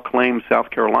 Michelle claims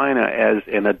South Carolina as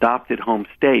an adopted home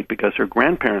state because her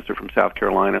grandparents are from South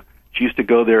Carolina. She used to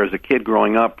go there as a kid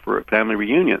growing up for family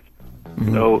reunions.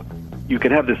 So you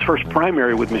could have this first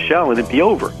primary with Michelle and it'd be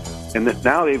over. And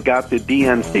now they've got the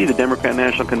DNC, the Democrat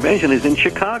National Convention, is in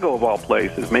Chicago of all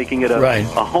places, making it a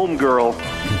homegirl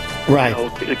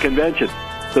convention.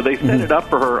 So they set it up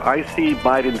for her. I see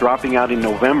Biden dropping out in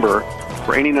November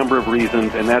for any number of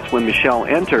reasons, and that's when Michelle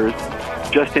enters,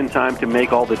 just in time to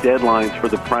make all the deadlines for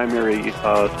the primary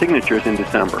signatures in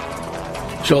December.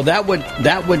 So that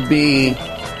would be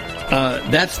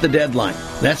That's the deadline.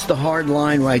 That's the hard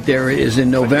line right there. Is in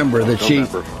November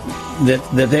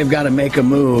that they've got to make a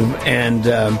move and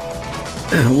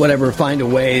find a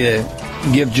way to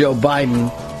give Joe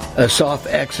Biden a soft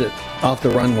exit off the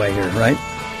runway here, right?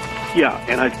 Yeah,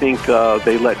 and I think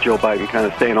they let Joe Biden kind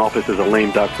of stay in office as a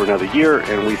lame duck for another year,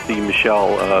 and we see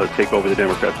Michelle take over the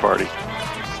Democrat Party.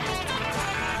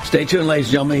 Stay tuned, ladies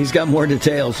and gentlemen. He's got more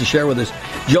details to share with us.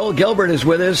 Joel Gilbert is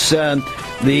with us, the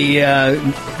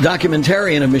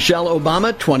documentarian of Michelle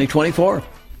Obama 2024.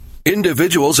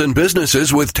 Individuals and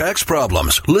businesses with tax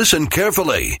problems, listen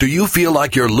carefully. Do you feel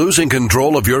like you're losing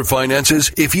control of your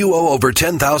finances? If you owe over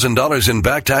 $10,000 in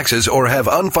back taxes or have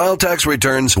unfiled tax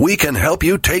returns, we can help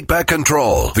you take back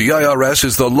control. The IRS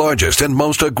is the largest and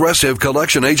most aggressive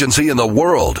collection agency in the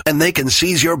world, and they can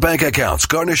seize your bank accounts,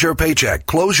 garnish your paycheck,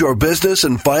 close your business,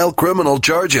 and file criminal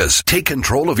charges. Take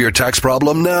control of your tax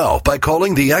problem now by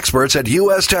calling the experts at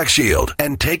U.S. Tax Shield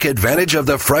and take advantage of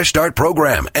the Fresh Start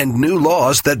program and new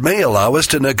laws that may allow us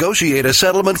to negotiate a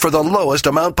settlement for the lowest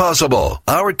amount possible.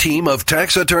 Our team of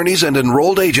tax attorneys and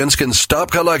enrolled agents can stop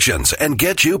collections and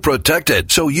get you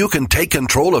protected so you can take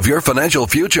control of your financial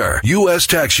future. U.S.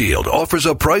 Tax Shield offers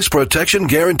a price protection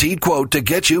guaranteed quote to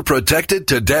get you protected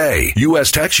today.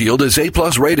 U.S. Tax Shield is A+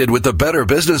 rated with the Better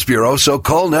Business Bureau, so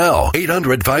call now.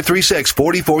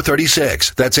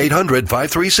 800-536-4436. That's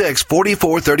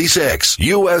 800-536-4436.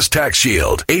 U.S. Tax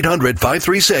Shield.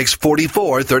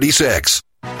 800-536-4436.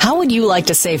 How would you like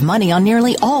to save money on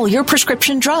nearly all your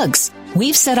prescription drugs?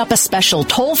 We've set up a special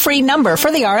toll-free number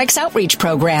for the RX Outreach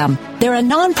Program. They're a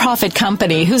nonprofit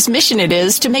company whose mission it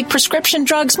is to make prescription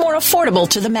drugs more affordable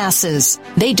to the masses.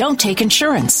 They don't take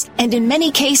insurance, and in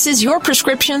many cases, your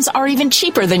prescriptions are even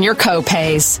cheaper than your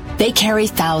co-pays. They carry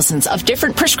thousands of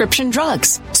different prescription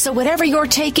drugs, so whatever you're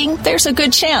taking, there's a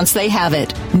good chance they have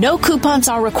it. No coupons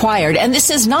are required, and this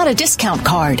is not a discount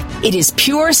card. It is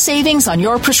pure savings on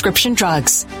your prescription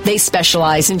drugs. They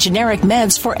specialize in generic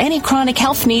meds for any chronic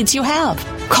health needs you have.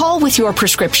 Call with your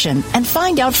prescription and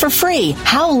find out for free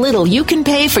how little you can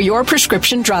pay for your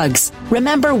prescription drugs.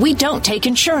 Remember, we don't take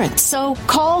insurance, so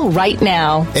call right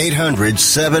now.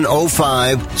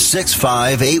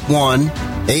 800-705-6581.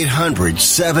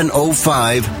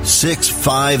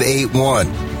 800-705-6581.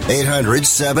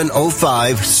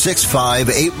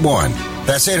 800-705-6581.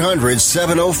 That's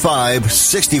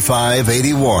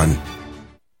 800-705-6581.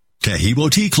 Taheebo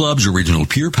Tea Club's original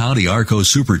Pure Pau Arco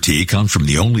Super Tea comes from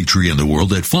the only tree in the world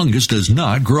that fungus does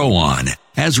not grow on.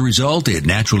 As a result, it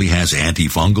naturally has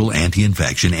antifungal,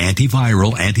 anti-infection,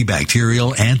 antiviral,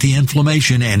 antibacterial,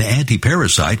 anti-inflammation, and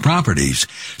anti-parasite properties.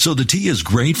 So the tea is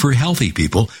great for healthy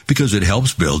people because it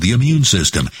helps build the immune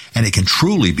system, and it can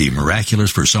truly be miraculous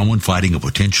for someone fighting a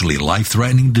potentially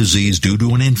life-threatening disease due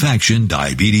to an infection,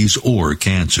 diabetes, or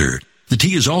cancer. The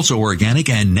tea is also organic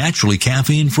and naturally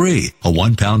caffeine-free. A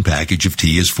 1-pound package of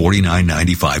tea is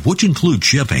 $49.95, which includes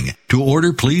shipping. To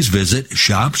order, please visit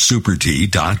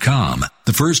shopsupertea.com.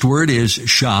 The first word is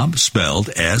shop, spelled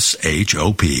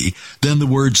S-H-O-P, then the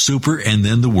word super, and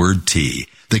then the word tea.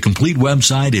 The complete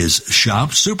website is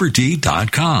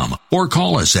shopsupertea.com, or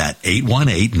call us at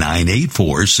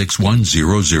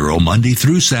 818-984-6100 Monday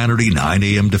through Saturday, 9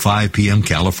 a.m. to 5 p.m.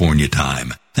 California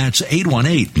time. That's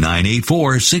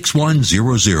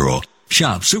 818-984-6100.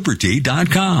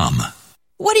 ShopSuperTea.com.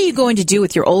 What are you going to do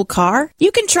with your old car?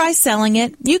 You can try selling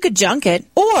it, you could junk it,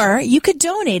 or you could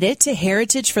donate it to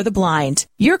Heritage for the Blind.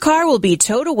 Your car will be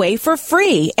towed away for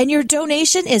free, and your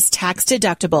donation is tax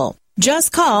deductible.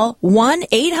 Just call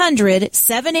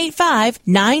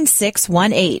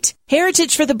 1-800-785-9618.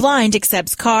 Heritage for the Blind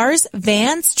accepts cars,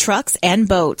 vans, trucks, and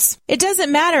boats. It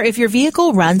doesn't matter if your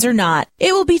vehicle runs or not.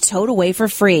 It will be towed away for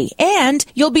free, and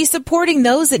you'll be supporting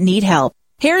those that need help.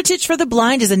 Heritage for the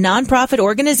Blind is a nonprofit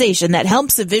organization that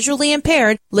helps the visually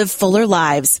impaired live fuller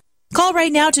lives. Call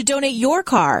right now to donate your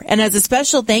car, and as a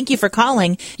special thank you for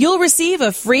calling, you'll receive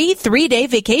a free 3-day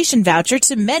vacation voucher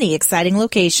to many exciting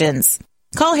locations.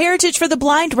 Call Heritage for the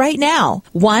Blind right now,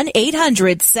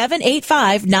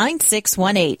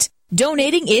 1-800-785-9618.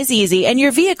 Donating is easy, and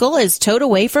your vehicle is towed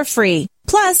away for free.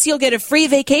 Plus, you'll get a free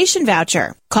vacation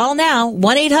voucher. Call now,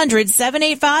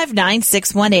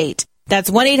 1-800-785-9618. That's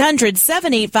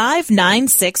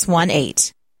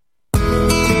 1-800-785-9618.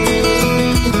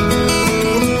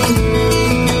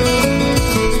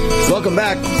 Welcome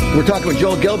back. We're talking with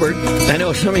Joel Gilbert. I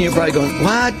know some of you are probably going,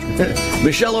 what?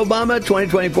 Michelle Obama,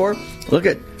 2024? Look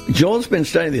at, Joel's been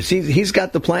studying this. He's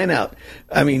got the plan out.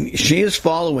 I mean, she is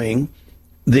following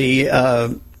the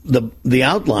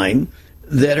outline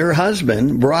that her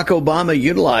husband, Barack Obama,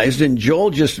 utilized, and Joel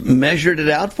just measured it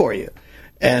out for you.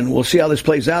 And we'll see how this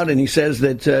plays out. And he says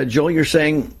that, Joel, you're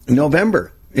saying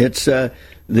November. It's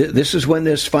this is when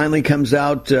this finally comes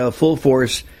out full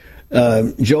force.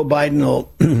 Joe Biden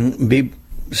will be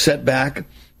set back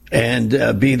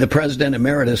and be the president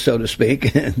emeritus, so to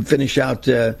speak, and finish out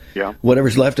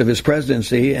whatever's left of his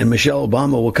presidency, and Michelle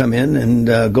Obama will come in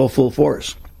and go full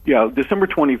force. Yeah, December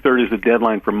 23rd is the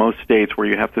deadline for most states where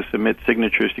you have to submit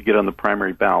signatures to get on the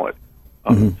primary ballot.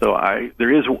 So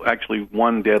there is actually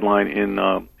one deadline in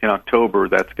October.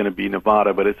 That's going to be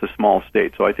Nevada, but it's a small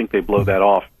state, so I think they blow that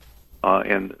off.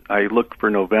 And I look for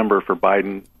November for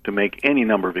Biden to make any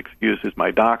number of excuses. My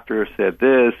doctor said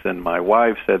this, and my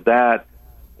wife said that,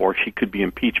 or she could be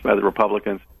impeached by the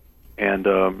Republicans. And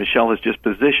Michelle has just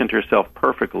positioned herself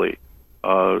perfectly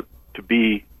to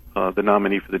be the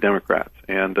nominee for the Democrats.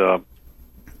 And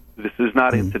this is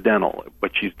not incidental,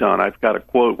 what she's done. I've got a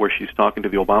quote where she's talking to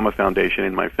the Obama Foundation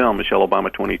in my film, Michelle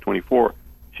Obama 2024.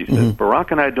 She says,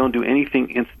 Barack and I don't do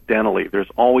anything incidentally. There's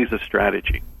always a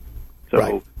strategy.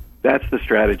 So that's the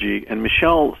strategy. And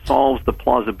Michelle solves the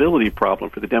plausibility problem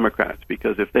for the Democrats,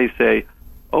 because if they say,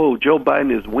 oh, Joe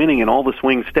Biden is winning in all the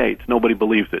swing states, nobody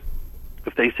believes it.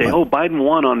 If they say, oh, Biden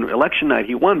won on election night,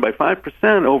 he won by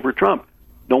 5% over Trump,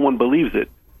 no one believes it.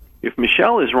 If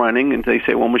Michelle is running and they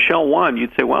say, well, Michelle won,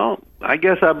 you'd say, well, I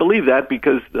guess I believe that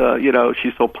because,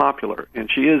 she's so popular. And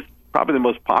she is probably the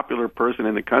most popular person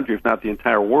in the country, if not the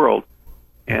entire world.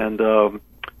 And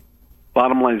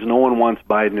bottom line is no one wants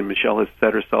Biden, and Michelle has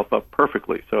set herself up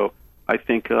perfectly. So I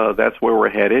think that's where we're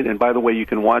headed. And by the way, you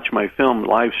can watch my film,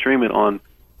 live stream it on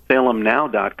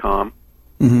SalemNow.com,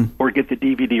 or get the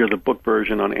DVD or the book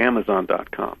version on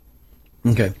Amazon.com.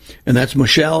 Okay. And that's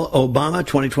Michelle Obama,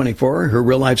 2024, her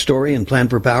real-life story and plan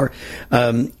for power.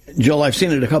 Joel, I've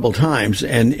seen it a couple times,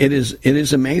 and it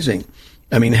is amazing.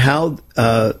 I mean, how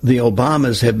the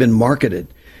Obamas have been marketed.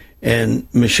 And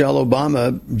Michelle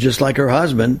Obama, just like her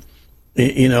husband,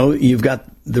 you've got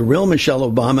the real Michelle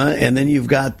Obama, and then you've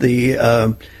got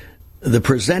the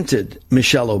presented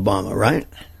Michelle Obama, right?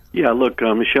 Yeah, look,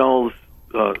 Michelle's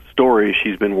story,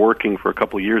 she's been working for a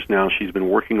couple of years now. She's been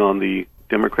working on the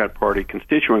Democrat Party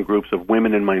constituent groups of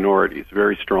women and minorities,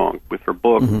 very strong, with her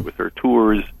book, with her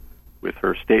tours, with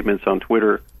her statements on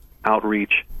Twitter,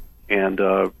 outreach, and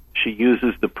she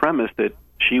uses the premise that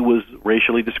she was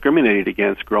racially discriminated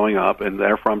against growing up, and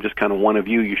therefore I'm just kind of one of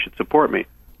you should support me.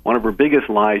 One of her biggest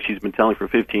lies she's been telling for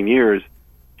 15 years,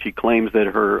 she claims that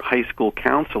her high school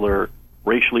counselor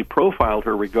racially profiled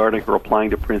her regarding her applying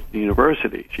to Princeton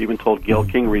University. She even told Gayle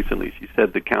King recently, she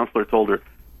said the counselor told her,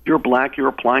 you're black, you're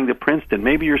applying to Princeton,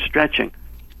 maybe you're stretching.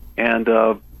 And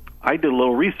I did a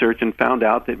little research and found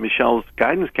out that Michelle's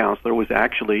guidance counselor was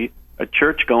actually a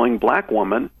church-going black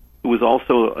woman who was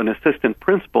also an assistant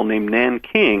principal named Nan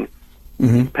King,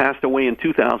 who passed away in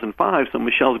 2005, so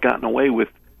Michelle's gotten away with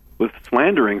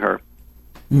slandering her.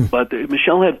 But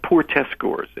Michelle had poor test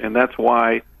scores, and that's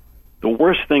why the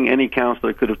worst thing any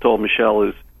counselor could have told Michelle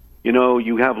is,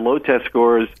 you have low test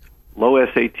scores, low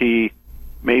SAT,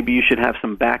 maybe you should have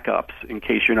some backups in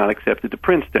case you're not accepted to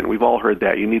Princeton. We've all heard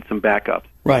that. You need some backups.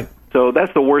 Right. So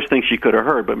that's the worst thing she could have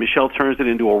heard, but Michelle turns it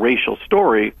into a racial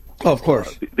story. Oh, of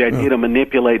course. The idea to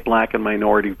manipulate black and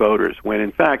minority voters, when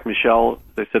in fact Michelle,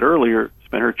 as I said earlier,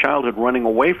 spent her childhood running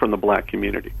away from the black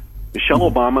community. Michelle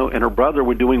Obama and her brother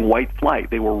were doing white flight.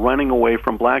 They were running away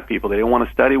from black people. They didn't want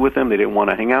to study with them. They didn't want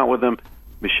to hang out with them.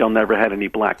 Michelle never had any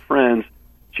black friends.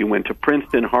 She went to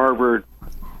Princeton, Harvard,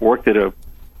 worked at a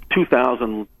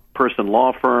 2,000-person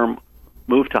law firm,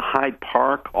 moved to Hyde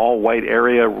Park, all-white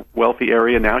area, wealthy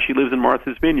area. Now she lives in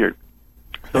Martha's Vineyard.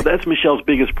 So that's Michelle's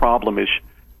biggest problem, is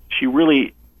she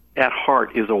really, at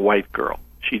heart, is a white girl.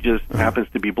 She just happens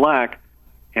to be black,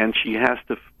 and she has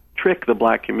to trick the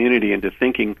black community into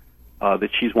thinking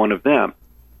that she's one of them.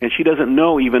 And she doesn't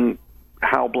know even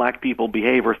how black people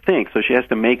behave or think, so she has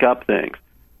to make up things.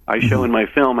 I show in my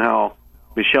film how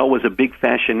Michelle was a big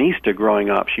fashionista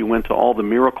growing up. She went to all the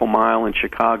Miracle Mile in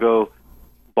Chicago,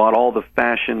 bought all the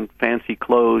fashion, fancy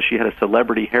clothes. She had a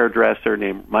celebrity hairdresser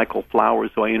named Michael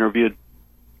Flowers, who I interviewed.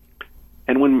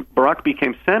 And when Barack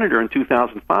became senator in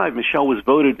 2005, Michelle was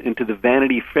voted into the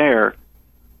Vanity Fair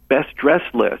Best Dress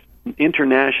list,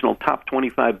 international top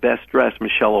 25 best dressed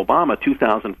Michelle Obama,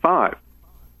 2005.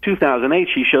 2008,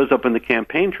 she shows up in the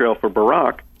campaign trail for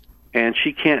Barack, and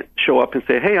she can't show up and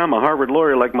say, hey, I'm a Harvard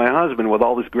lawyer like my husband with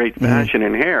all this great fashion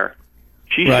and hair.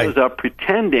 She shows up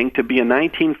pretending to be a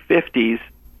 1950s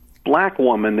black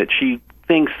woman that she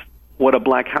thinks what a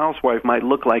black housewife might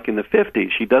look like in the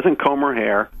 50s. She doesn't comb her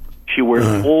hair. She wears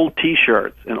old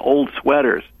T-shirts and old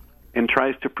sweaters and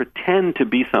tries to pretend to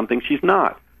be something she's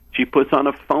not. She puts on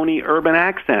a phony urban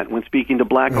accent when speaking to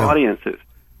black audiences.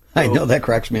 I know, that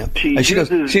cracks me up. She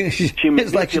channels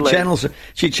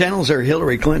her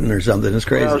Hillary Clinton or something. It's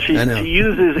crazy. Well, she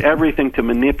uses everything to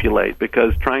manipulate,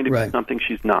 because trying to be something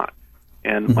she's not.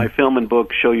 And my film and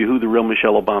book show you who the real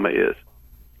Michelle Obama is.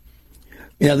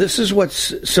 Yeah, this is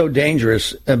what's so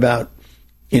dangerous about,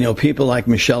 people like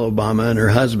Michelle Obama and her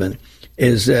husband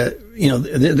is that,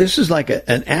 this is like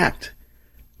an act.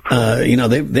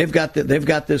 They've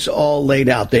got this all laid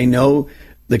out. They know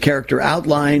the character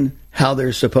outline, how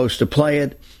they're supposed to play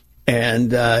it,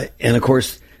 and of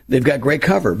course they've got great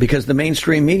cover because the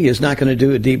mainstream media is not going to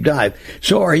do a deep dive.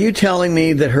 So, are you telling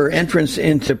me that her entrance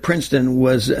into Princeton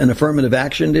was an affirmative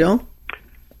action deal?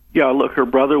 Yeah, look, her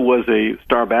brother was a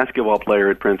star basketball player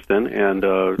at Princeton, and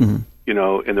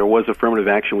and there was affirmative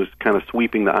action was kind of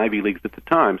sweeping the Ivy Leagues at the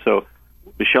time. So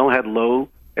Michelle had low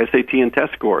SAT and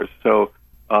test scores. So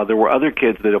there were other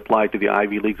kids that applied to the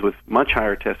Ivy Leagues with much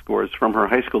higher test scores from her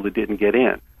high school that didn't get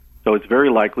in. So it's very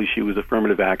likely she was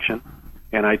affirmative action.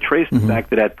 And I traced the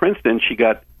fact that at Princeton she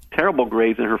got terrible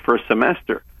grades in her first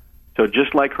semester. So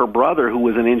just like her brother, who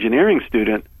was an engineering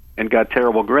student and got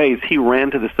terrible grades, he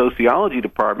ran to the sociology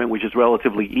department, which is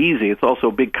relatively easy. It's also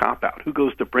a big cop-out. Who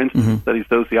goes to Princeton to study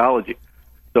sociology?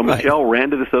 So Michelle ran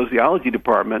to the sociology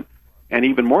department, and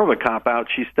even more of a cop-out,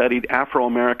 she studied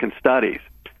Afro-American studies.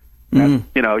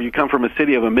 You come from a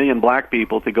city of 1 million black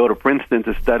people to go to Princeton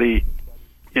to study,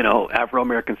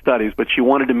 Afro-American studies, but she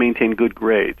wanted to maintain good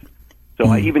grades. So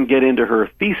I even get into her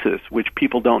thesis, which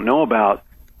people don't know about,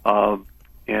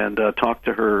 and talk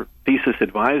to her thesis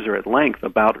advisor at length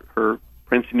about her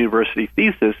Princeton University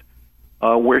thesis,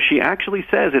 where she actually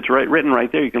says, it's written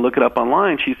right there, you can look it up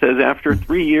online, she says, after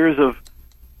 3 years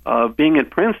of being at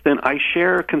Princeton, I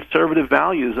share conservative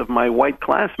values of my white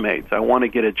classmates. I want to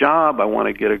get a job, I want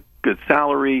to get a good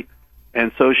salary,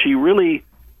 and so she really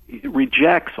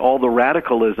rejects all the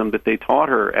radicalism that they taught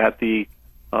her at the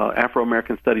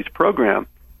Afro-American Studies program,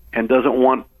 and doesn't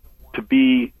want to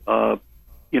be,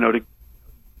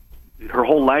 her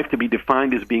whole life to be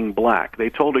defined as being black.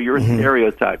 They told her, you're a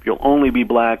stereotype. You'll only be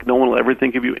black. No one will ever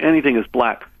think of you anything as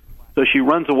black. So she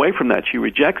runs away from that. She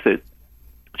rejects it.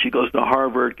 She goes to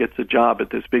Harvard, gets a job at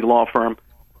this big law firm.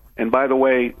 And by the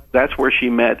way, that's where she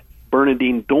met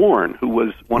Bernadine Dorn, who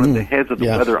was one of the heads of the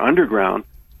Weather Underground.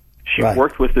 She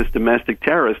worked with this domestic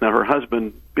terrorist. Now, her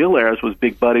husband, Bill Ayers, was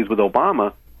big buddies with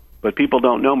Obama, but people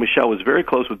don't know Michelle was very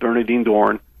close with Bernadine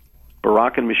Dorn.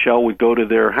 Barack and Michelle would go to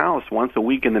their house once a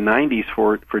week in the 90s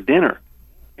for dinner.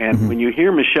 And when you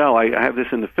hear Michelle, I have this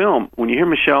in the film, when you hear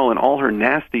Michelle and all her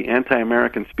nasty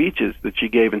anti-American speeches that she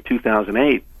gave in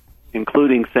 2008,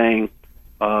 including saying,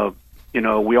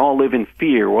 we all live in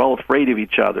fear, we're all afraid of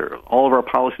each other, all of our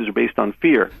policies are based on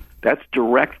fear, that's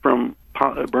direct from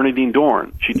Bernadine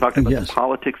Dorn. She talked about the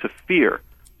politics of fear.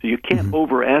 So you can't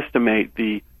overestimate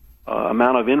the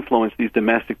amount of influence these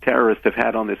domestic terrorists have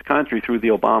had on this country through the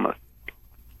Obamas.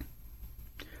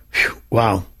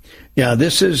 Wow. Yeah,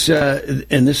 this is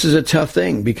a tough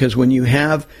thing, because when you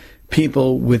have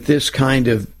people with this kind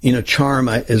of, charm,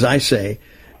 as I say,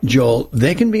 Joel,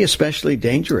 they can be especially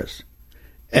dangerous.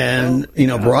 And,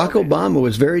 Barack Obama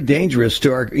was very dangerous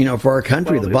to our, for our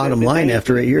country, the bottom line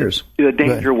after 8 years. The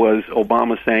danger was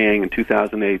Obama saying in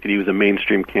 2008 that he was a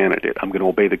mainstream candidate. I'm going to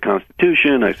obey the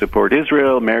Constitution. I support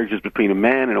Israel. Marriage is between a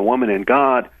man and a woman and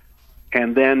God.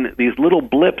 And then these little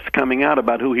blips coming out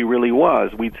about who he really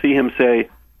was. We'd see him say,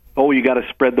 you got to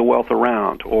spread the wealth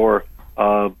around. Or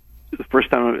the first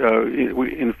time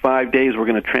in 5 days we're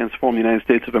going to transform the United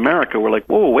States of America. We're like,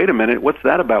 whoa, wait a minute. What's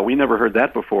that about? We never heard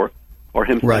that before. Or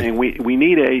him saying, we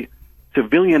need a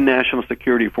civilian national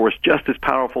security force just as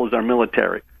powerful as our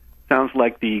military. Sounds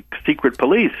like the secret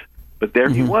police, but there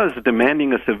he was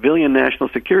demanding a civilian national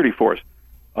security force.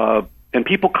 And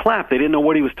people clapped. They didn't know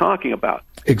what he was talking about.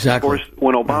 Exactly. Of course,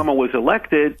 when Obama was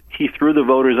elected, he threw the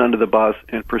voters under the bus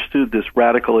and pursued this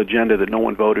radical agenda that no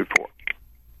one voted for.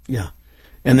 Yeah.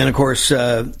 And then, of course,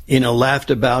 laughed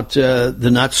about the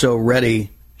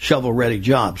not-so-ready, shovel-ready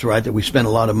jobs, right, that we spent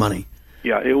a lot of money.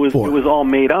 Yeah, it was all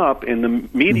made up, and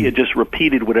the media just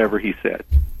repeated whatever he said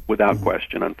without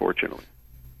question, unfortunately.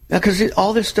 Because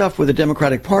all this stuff with the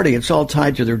Democratic Party, it's all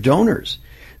tied to their donors.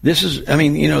 This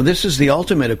is the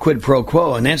ultimate of quid pro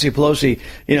quo. And Nancy Pelosi,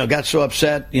 got so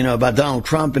upset, about Donald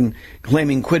Trump and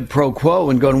claiming quid pro quo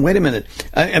and going, wait a minute.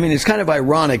 I mean, it's kind of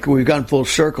ironic. We've gone full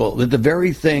circle that the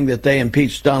very thing that they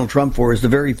impeached Donald Trump for is the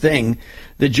very thing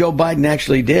that Joe Biden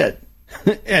actually did.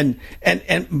 But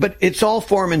it's all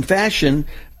form and fashion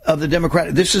of the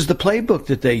Democratic. This is the playbook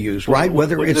that they use, right?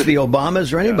 Whether it's the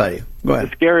Obamas or anybody. Go ahead.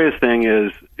 The scariest thing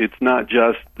is it's not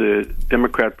just the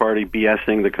Democrat Party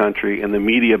BSing the country and the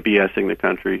media BSing the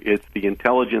country. It's the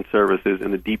intelligence services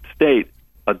and the deep state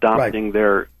adopting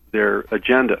their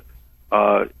agenda.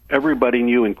 Everybody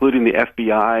knew, including the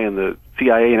FBI and the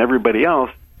CIA and everybody else,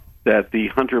 that the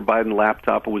Hunter Biden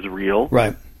laptop was real,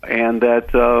 right, and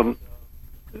that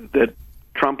that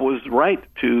Trump was right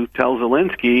to tell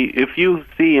Zelensky, if you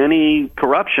see any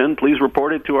corruption, please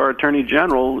report it to our Attorney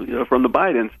General from the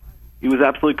Bidens. He was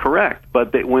absolutely correct.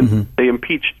 But when they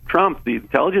impeached Trump, the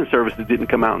intelligence services didn't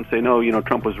come out and say, no,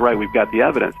 Trump was right, we've got the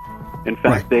evidence. In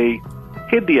fact, they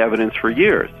hid the evidence for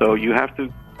years. So you have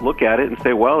to look at it and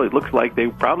say, well, it looks like they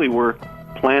probably were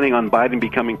planning on Biden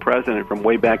becoming president from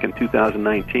way back in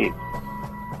 2019.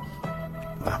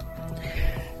 Wow.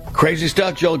 Crazy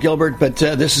stuff, Joel Gilbert, but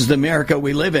this is the America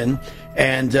we live in.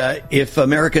 And if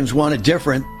Americans want it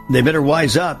different, they better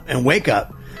wise up and wake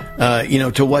up,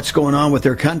 to what's going on with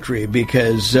their country,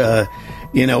 because,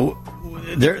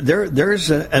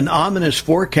 there's an ominous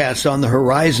forecast on the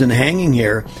horizon hanging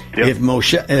here. Yep.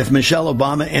 If Michelle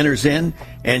Obama enters in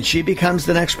and she becomes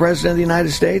the next president of the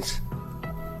United States.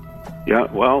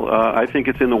 Yeah, well, I think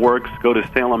it's in the works. Go to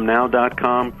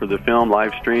salemnow.com for the film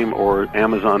live stream or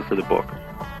Amazon for the book.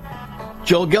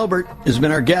 Joel Gilbert has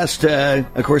been our guest.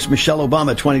 Of course, Michelle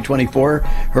Obama 2024,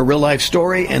 her real life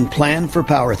story and plan for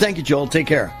power. Thank you, Joel. Take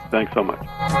care. Thanks so much.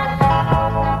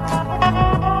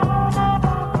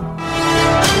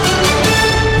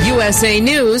 USA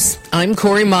News, I'm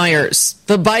Corey Myers.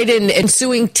 The Biden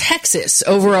ensuing Texas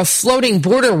over a floating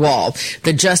border wall.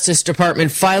 The Justice Department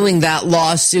filing that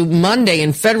lawsuit Monday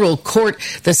in federal court.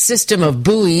 The system of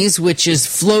buoys, which is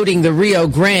floating the Rio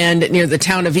Grande near the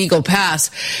town of Eagle Pass,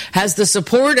 has the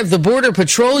support of the Border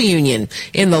Patrol Union.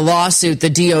 In the lawsuit, the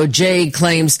DOJ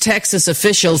claims Texas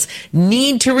officials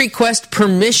need to request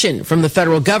permission from the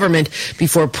federal government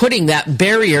before putting that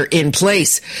barrier in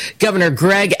place. Governor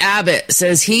Greg Abbott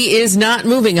says he is not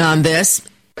moving on this.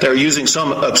 They're using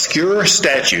some obscure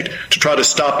statute to try to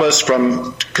stop us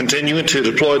from continuing to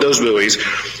deploy those buoys.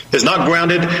 It's not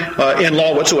grounded in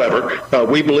law whatsoever.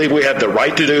 We believe we have the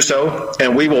right to do so,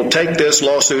 and we will take this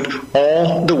lawsuit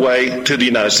all the way to the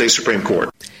United States Supreme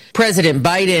Court. President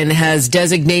Biden has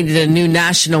designated a new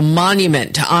national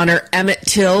monument to honor Emmett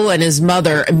Till and his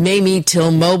mother, Mamie Till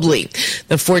Mobley.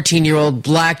 The 14-year-old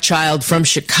black child from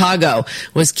Chicago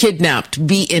was kidnapped,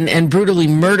 beaten, and brutally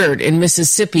murdered in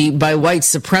Mississippi by white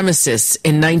supremacists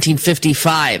in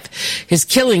 1955. His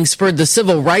killing spurred the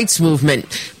civil rights movement.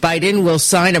 Biden will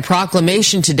sign a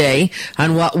proclamation today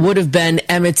on what would have been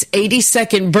Emmett's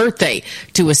 82nd birthday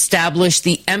to establish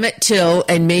the Emmett Till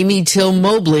and Mamie Till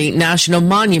Mobley National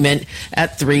Monument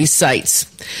at 3 sites.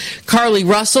 Carly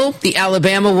Russell, the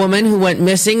Alabama woman who went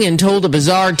missing and told a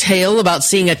bizarre tale about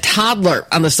seeing a toddler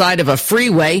on the side of a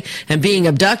freeway and being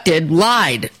abducted,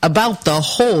 lied about the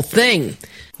whole thing.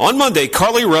 On Monday,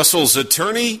 Carly Russell's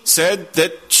attorney said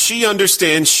that she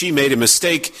understands she made a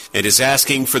mistake and is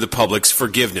asking for the public's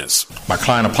forgiveness. My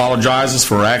client apologizes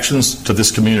for her actions to this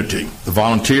community, the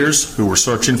volunteers who were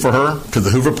searching for her, to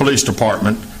the Hoover Police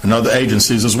Department, and other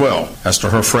agencies as well, as to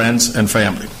her friends and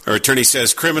family. Her attorney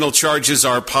says criminal charges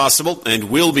are possible and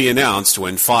will be announced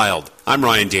when filed. I'm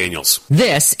Ryan Daniels.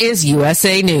 This is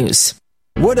USA News.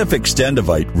 What if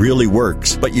Extendivite really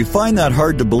works, but you find that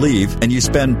hard to believe and you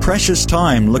spend precious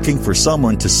time looking for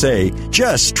someone to say,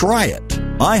 just try it?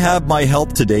 I have my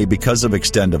help today because of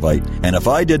Extendivite, and if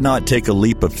I did not take a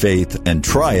leap of faith and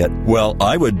try it, well,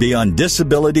 I would be on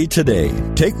disability today.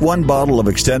 Take 1 bottle of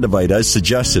Extendivite as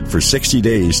suggested for 60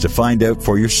 days to find out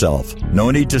for yourself. No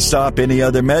need to stop any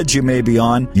other meds you may be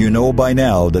on. You know by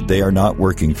now that they are not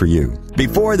working for you.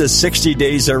 Before the 60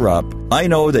 days are up, I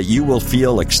know that you will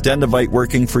feel Extendivite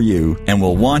working for you and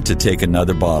will want to take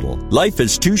another bottle. Life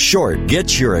is too short.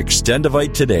 Get your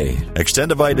Extendivite today.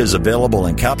 Extendivite is available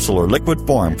in capsule or liquid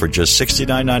form for just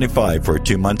 $69.95 for a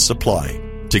 2-month supply.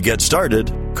 To get started,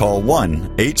 call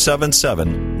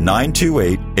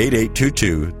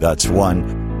 1-877-928-8822. That's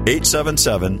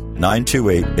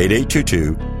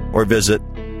 1-877-928-8822 or visit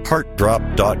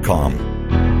heartdrop.com.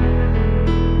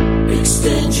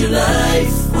 Extend your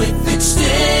life with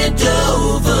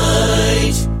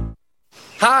Extendovite.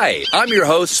 Hi, I'm your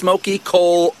host, Smokey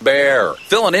Cole Bear,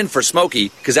 filling in for Smokey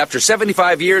because after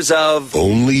 75 years of...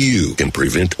 Only you can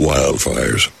prevent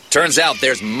wildfires. Turns out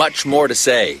there's much more to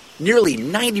say. Nearly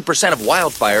 90% of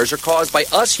wildfires are caused by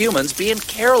us humans being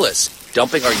careless,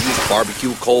 dumping our used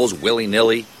barbecue coals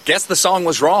willy-nilly. Guess the song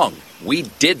was wrong. We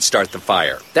did start the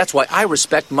fire. That's why I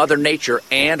respect Mother Nature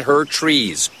and her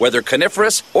trees, whether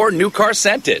coniferous or new car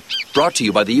scented. Brought to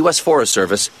you by the U.S. Forest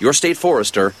Service, your state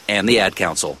forester, and the Ad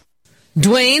Council.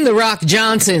 Dwayne "The Rock"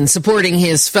 Johnson supporting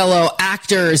his fellow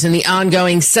actors in the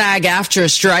ongoing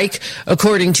SAG-AFTRA strike.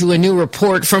 According to a new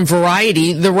report from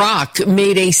Variety, The Rock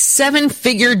made a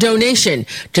 7-figure donation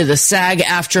to the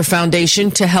SAG-AFTRA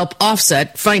Foundation to help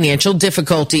offset financial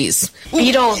difficulties.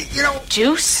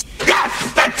 Beetlejuice?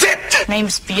 Yes, that's it!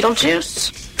 Name's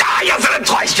Beetlejuice? You said it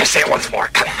twice. Just say it once more.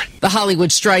 Come on. The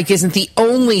Hollywood strike isn't the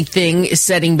only thing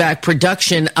setting back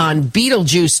production on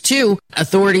Beetlejuice 2.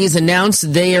 Authorities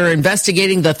announced they are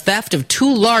investigating the theft of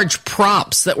 2 large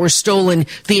props that were stolen.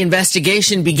 The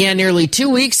investigation began nearly 2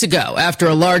 weeks ago after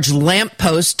a large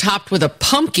lamppost topped with a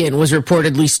pumpkin was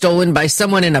reportedly stolen by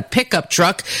someone in a pickup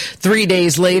truck. 3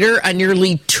 days later, a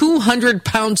nearly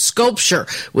 200-pound sculpture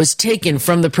was taken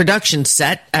from the production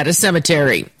set at a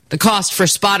cemetery. The cost for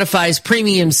Spotify's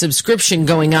premium subscription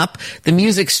going up. The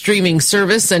music streaming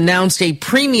service announced a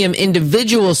premium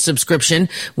individual subscription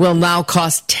will now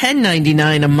cost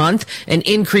 $10.99 a month, an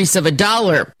increase of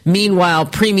 $1. Meanwhile,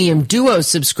 premium duo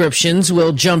subscriptions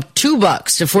will jump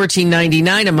 $2 to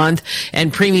 $14.99 a month,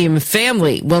 and premium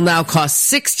family will now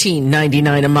cost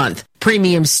 $16.99 a month.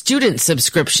 Premium student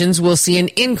subscriptions will see an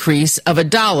increase of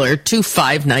 $1 to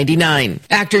 $5.99.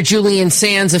 Actor Julian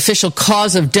Sands' official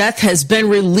cause of death has been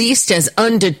released as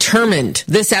undetermined.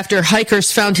 This after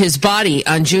hikers found his body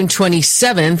on June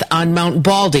 27th on Mount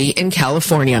Baldy in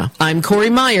California. I'm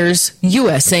Corey Myers,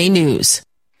 USA News.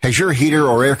 Has your heater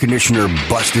or air conditioner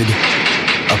busted?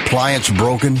 Appliance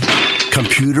broken?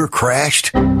 Computer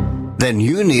crashed? Then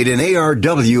you need an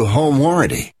ARW home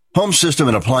warranty. Home system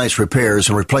and appliance repairs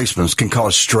and replacements can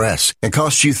cause stress and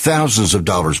cost you thousands of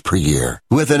dollars per year.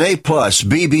 With an A-plus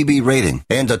BBB rating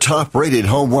and a top-rated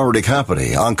home warranty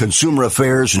company on Consumer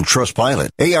Affairs and Trustpilot,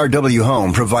 ARW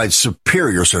Home provides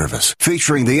superior service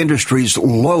featuring the industry's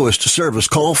lowest service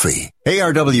call fee.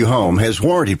 ARW Home has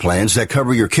warranty plans that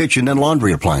cover your kitchen and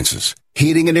laundry appliances,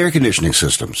 heating and air conditioning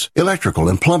systems, electrical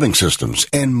and plumbing systems,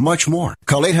 and much more.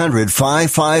 Call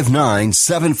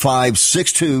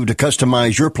 800-559-7562 to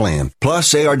customize your plan.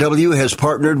 Plus, ARW has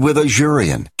partnered with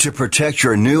Azurion to protect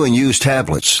your new and used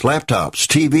tablets, laptops,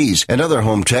 TVs, and other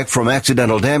home tech from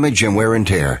accidental damage and wear and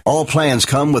tear. All plans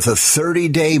come with a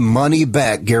 30-day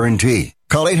money-back guarantee.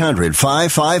 Call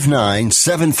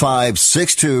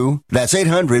 800-559-7562. That's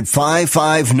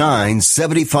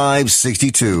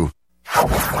 800-559-7562.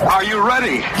 Are you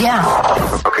ready?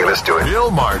 Yeah. Okay, let's do it.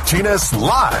 Bill Martinez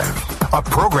Live, a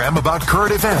program about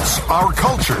current events, our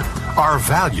culture, our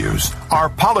values, our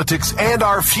politics, and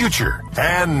our future.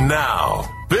 And now,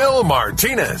 Bill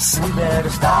Martinez. We better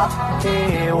stop.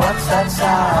 Hey, what's that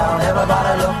sound?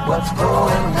 Everybody look what's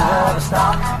going down.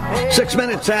 Stop. Hey. 6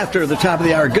 minutes after the top of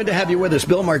the hour. Good to have you with us.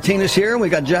 Bill Martinez here. We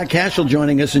got Jack Cashel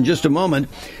joining us in just a moment.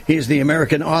 He's the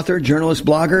American author, journalist,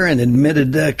 blogger, and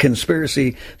admitted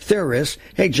conspiracy theorist.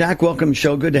 Hey, Jack, welcome to the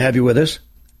show. Good to have you with us.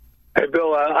 Hey,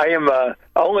 Bill, I am,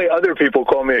 only other people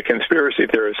call me a conspiracy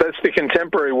theorist. That's the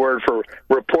contemporary word for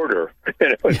reporter.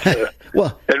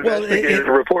 Investigative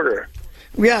reporter.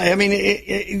 Yeah, I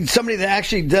mean, somebody that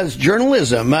actually does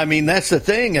journalism. I mean, that's the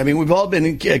thing. I mean, we've all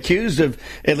been accused of,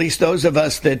 at least those of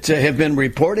us that have been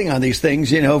reporting on these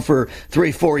things, for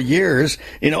 3-4 years.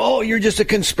 Oh, you're just a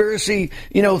conspiracy,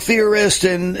 theorist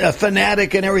and a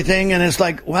fanatic and everything. And it's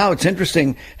like, wow, it's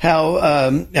interesting how,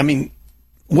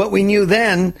 what we knew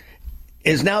then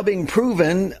is now being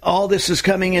proven. All this is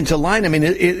coming into line. I mean,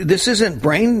 this isn't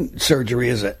brain surgery,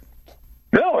 is it?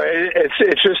 No,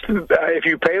 it's just if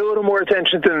you pay a little more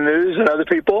attention to the news and other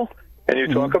people, and you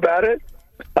talk about it,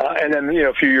 and then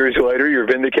a few years later you're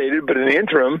vindicated. But in the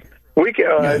interim, you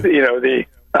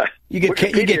get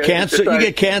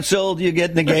canceled, you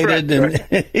get negated, and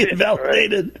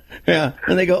invalidated. Yeah,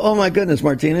 and they go, "Oh my goodness,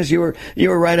 Martinez, you were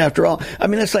right after all." I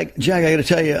mean, it's like, Jack, I got to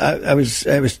tell you, I was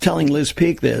telling Liz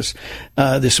Peek this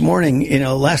morning.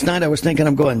 Last night I was thinking,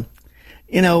 I'm going,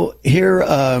 here.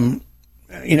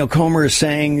 Comer is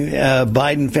saying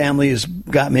Biden family has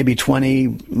got maybe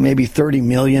 20, maybe 30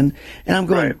 million. And I'm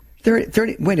going,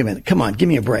 30, wait a minute, come on, give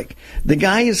me a break. The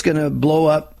guy is going to blow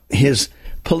up his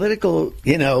political,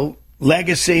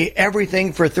 legacy,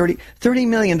 everything for $30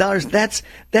 million.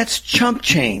 That's chump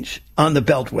change on the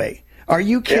Beltway. Are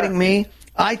you kidding me?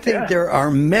 I think there are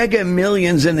mega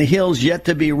millions in the hills yet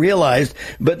to be realized.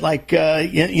 But like,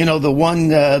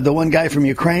 the one guy from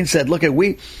Ukraine said, look,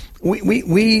 we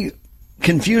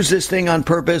confuse this thing on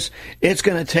purpose. It's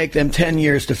going to take them 10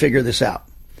 years to figure this out.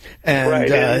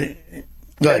 And, and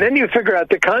then you figure out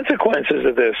the consequences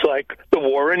of this, like the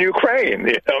war in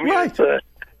Ukraine. No,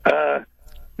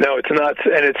 it's not.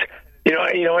 And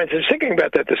I was thinking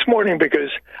about that this morning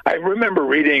because I remember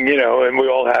reading, and we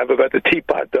all have, about the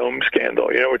Teapot Dome scandal,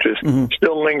 which is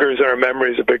still lingers in our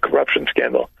memories, a big corruption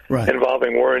scandal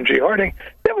involving Warren G. Harding.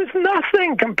 There was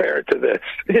nothing compared to this.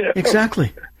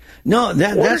 Exactly. No,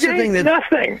 that's the thing. That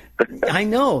nothing. I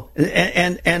know,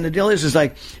 and the deal is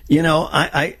like,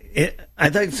 I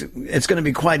think it's going to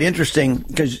be quite interesting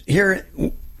because here,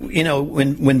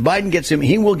 when Biden gets him,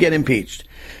 he will get impeached.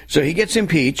 So he gets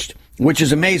impeached, which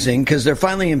is amazing because they're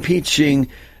finally impeaching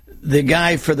the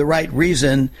guy for the right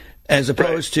reason, as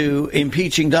opposed to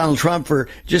impeaching Donald Trump for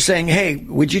just saying, hey,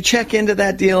 would you check into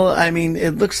that deal? I mean,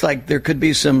 it looks like there could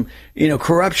be some,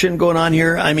 corruption going on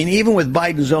here. I mean, even with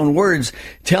Biden's own words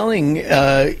telling,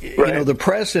 the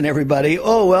press and everybody,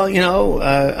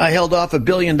 I held off $1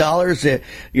 billion.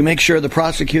 You make sure the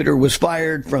prosecutor was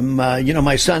fired from,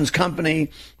 my son's company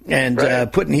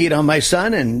and putting heat on my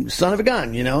son and son of a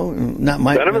gun, not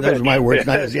my, those are my words.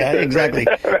 Not his, yeah, exactly.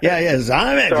 Yeah,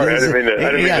 son of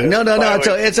a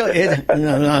gun.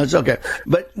 It's okay.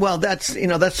 But, that's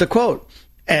the quote.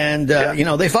 And,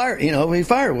 they fired, he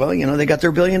fired. Well, they got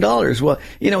their $1 billion. Well,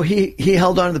 he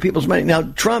held on to the people's money. Now,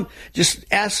 Trump just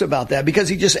asks about that because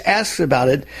he just asks about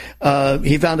it.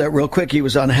 He found out real quick he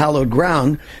was on hallowed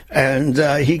ground and,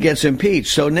 he gets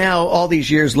impeached. So now all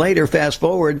these years later, fast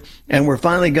forward, and we're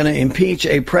finally going to impeach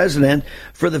a president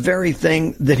for the very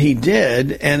thing that he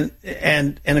did. And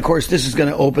of course, this is going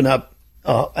to open up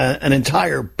an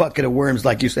entire bucket of worms,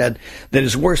 like you said, that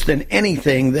is worse than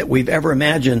anything that we've ever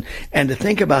imagined. And to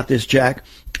think about this, Jack,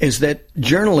 is that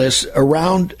journalists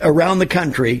around the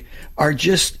country are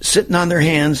just sitting on their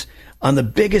hands on the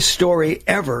biggest story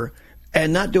ever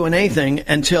and not doing anything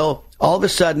until all of a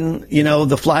sudden,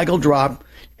 the flag will drop.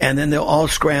 And then they'll all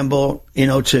scramble,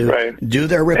 to do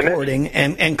their reporting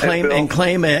and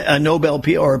claim a Nobel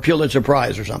or a Pulitzer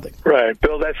Prize or something. Right,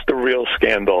 Bill. That's the real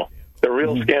scandal. The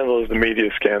real scandal is the media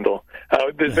scandal.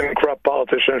 There's been corrupt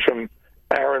politicians from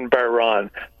Aaron Barron,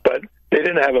 but they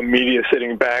didn't have a media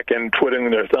sitting back and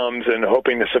twiddling their thumbs and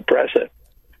hoping to suppress it.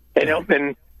 And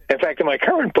in fact, in my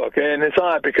current book, and it's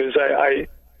odd because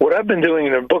what I've been doing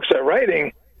in the books I'm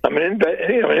writing, I'm an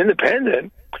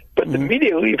independent, but the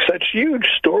media leaves such huge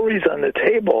stories on the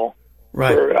table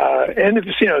for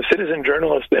citizen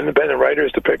journalists, independent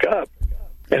writers to pick up.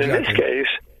 And in this case,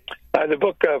 for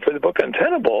the book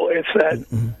Untenable, it's that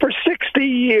for 60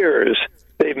 years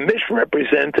they've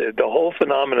misrepresented the whole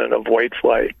phenomenon of white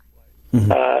flight,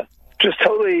 just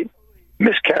totally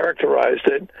mischaracterized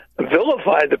it,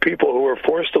 vilified the people who were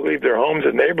forced to leave their homes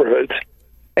and neighborhoods,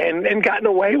 and gotten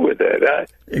away with it.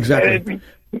 Exactly.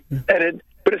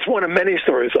 But it's one of many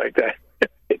stories like that.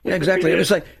 Yeah, exactly.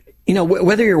 It's like,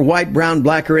 whether you're white, brown,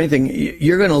 black, or anything,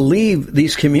 you're going to leave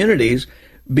these communities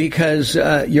because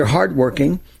you're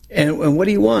hardworking. And what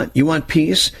do you want? You want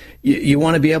peace. You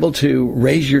want to be able to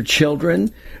raise your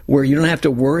children where you don't have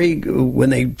to worry when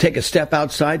they take a step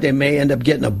outside, they may end up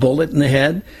getting a bullet in the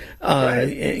head.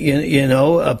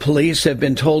 Police have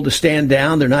been told to stand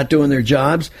down. They're not doing their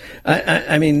jobs.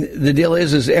 I mean, the deal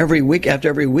is every week after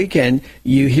every weekend,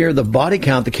 you hear the body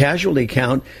count, the casualty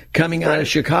count coming out of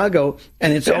Chicago.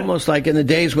 And it's almost like in the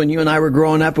days when you and I were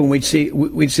growing up and we'd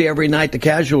see every night the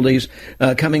casualties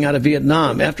coming out of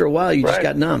Vietnam. After a while, you just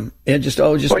got numb. And just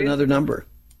another number.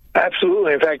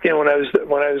 Absolutely. In fact, when I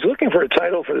was looking for a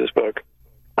title for this book,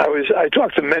 I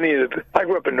talked to many of the. I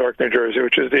grew up in Newark, New Jersey,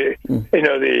 which is in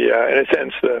a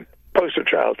sense the poster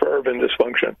child for urban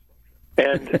dysfunction.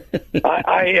 And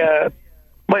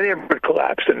my neighborhood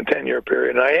collapsed in a 10-year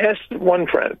period. And I asked one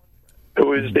friend, who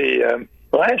was the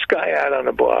last guy out on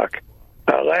the block,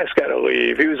 last guy to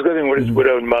leave. He was living with his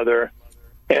widowed mother,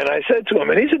 and I said to him,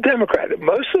 and he's a Democrat.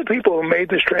 Most of the people who made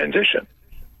this transition,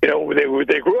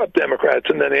 they grew up Democrats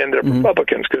and then they ended up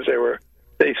Republicans because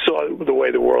they saw the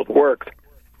way the world worked.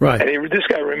 Right. And this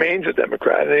guy remains a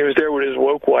Democrat, and he was there with his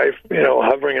woke wife,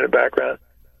 hovering in the background.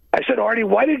 I said, Artie,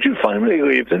 why did you finally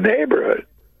leave the neighborhood?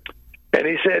 And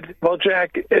he said, well,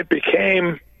 Jack, it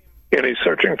became, he's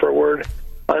searching for a word,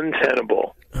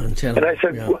 untenable. And I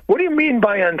said, what do you mean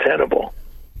by untenable?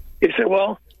 He said,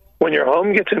 well, when your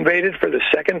home gets invaded for the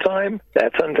second time,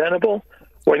 that's untenable.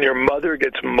 When your mother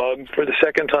gets mugged for the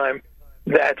second time,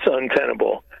 that's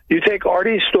untenable. You take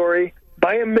Artie's story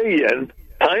by 1 million,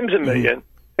 times 1 million,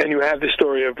 and you have the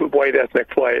story of white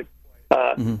ethnic flight.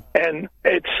 And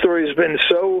its story has been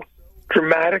so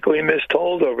dramatically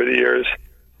mistold over the years.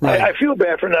 Right. I feel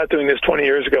bad for not doing this 20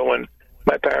 years ago when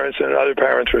my parents and other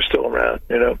parents were still around,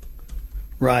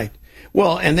 Right.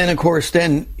 Well, and then, of course,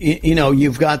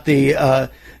 you've got the,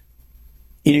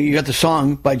 you got the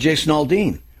song by Jason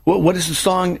Aldean. What is the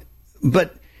song?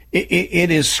 But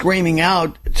it is screaming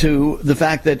out to the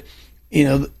fact that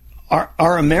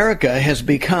our America has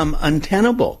become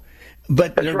untenable.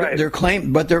 But That's they're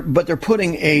claiming, but they're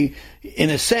putting in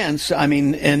a sense, I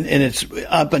mean, and it's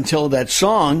up until that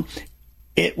song,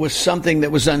 it was something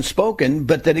that was unspoken,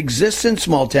 but that exists in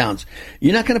small towns.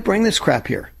 You're not going to bring this crap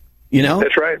here,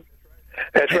 That's right.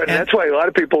 That's right. And that's why a lot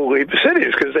of people leave the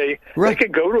cities, because they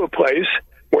could go to a place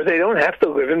where they don't have to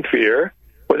live in fear,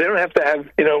 where they don't have to have,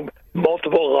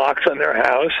 multiple locks on their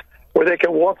house, where they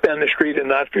can walk down the street and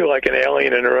not feel like an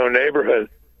alien in their own neighborhood.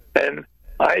 And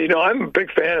I'm a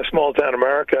big fan of small town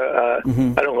America.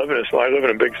 I don't live in I live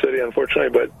in a big city, unfortunately,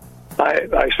 but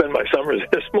I spend my summers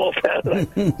in a small town.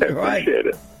 I appreciate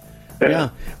it. Yeah.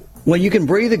 Well, you can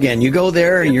breathe again. You go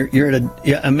there and you're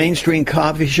at a mainstream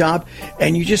coffee shop,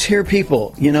 and you just hear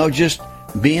people, just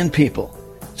being people.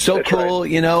 So that's cool,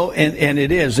 right. And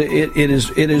it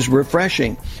is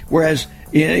refreshing. Whereas,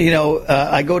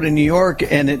 I go to New York,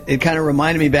 and it kind of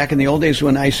reminded me back in the old days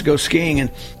when I used to go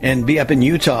skiing and be up in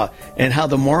Utah, and how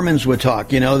the Mormons would talk.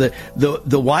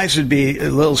 The wives would be a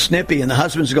little snippy, and the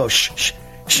husbands would go shh, shh.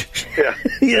 Yeah.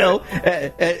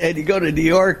 And you go to New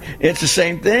York, it's the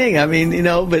same thing. I mean,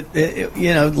 but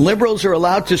liberals are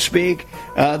allowed to speak.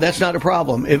 That's not a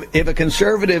problem. If a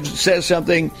conservative says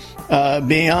something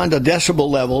beyond a decibel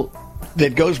level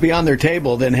that goes beyond their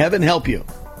table, then heaven help you.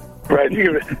 Right.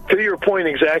 To your point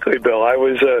exactly, Bill. I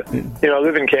was, I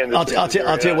live in Kansas. I'll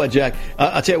tell you what, Jack.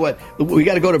 I'll tell you what. We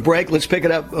got to go to break. Let's pick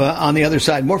it up on the other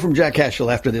side. More from Jack Cashel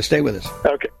after this. Stay with us.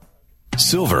 Okay.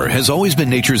 Silver has always been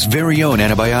nature's very own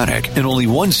antibiotic, and only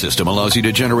one system allows you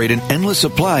to generate an endless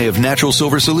supply of natural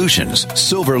silver solutions.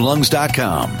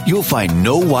 SilverLungs.com. You'll find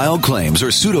no wild claims or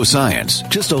pseudoscience,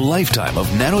 just a lifetime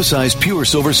of nano-sized pure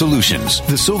silver solutions.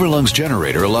 The Silver Lungs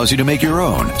generator allows you to make your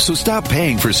own, so stop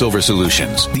paying for silver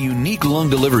solutions. The unique lung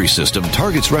delivery system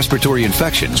targets respiratory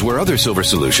infections where other silver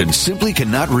solutions simply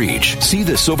cannot reach. See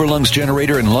the Silver Lungs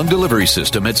generator and lung delivery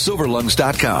system at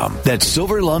SilverLungs.com. That's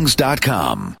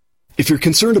SilverLungs.com. If you're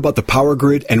concerned about the power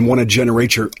grid and want to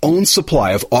generate your own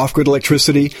supply of off-grid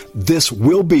electricity, this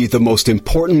will be the most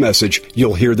important message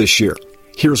you'll hear this year.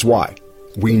 Here's why.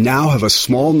 We now have a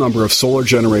small number of solar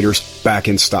generators back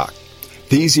in stock.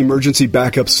 These emergency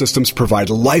backup systems provide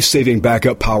life-saving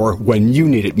backup power when you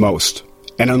need it most.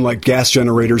 And unlike gas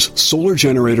generators, solar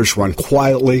generators run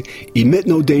quietly, emit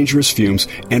no dangerous fumes,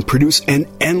 and produce an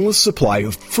endless supply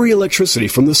of free electricity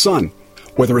from the sun.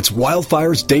 Whether it's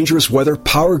wildfires, dangerous weather,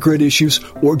 power grid issues,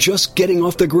 or just getting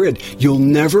off the grid, you'll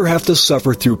never have to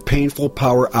suffer through painful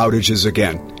power outages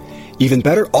again. Even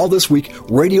better, all this week,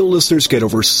 radio listeners get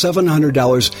over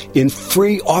 $700 in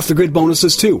free off-the-grid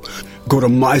bonuses, too. Go to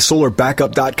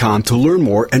MySolarBackup.com to learn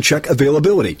more and check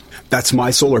availability. That's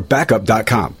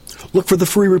MySolarBackup.com. Look for the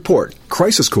free report,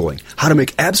 Crisis Cooling, how to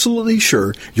make absolutely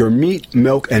sure your meat,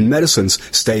 milk, and medicines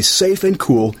stay safe and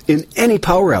cool in any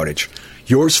power outage.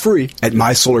 Yours free at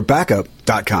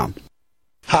MySolarBackup.com.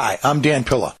 Hi, I'm Dan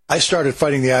Pilla. I started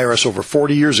fighting the IRS over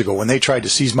 40 years ago when they tried to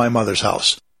seize my mother's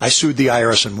house. I sued the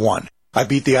IRS and won. I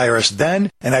beat the IRS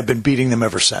then, and I've been beating them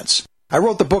ever since. I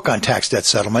wrote the book on tax debt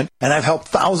settlement, and I've helped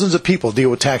thousands of people deal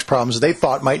with tax problems they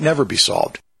thought might never be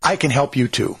solved. I can help you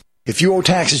too. If you owe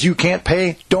taxes you can't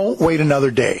pay, don't wait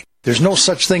another day. There's no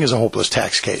such thing as a hopeless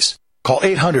tax case. Call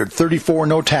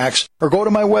 800-34-NO-TAX or go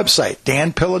to my website,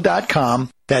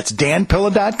 danpilla.com. That's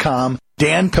danpilla.com,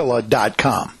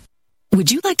 danpilla.com.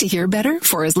 Would you like to hear better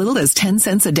for as little as 10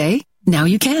 cents a day? Now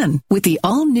you can with the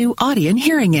all-new Audien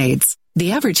hearing aids.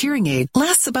 The average hearing aid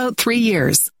lasts about 3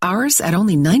 years. Ours, at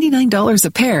only $99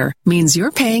 a pair, means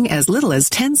you're paying as little as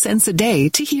 10 cents a day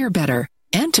to hear better.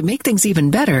 And to make things even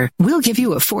better, we'll give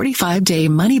you a 45-day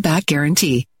money-back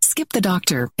guarantee. Skip the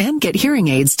doctor and get hearing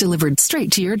aids delivered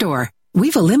straight to your door.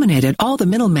 We've eliminated all the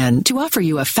middlemen to offer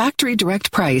you a factory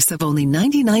direct price of only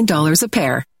 $99 a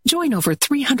pair. Join over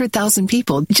 300,000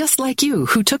 people just like you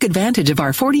who took advantage of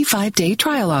our 45-day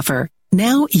trial offer.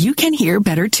 Now you can hear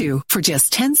better too for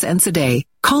just 10 cents a day.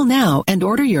 Call now and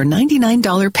order your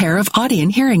 $99 pair of Audien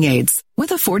hearing aids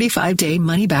with a 45-day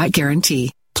money-back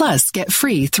guarantee. Plus, get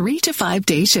free 3 to 5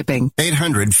 day shipping.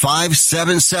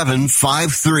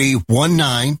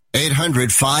 800-577-5319.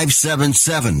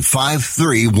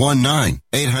 800-577-5319.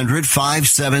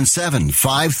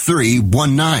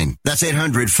 800-577-5319. That's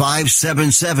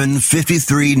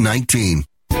 800-577-5319.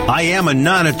 I am a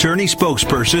non-attorney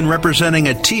spokesperson representing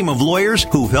a team of lawyers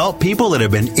who help people that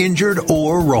have been injured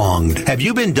or wronged. Have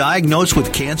you been diagnosed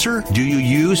with cancer? Do you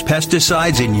use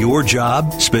pesticides in your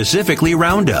job? Specifically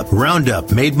Roundup.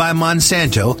 Roundup, made by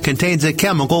Monsanto, contains a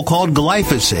chemical called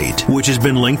glyphosate, which has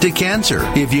been linked to cancer.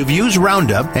 If you've used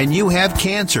Roundup and you have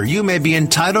cancer, you may be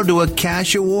entitled to a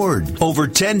cash award. Over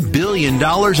 $10 billion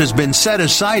has been set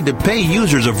aside to pay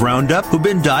users of Roundup who've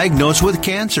been diagnosed with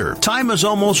cancer. Time is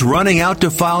almost running out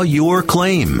to file your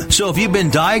claim. So if you've been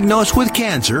diagnosed with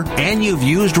cancer and you've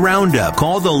used Roundup,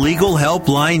 call the legal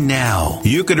helpline now.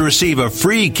 You could receive a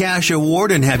free cash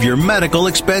award and have your medical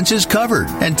expenses covered.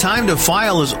 And time to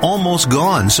file is almost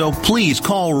gone, so please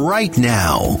call right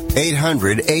now.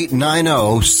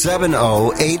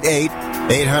 800-890-7088.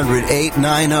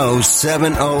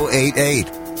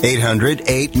 800-890-7088.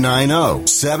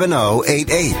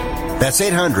 800-890-7088. That's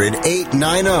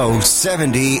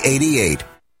 800-890-7088.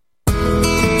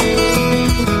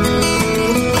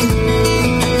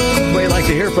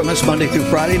 To hear from us Monday through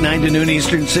Friday, 9 to noon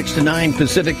Eastern, 6 to 9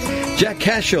 Pacific. Jack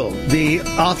Cashel, the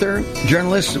author,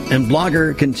 journalist, and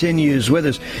blogger, continues with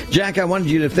us. Jack, I wanted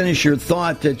you to finish your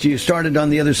thought that you started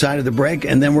on the other side of the break,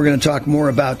 and then we're going to talk more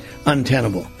about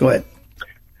Untenable. Go ahead.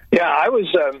 Yeah, I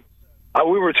was.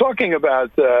 We were talking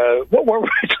about what were we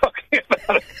talking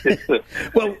about?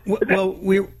 well,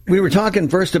 we were talking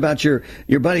first about your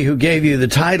buddy who gave you the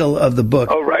title of the book.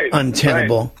 Oh, right,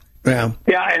 Untenable. Right. Yeah,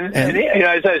 yeah, and he,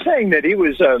 as I was saying, that he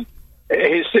was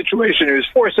his situation. He was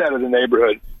forced out of the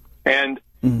neighborhood,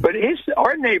 but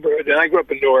our neighborhood, and I grew up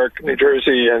in Newark, New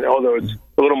Jersey, and although it's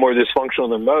a little more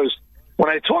dysfunctional than most, when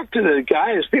I talked to the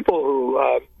guys, people who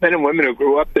men and women who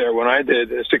grew up there when I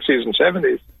did in the 60s and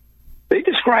 70s, they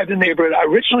described the neighborhood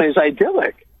originally as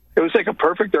idyllic. It was like a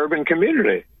perfect urban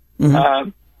community,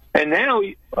 and now,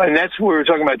 and that's what we were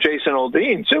talking about Jason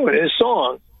Aldean too in his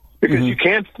song. Because you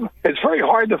can't, it's very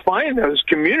hard to find those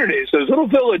communities, those little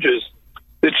villages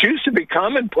that used to be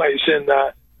commonplace in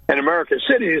America's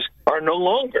cities are no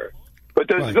longer. But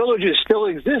those villages still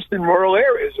exist in rural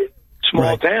areas or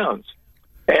small towns.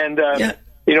 And,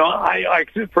 you know, I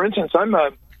for instance, I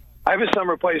have a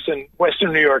summer place in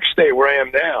Western New York State where I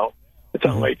am now. It's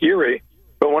on Lake Erie.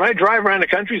 But when I drive around the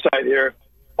countryside here,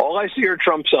 all I see are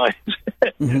Trump signs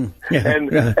and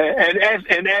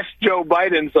F Joe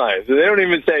Biden signs. They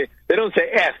don't say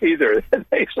F either.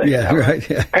 They say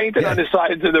painted on the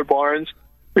sides of their barns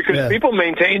because people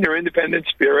maintain their independent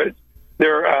spirit.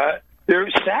 They're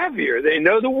savvier. They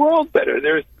know the world better.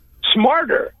 They're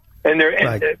smarter, and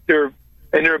their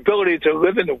ability to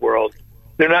live in the world.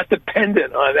 They're not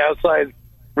dependent on outside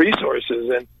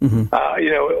resources. And you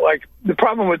know, like the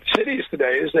problem with cities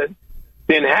today is that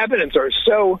the inhabitants are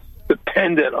so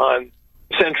dependent on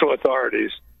central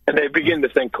authorities, and they begin to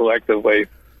think collectively,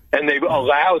 and they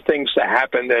allow things to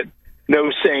happen that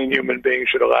no sane human being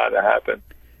should allow to happen.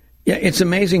 Yeah, it's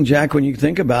amazing, Jack, when you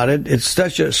think about it. It's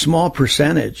such a small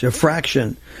percentage, a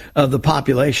fraction of the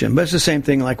population. But it's the same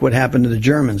thing like what happened to the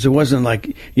Germans. It wasn't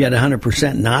like you had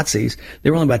 100% Nazis. They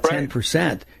were only about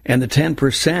 10%. And the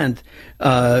 10%,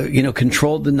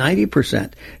 controlled the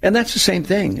 90%. And that's the same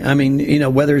thing. I mean, you know,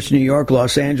 whether it's New York,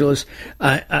 Los Angeles,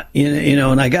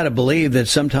 and I got to believe that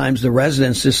sometimes the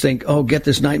residents just think, oh, get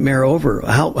this nightmare over.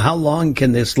 How long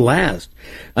can this last?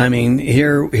 I mean,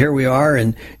 here we are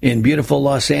in beautiful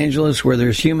Los Angeles where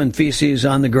there's human feces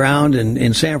on the ground, and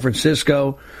in San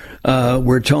Francisco,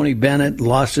 where Tony Bennett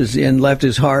left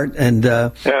his heart, and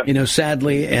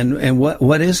sadly, and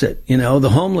what is it? You know, the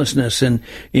homelessness, and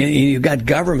you've got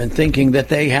government thinking that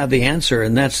they have the answer,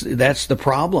 and that's the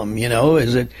problem. You know,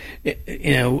 is it?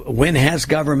 You know, when has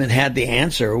government had the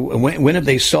answer? When have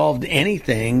they solved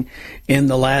anything in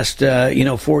the last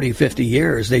 40, 50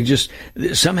 years? They just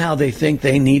somehow they think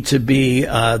they need to be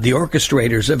the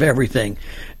orchestrators of everything.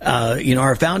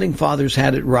 Our founding fathers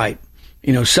had it right.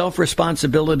 You know,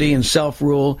 self-responsibility and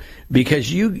self-rule,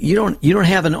 because you don't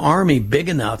have an army big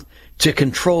enough to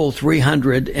control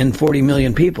 340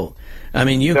 million people. I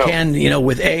mean, you can,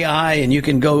 with AI, and you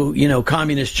can go,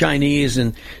 communist Chinese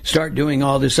and start doing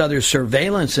all this other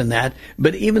surveillance and that.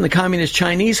 But even the communist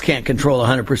Chinese can't control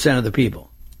 100% of the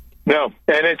people. No,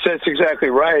 and that's exactly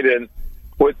right. And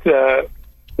what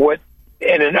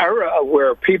in an era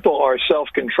where people are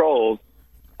self-controlled,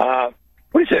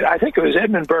 what is it? I think it was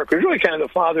Edmund Burke, who's really kind of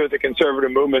the father of the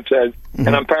conservative movement, said,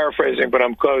 and I'm paraphrasing, but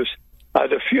I'm close.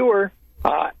 The fewer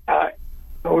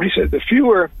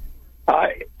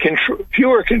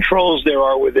controls there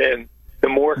are within, the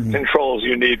more controls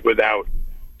you need without.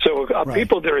 So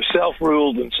people that are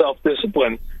self-ruled and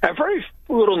self-disciplined have very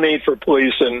little need for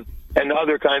police and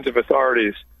other kinds of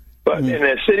authorities. But in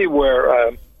a city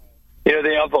where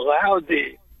they have allowed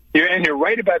the You're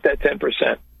right about that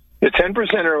 10%. The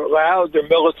 10% are loud, they're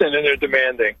militant, and they're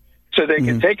demanding. So they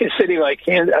can take a city like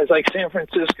San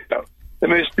Francisco, the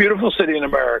most beautiful city in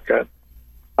America,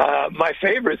 my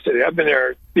favorite city. I've been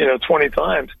there, 20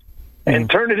 times, and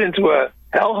turn it into a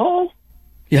hellhole.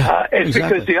 Yeah, it's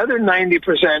exactly. because the other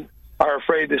 90% are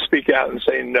afraid to speak out and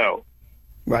say no.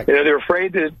 Right. They're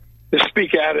afraid to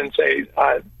speak out and say,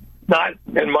 not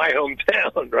in my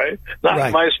hometown, right? Not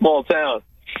in my small town.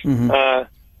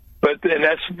 But then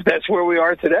that's where we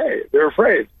are today. They're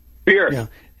afraid. Fear. Yeah.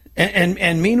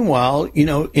 And meanwhile,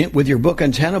 with your book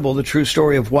Untenable, the true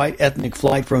story of white ethnic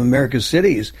flight from America's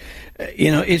cities,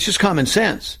 it's just common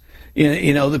sense.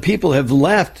 The people have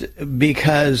left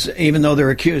because even though they're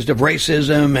accused of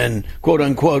racism and quote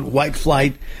unquote white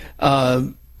flight,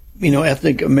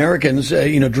 ethnic Americans,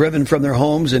 driven from their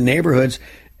homes and neighborhoods,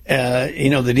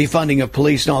 the defunding of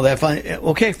police and all that. Fine.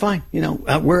 Okay, fine.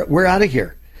 We're out of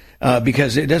here.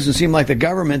 Because it doesn't seem like the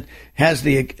government has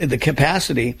the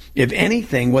capacity. If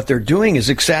anything, what they're doing is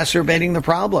exacerbating the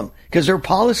problem because their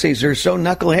policies are so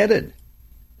knuckleheaded.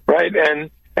 Right, and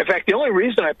in fact, the only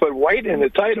reason I put white in the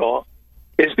title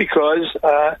is because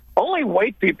only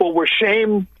white people were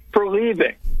shamed for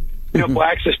leaving.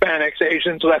 Blacks, Hispanics,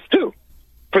 Asians left too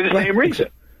for the same reason.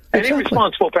 Any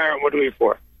responsible parent would leave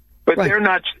for, but they're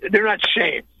not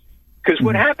shamed because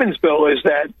what happens, Bill, is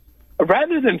that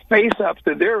rather than face up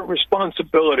to their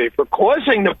responsibility for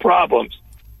causing the problems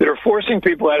that are forcing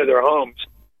people out of their homes,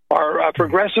 our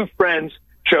progressive friends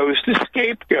chose to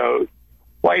scapegoat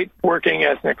white working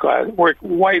ethnics,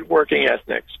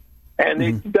 and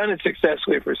they've done it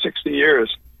successfully for 60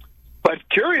 years. But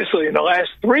curiously, in the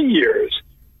last 3 years,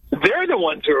 they're the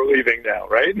ones who are leaving now,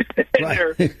 right?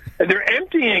 And they're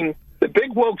emptying. The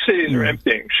big woke cities are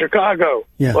emptying. Chicago,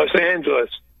 Los Angeles,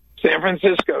 San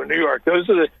Francisco, New York.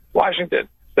 Washington.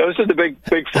 Those are the big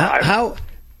five.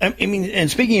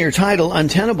 And speaking of your title,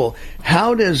 Untenable,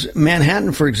 how does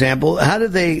Manhattan, for example, how do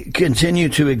they continue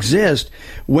to exist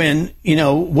when,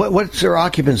 what's their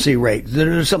occupancy rate?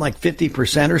 There's something like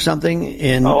 50% or something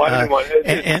in.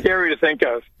 It's scary to think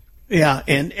of. Yeah,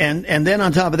 and then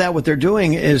on top of that, what they're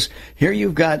doing is here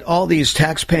you've got all these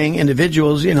tax-paying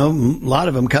individuals, a lot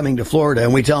of them coming to Florida,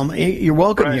 and we tell them, hey, you're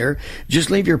welcome here.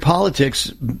 Just leave your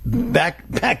politics back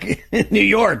in New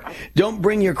York. Don't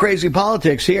bring your crazy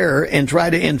politics here and try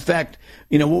to infect,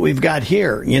 what we've got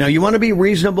here. You want to be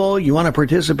reasonable. You want to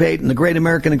participate in the great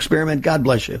American experiment. God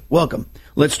bless you. Welcome.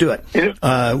 Let's do it.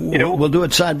 We'll do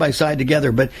it side by side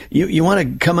together. But you want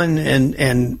to come in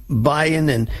and buy in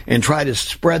and try to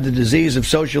spread the disease of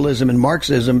socialism and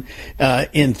Marxism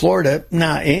in Florida.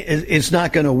 Nah, it's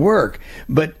not going to work.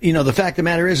 But, the fact of the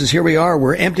matter is here we are.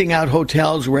 We're emptying out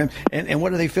hotels. And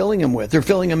what are they filling them with? They're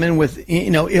filling them in with,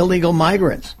 illegal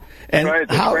migrants. And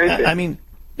crazy. I mean,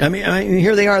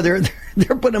 here they are. They're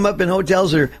putting them up in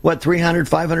hotels that are,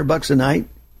 $300-$500 a night?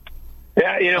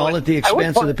 Yeah, all at the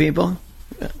expense of the people?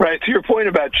 Right. To your point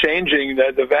about changing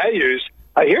the values,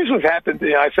 here's what happened.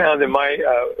 I found in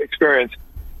my experience.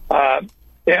 I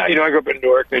grew up in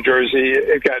Newark, New Jersey.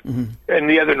 It got and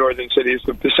the other northern cities,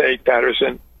 Passaic,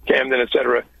 Patterson, Camden,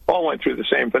 etc., all went through the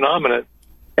same phenomenon.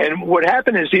 And what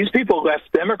happened is these people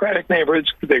left Democratic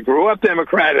neighborhoods. They grew up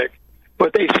Democratic,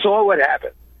 but they saw what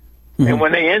happened. And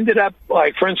when they ended up,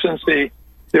 like, for instance,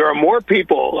 there are more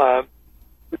people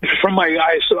from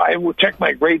I will check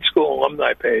my grade school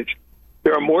alumni page.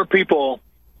 There are more people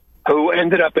who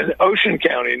ended up in Ocean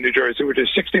County, New Jersey, which is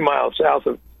 60 miles south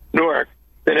of Newark,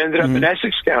 than ended up in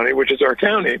Essex County, which is our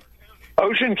county.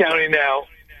 Ocean County now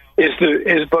is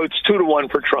votes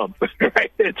 2-1 for Trump.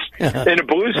 Right? It's in a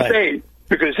blue state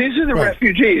because these are the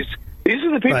refugees. These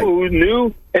are the people who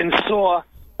knew and saw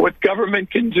what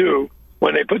government can do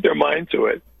when they put their mind to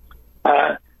it.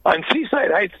 On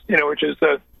Seaside Heights, which is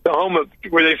the home of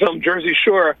where they filmed Jersey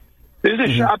Shore, there's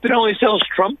a shop that only sells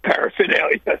Trump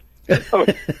paraphernalia. And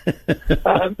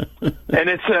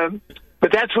it's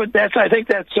but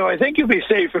I think you'll be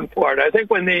safe in Florida. I think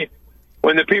when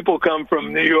the people come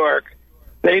from New York,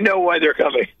 they know why they're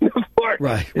coming to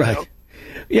Florida. Right.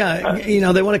 Yeah,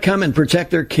 they want to come and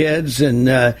protect their kids and,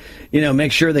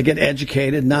 make sure they get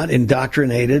educated, not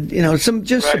indoctrinated. Some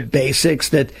basics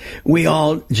that we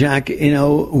all, Jack,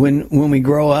 when we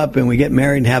grow up and we get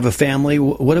married and have a family,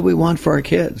 what do we want for our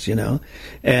kids,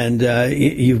 And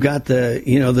you've got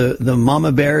the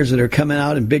mama bears that are coming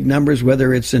out in big numbers,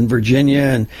 whether it's in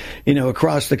Virginia and,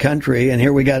 across the country. And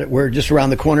here we're just around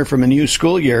the corner from a new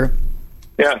school year.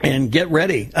 Yeah. And get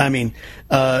ready. I mean,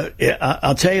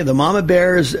 I'll tell you, the mama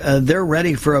bears, they're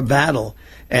ready for a battle.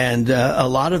 And a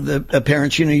lot of the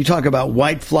parents, you talk about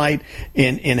white flight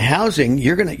in housing.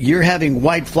 You're having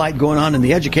white flight going on in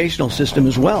the educational system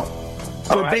as well.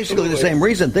 For basically the same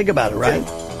reason. Think about it, right?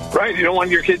 Yeah. Right. You don't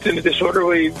want your kids in a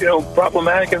disorderly,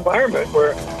 problematic environment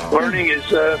where learning is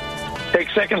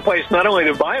takes second place not only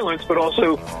to violence but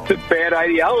also to bad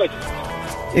ideology.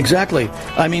 Exactly.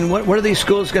 I mean, what are these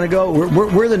schools going to go?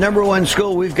 We're the number one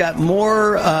school. We've got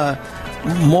more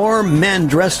men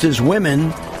dressed as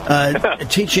women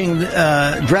teaching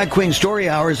drag queen story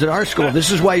hours at our school. This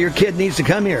is why your kid needs to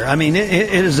come here. I mean,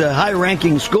 it is a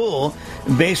high-ranking school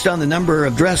based on the number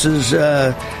of dresses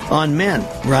on men,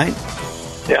 right?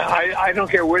 Yeah, I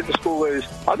don't care where the school is.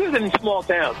 Other than in small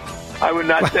towns, I would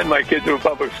not send my kid to a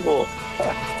public school.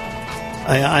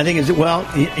 I think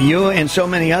you and so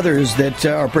many others that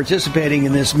are participating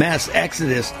in this mass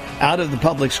exodus out of the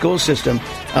public school system,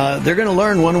 they're going to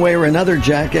learn one way or another,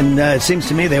 Jack, and it seems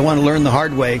to me they want to learn the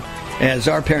hard way, as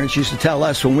our parents used to tell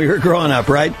us when we were growing up,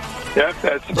 right? Yep,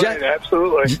 that's right,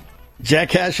 absolutely. Jack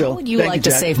Cashel. Would you like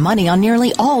to save money on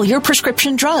nearly all your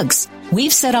prescription drugs?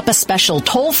 We've set up a special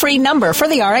toll-free number for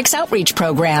the RX Outreach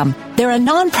Program. They're a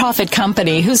nonprofit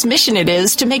company whose mission it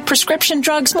is to make prescription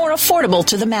drugs more affordable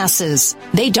to the masses.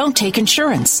 They don't take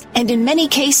insurance, and in many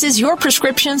cases, your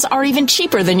prescriptions are even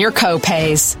cheaper than your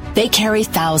co-pays. They carry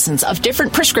thousands of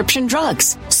different prescription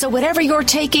drugs, so whatever you're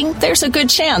taking, there's a good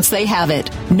chance they have it.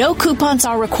 No coupons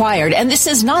are required, and this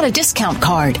is not a discount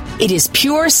card. It is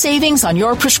pure savings on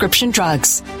your prescription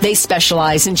drugs. They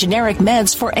specialize in generic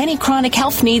meds for any chronic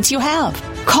health needs you have.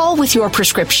 Call with your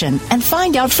prescription and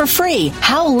find out for free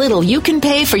how little you can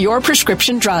pay for your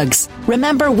prescription drugs.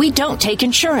 Remember, we don't take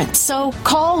insurance, so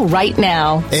call right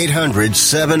now.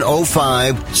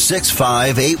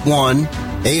 800-705-6581.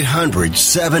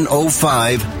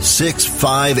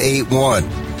 800-705-6581.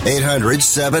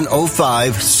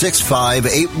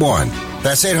 800-705-6581.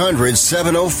 That's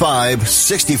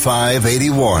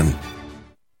 800-705-6581.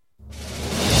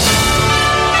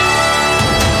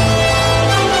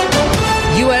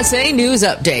 USA News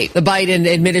Update. The Biden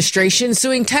administration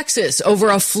suing Texas over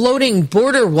a floating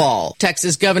border wall.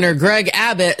 Texas Governor Greg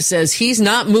Abbott says he's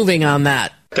not moving on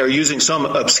that. They're using some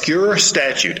obscure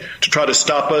statute to try to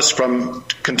stop us from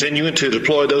continuing to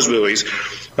deploy those buoys.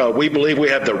 We believe we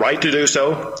have the right to do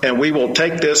so, and we will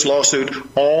take this lawsuit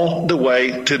all the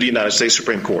way to the United States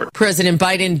Supreme Court. President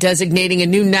Biden designating a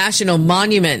new national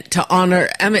monument to honor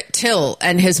Emmett Till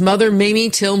and his mother, Mamie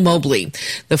Till Mobley.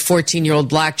 The 14-year-old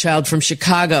black child from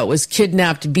Chicago was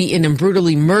kidnapped, beaten, and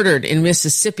brutally murdered in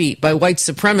Mississippi by white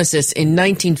supremacists in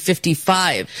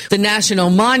 1955. The national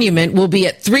monument will be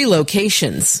at 3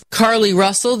 locations. Carly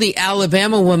Russell, the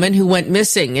Alabama woman who went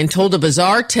missing and told a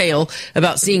bizarre tale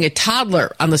about seeing a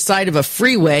toddler on the side of a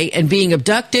freeway and being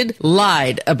abducted,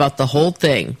 lied about the whole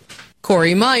thing.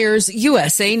 Corey Myers,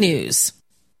 USA News.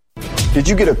 Did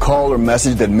you get a call or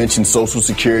message that mentioned Social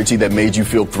Security that made you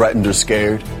feel threatened or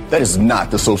scared? That is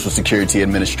not the Social Security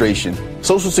Administration.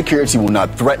 Social Security will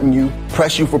not threaten you,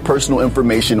 press you for personal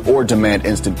information, or demand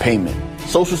instant payment.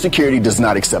 Social Security does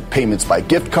not accept payments by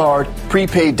gift card,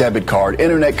 prepaid debit card,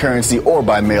 internet currency, or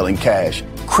by mailing cash.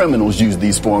 Criminals use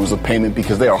these forms of payment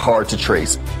because they are hard to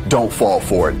trace. Don't fall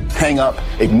for it. Hang up,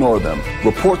 ignore them.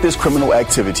 Report this criminal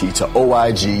activity to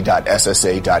oig.ssa.gov.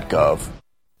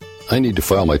 I need to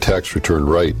file my tax return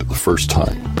right the first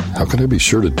time. How can I be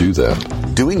sure to do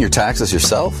that? Doing your taxes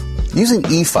yourself? Using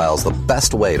e-file is the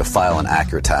best way to file an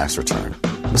accurate tax return.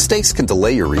 Mistakes can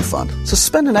delay your refund, so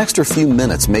spend an extra few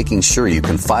minutes making sure you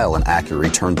can file an accurate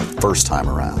return the first time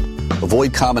around.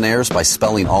 Avoid common errors by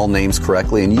spelling all names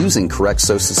correctly and using correct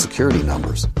Social Security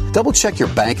numbers. Double-check your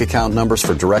bank account numbers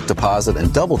for direct deposit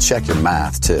and double-check your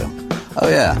math, too. Oh,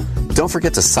 yeah, don't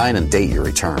forget to sign and date your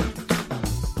return.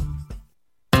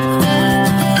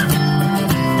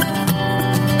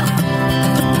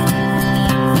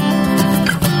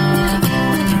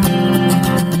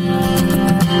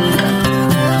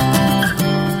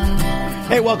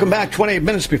 Welcome back. 28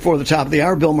 minutes before the top of the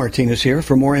hour. Bill Martinez here.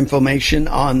 For more information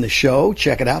on the show,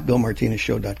 check it out,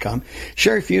 BillMartinezShow.com.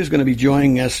 Sherry Few is going to be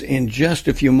joining us in just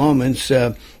a few moments.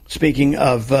 Speaking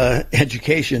of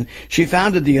education, she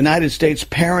founded the United States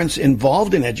Parents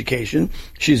Involved in Education.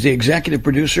 She's the executive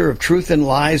producer of Truth and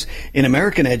Lies in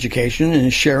American Education and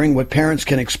is sharing what parents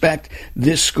can expect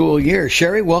this school year.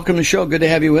 Sherry, welcome to the show. Good to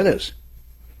have you with us.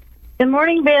 Good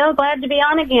morning, Bill. Glad to be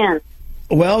on again.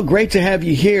 Well, great to have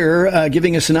you here,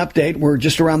 giving us an update. We're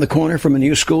just around the corner from a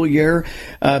new school year.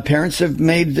 Parents have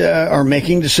are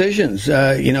making decisions.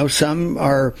 Some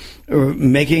are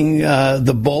making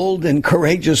the bold and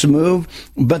courageous move,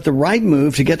 but the right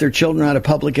move to get their children out of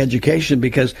public education,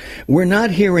 because we're not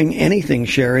hearing anything,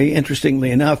 Sherry,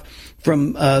 interestingly enough,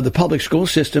 from the public school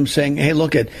system saying, hey,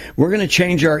 look, we're going to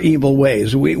change our evil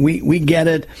ways. We get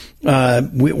it.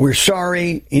 We're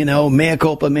sorry, mea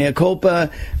culpa, mea culpa.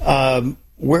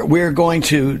 We're going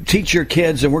to teach your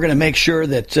kids, and we're going to make sure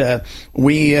that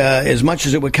we, as much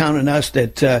as it would count on us,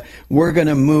 that we're going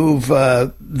to move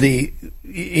the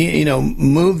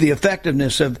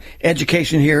effectiveness of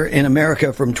education here in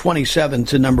America from 27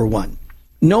 to number 1.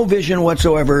 No vision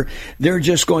whatsoever. They're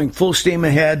just going full steam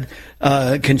ahead,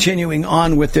 continuing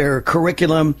on with their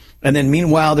curriculum. And then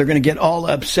meanwhile, they're going to get all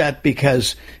upset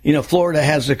because, Florida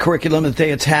has a curriculum that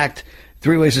they attacked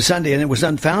 3 ways to Sunday, and it was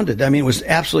unfounded. I mean, it was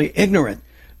absolutely ignorant.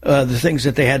 The things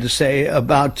that they had to say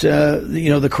about,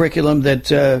 the curriculum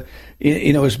that,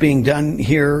 is being done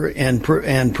here and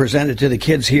presented to the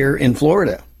kids here in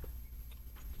Florida.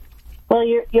 Well,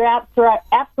 you're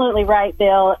absolutely right,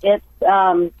 Bill.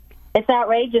 It's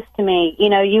outrageous to me.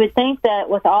 You would think that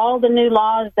with all the new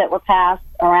laws that were passed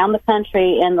around the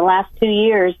country in the last 2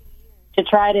 years to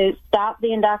try to stop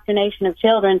the indoctrination of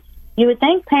children, you would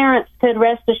think parents could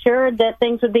rest assured that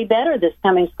things would be better this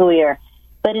coming school year.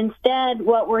 But instead,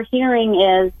 what we're hearing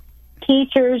is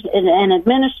teachers and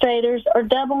administrators are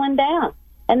doubling down.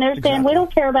 And they're saying, we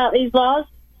don't care about these laws.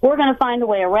 We're going to find a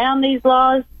way around these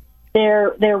laws.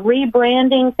 They're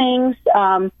rebranding things.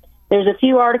 There's a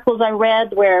few articles I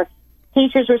read where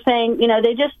teachers were saying,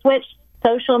 they just switched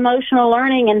social emotional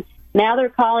learning, and now they're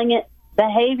calling it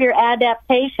behavior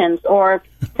adaptations or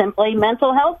simply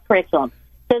mental health curriculum.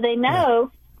 So they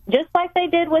know, just like they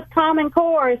did with Common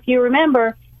Core, if you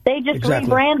remember, they just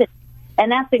rebranded.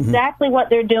 And that's exactly what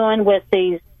they're doing with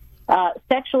these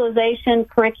sexualization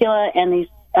curricula and these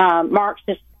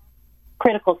Marxist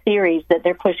critical theories that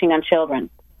they're pushing on children.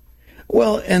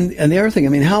 Well, and the other thing, I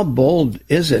mean, how bold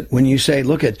is it when you say,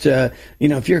 look at,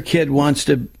 if your kid wants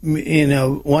to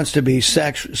be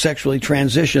sexually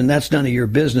transitioned, that's none of your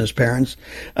business, parents.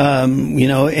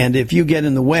 And if you get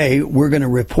in the way, we're going to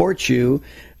report you,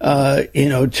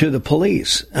 to the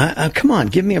police. Come on,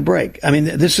 give me a break. I mean,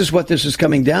 this is what this is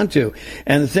coming down to.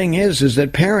 And the thing is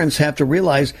that parents have to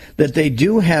realize that they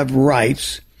do have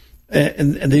rights.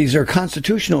 And these are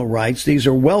constitutional rights. These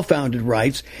are well-founded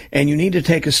rights, and you need to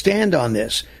take a stand on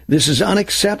this. This is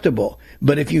unacceptable.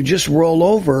 But if you just roll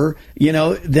over,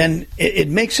 then it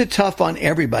makes it tough on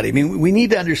everybody. I mean, we need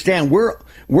to understand we're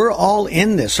all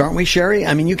in this, aren't we, Sherry?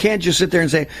 I mean, you can't just sit there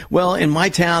and say, well, in my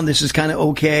town, this is kind of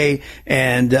okay,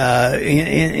 and,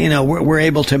 we're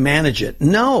able to manage it.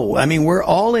 No, I mean, we're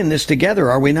all in this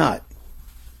together, are we not?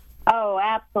 Oh,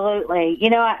 absolutely.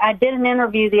 I did an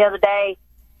interview the other day.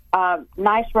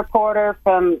 Nice reporter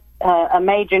from a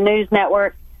major news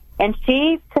network, and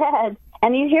she said,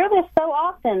 and you hear this so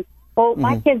often, well,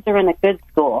 my kids are in a good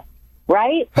school,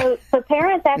 right? So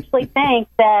parents actually think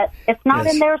that it's not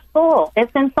in their school.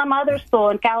 It's in some other school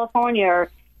in California or,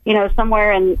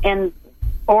 somewhere in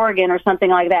Oregon or something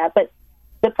like that. But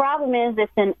the problem is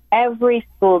it's in every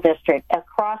school district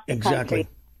across the country.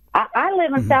 I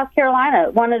live in South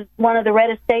Carolina, one of the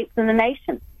reddest states in the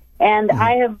nation. And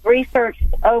I have researched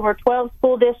over 12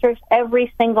 school districts.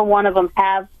 Every single one of them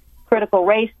have critical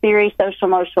race theory, social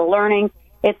emotional learning.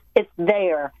 It's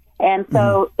there. And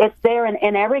so it's there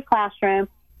in every classroom.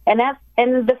 And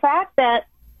the fact that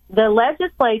the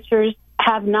legislatures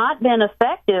have not been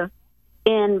effective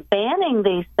in banning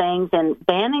these things and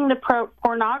banning the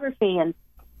pornography and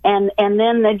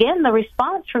then again the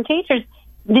response from teachers.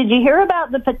 Did you hear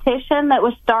about the petition that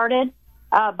was started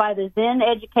by the Zen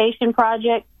Education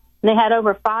Project? They had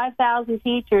over 5,000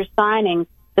 teachers signing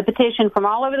the petition from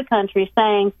all over the country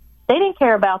saying they didn't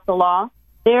care about the law.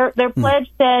 Their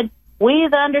pledge said, we,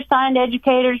 the undersigned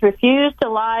educators, refuse to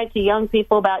lie to young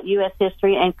people about U.S.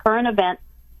 history and current events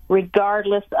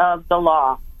regardless of the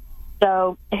law.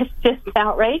 So it's just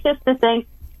outrageous to think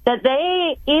that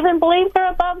they even believe they're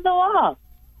above the law.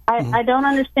 I don't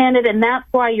understand it, and that's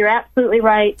why you're absolutely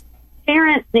right.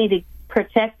 Parents need to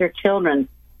protect their children,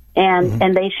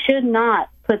 and they should not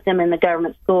put them in the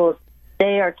government schools.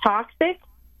 They are toxic,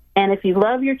 and if you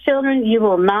love your children, you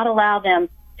will not allow them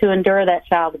to endure that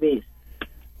child abuse.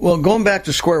 Well, going back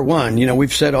to square one,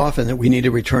 we've said often that we need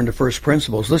to return to first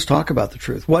principles. Let's talk about the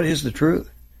truth. What is the truth?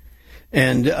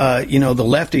 And, the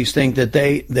lefties think that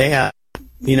they have,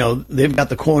 they've got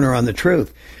the corner on the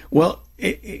truth. Well,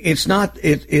 it's not,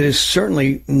 it is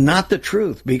certainly not the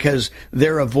truth, because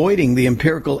they're avoiding the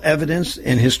empirical evidence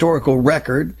and historical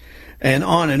record and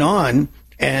on and on.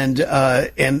 And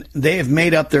they have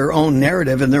made up their own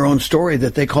narrative and their own story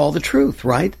that they call the truth,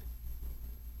 right?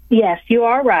 Yes, you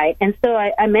are right. And so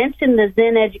I mentioned the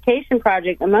Zen Education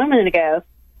Project a moment ago,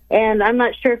 and I'm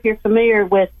not sure if you're familiar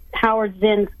with Howard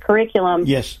Zinn's curriculum,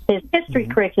 yes, his history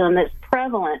curriculum that's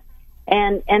prevalent.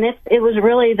 And it was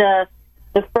really the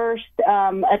first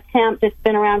attempt, it's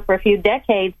been around for a few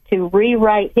decades, to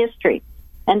rewrite history.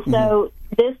 And so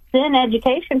this Zen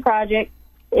Education Project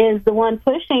is the one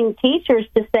pushing teachers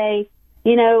to say,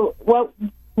 you know,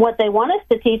 what they want us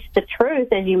to teach, the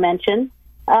truth, as you mentioned,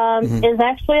 is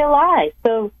actually a lie.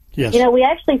 So, you know, we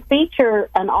actually feature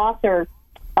an author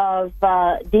of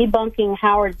Debunking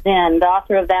Howard Zinn, the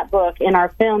author of that book, in our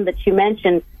film that you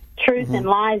mentioned, Truth and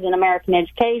Lies in American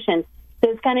Education. So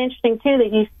it's kind of interesting, too,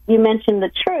 that you mentioned the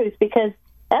truth, because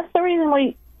that's the reason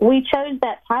we chose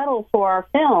that title for our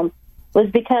film, was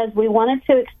because we wanted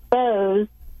to expose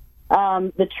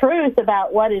the truth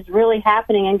about what is really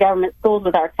happening in government schools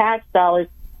with our tax dollars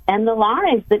and the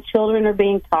lies that children are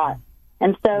being taught.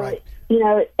 And so, you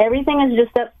know, everything is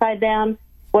just upside down.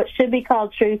 What should be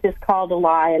called truth is called a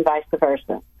lie, and vice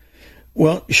versa.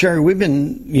 Well, Sherry, we've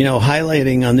been, you know,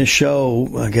 highlighting on this show,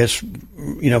 I guess,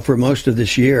 you know, for most of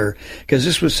this year, because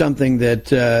this was something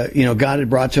that, you know, God had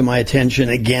brought to my attention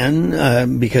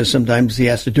again, because sometimes he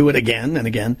has to do it again and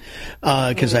again,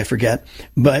 because I forget.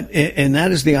 But, and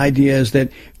that is the idea, is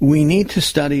that we need to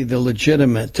study the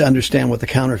legitimate to understand what the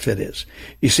counterfeit is.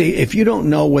 You see, if you don't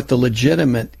know what the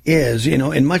legitimate is, you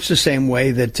know, in much the same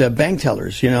way that bank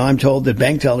tellers, you know, I'm told that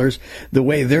bank tellers, the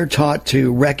way they're taught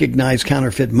to recognize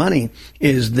counterfeit money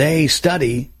is they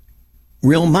study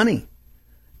real money.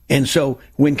 And so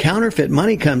when counterfeit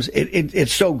money comes,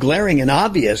 it's so glaring and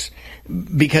obvious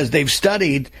because they've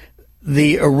studied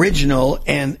the original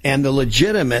and the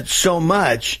legitimate so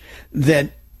much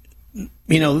that,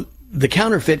 you know, the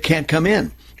counterfeit can't come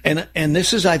in. And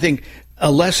this is, I think,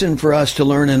 a lesson for us to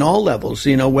learn in all levels,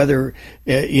 you know, whether,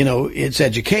 you know, it's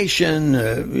education,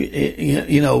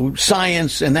 you know,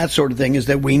 science and that sort of thing, is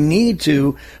that we need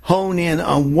to hone in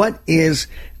on what is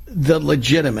the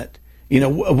legitimate. You know,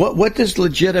 what does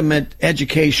legitimate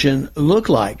education look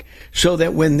like, so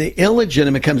that when the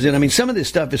illegitimate comes in, I mean, some of this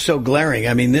stuff is so glaring.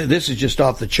 I mean, this is just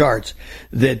off the charts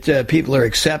that people are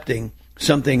accepting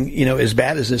something, you know, as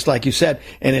bad as this, like you said,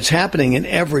 and it's happening in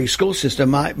every school system.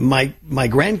 My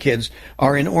grandkids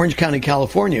are in Orange County,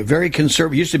 California, very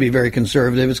conservative, used to be very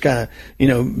conservative. It's kind of, you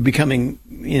know, becoming,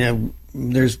 you know,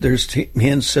 there's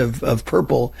hints of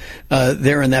purple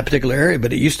there in that particular area,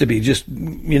 but it used to be just,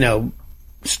 you know,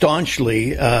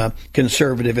 staunchly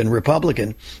conservative and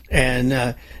Republican.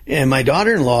 And my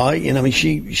daughter-in-law, you know, I mean,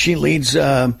 she leads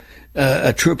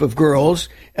a troop of girls,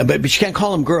 but she can't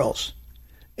call them girls.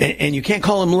 And you can't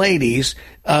call them ladies.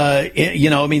 You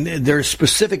know, I mean, there's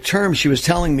specific terms she was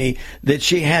telling me that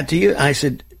she had to use. I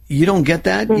said, you don't get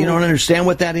that? You don't understand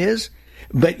what that is?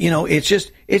 But, you know, it's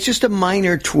just a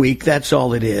minor tweak. That's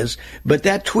all it is. But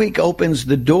that tweak opens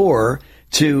the door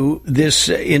to this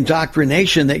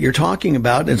indoctrination that you're talking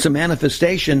about. It's a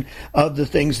manifestation of the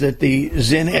things that the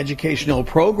Zen educational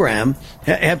program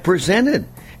have presented.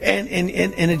 And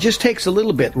it just takes a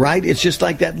little bit, right? It's just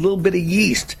like that little bit of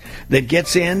yeast that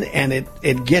gets in, and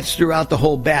it gets throughout the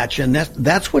whole batch. And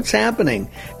that's what's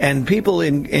happening. And people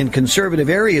in conservative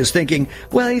areas thinking,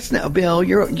 well, it's now, Bill,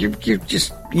 you're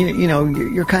just, you know,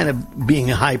 you're kind of being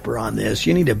hyper on this.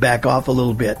 You need to back off a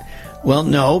little bit. Well,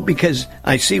 no, because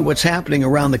I see what's happening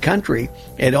around the country.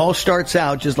 It all starts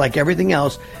out just like everything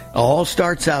else. All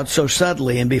starts out so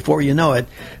subtly, and before you know it,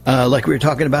 like we were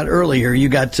talking about earlier, you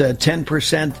got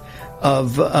 10%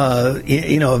 of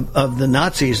you know, of the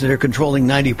Nazis that are controlling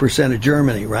 90% of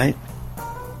Germany, right?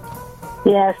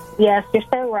 Yes, you're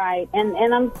so right,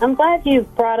 and I'm glad you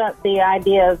brought up the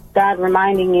idea of God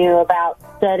reminding you about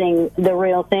studying the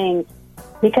real thing,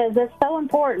 because it's so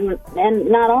important, and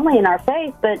not only in our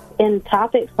faith, but in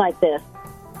topics like this.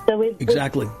 So we've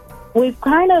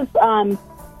kind of,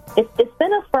 it's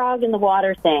been a frog in the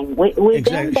water thing. We've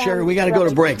Sherry, we got to go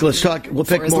to break. Let's talk. We'll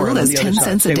pick more on the other side. For as little as 10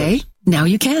 cents a day, now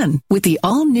you can with the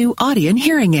all-new Audien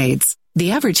hearing aids.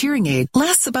 The average hearing aid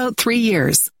lasts about 3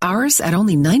 years. Ours, at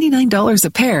only $99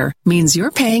 a pair, means you're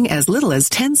paying as little as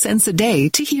 10 cents a day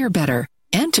to hear better.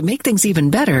 And to make things even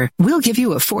better, we'll give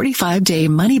you a 45-day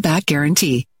money-back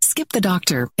guarantee. Skip the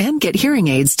doctor and get hearing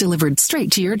aids delivered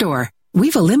straight to your door.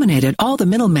 We've eliminated all the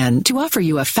middlemen to offer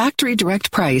you a factory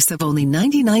direct price of only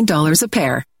 $99 a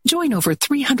pair. Join over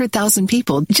 300,000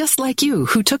 people just like you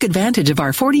who took advantage of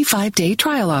our 45-day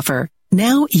trial offer.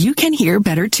 Now you can hear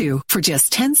better too for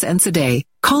just 10 cents a day.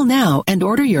 Call now and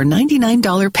order your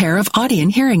 $99 pair of Audien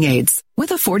hearing aids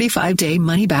with a 45-day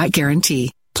money-back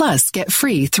guarantee. Plus, get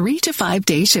free 3 to 5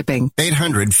 day shipping.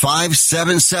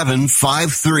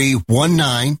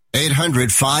 800-577-5319.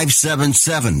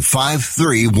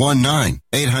 800-577-5319.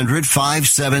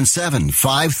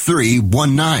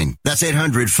 800-577-5319. That's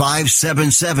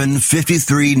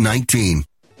 800-577-5319.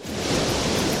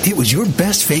 It was your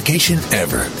best vacation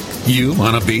ever. You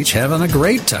on a beach having a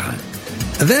great time.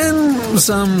 Then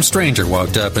some stranger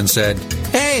walked up and said,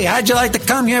 "Hey, how'd you like to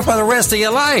come here for the rest of your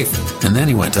life?" And then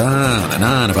he went on and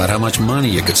on about how much money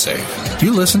you could save.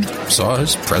 You listened, saw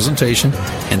his presentation,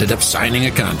 ended up signing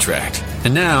a contract.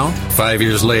 And now, 5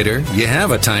 years later, you have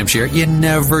a timeshare you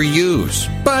never use.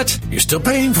 But you're still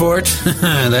paying for it.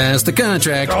 That's the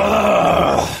contract.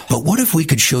 But what if we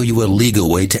could show you a legal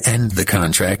way to end the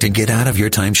contract and get out of your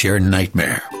timeshare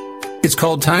nightmare? It's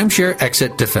called Timeshare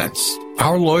Exit Defense.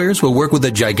 Our lawyers will work with the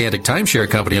gigantic timeshare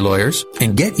company lawyers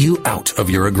and get you out of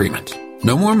your agreement.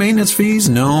 No more maintenance fees,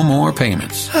 no more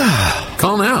payments.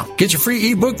 Call now. Get your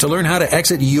free ebook to learn how to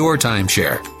exit your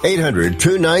timeshare.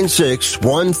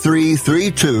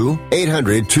 800-296-1332.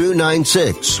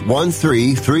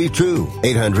 800-296-1332.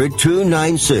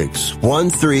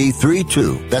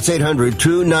 800-296-1332. That's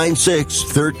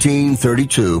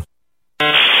 800-296-1332.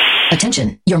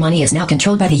 Attention, your money is now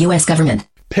controlled by the U.S. government.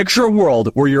 Picture a world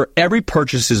where your every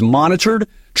purchase is monitored,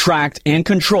 tracked, and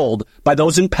controlled by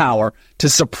those in power to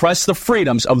suppress the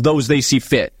freedoms of those they see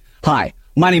fit. Hi,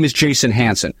 my name is Jason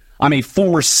Hansen. I'm a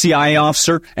former CIA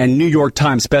officer and New York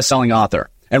Times bestselling author.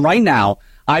 And right now,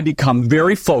 I've become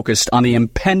very focused on the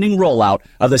impending rollout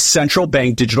of the central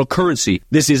bank digital currency.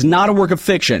 This is not a work of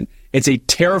fiction. It's a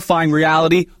terrifying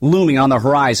reality looming on the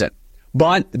horizon.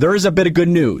 But there is a bit of good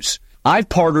news. I've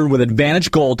partnered with Advantage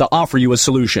Gold to offer you a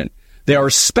solution. They are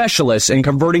specialists in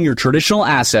converting your traditional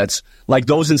assets, like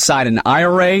those inside an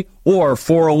IRA or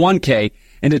 401k,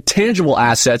 into tangible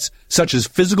assets such as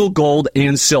physical gold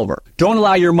and silver. Don't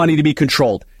allow your money to be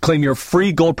controlled. Claim your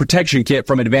free gold protection kit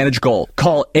from Advantage Gold.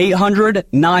 Call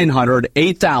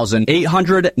 800-900-8000.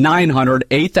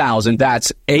 800-900-8000.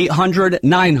 That's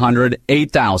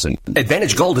 800-900-8000.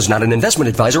 Advantage Gold is not an investment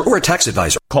advisor or a tax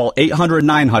advisor. Call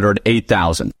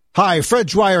 800-900-8000. Hi, Fred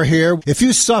Dwyer here. If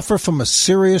you suffer from a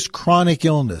serious chronic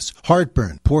illness,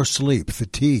 heartburn, poor sleep,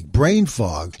 fatigue, brain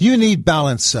fog, you need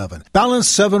Balance 7. Balance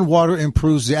 7 water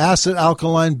improves the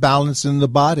acid-alkaline balance in the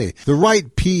body. The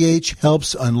right pH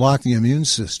helps unlock the immune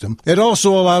system. It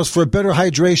also allows for better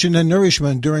hydration and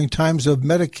nourishment during times of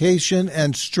medication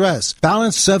and stress.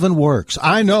 Balance 7 works.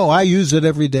 I know, I use it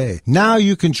every day. Now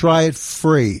you can try it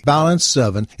free. Balance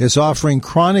 7 is offering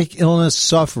chronic illness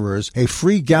sufferers a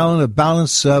free gallon of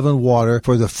Balance 7 water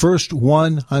for the first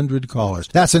 100 callers.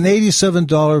 That's an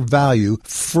 $87 value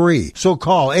free. So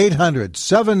call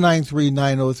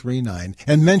 800-793-9039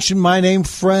 and mention my name,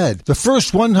 Fred. The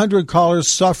first 100 callers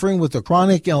suffering with a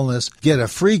chronic illness get a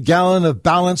free gallon of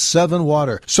Balance 7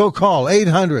 water. So call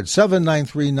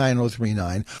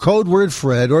 800-793-9039, code word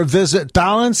Fred, or visit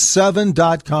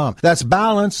balance7.com. That's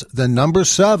balance, the number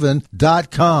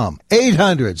 7.com.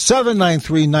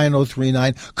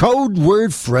 800-793-9039, code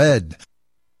word Fred.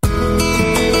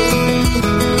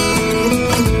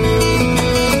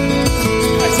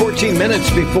 14 minutes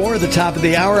before the top of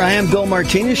the hour, I am Bill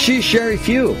Martinez. She's Sherry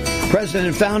Few, president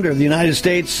and founder of the United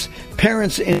States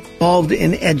Parents Involved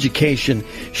in Education.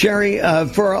 Sherry,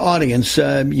 for our audience,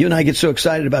 you and I get so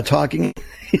excited about talking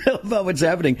about what's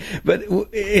happening. But,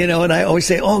 and I always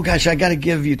say, oh, gosh, I got to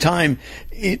give you time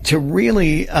to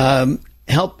really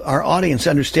help our audience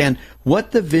understand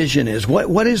what the vision is.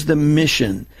 What is the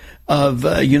mission of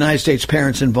United States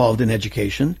Parents Involved in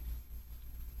Education?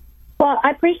 Well, I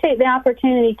appreciate the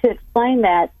opportunity to explain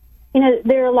that.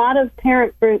 There are a lot of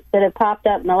parent groups that have popped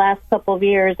up in the last couple of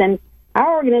years, and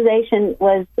our organization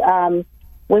was,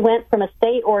 we went from a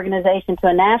state organization to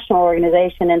a national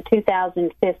organization in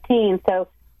 2015. So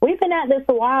we've been at this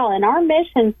a while, and our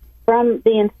mission from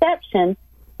the inception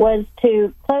was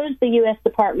to close the U.S.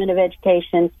 Department of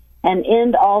Education and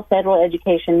end all federal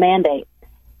education mandates.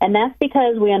 And that's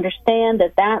because we understand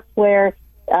that that's where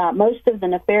most of the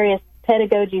nefarious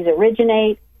pedagogies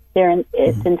originate.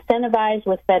 It's incentivized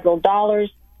with federal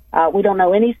dollars. We don't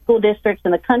know any school districts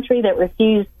in the country that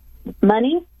refuse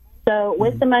money. So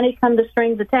with the money come the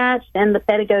strings attached and the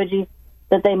pedagogies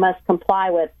that they must comply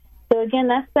with. So again,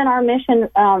 that's been our mission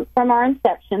from our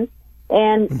inception.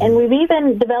 And we've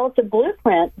even developed a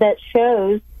blueprint that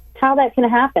shows how that can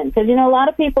happen. Because, a lot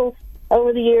of people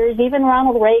over the years, even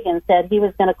Ronald Reagan said he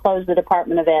was going to close the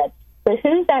Department of Ed. But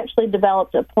who's actually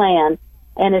developed a plan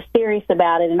and is serious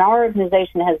about it? And our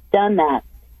organization has done that.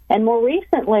 And more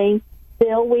recently,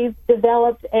 Bill, we've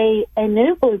developed a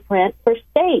new blueprint for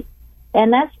states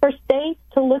and that's for states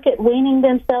to look at weaning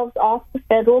themselves off the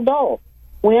federal dole.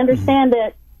 We understand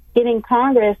that getting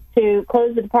Congress to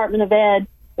close the Department of Ed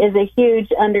is a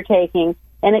huge undertaking,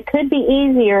 and it could be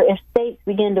easier if states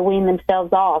begin to wean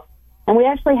themselves off. And we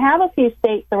actually have a few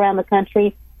states around the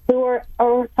country who are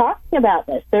talking about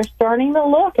this. They're starting to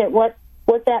look at what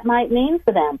that might mean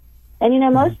for them.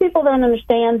 And, most people don't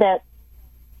understand that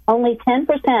only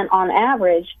 10% on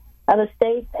average of a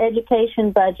state's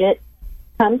education budget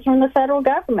comes from the federal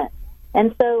government.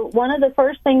 And so one of the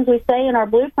first things we say in our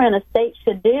blueprint a state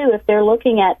should do if they're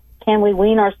looking at can we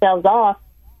wean ourselves off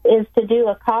is to do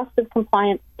a cost of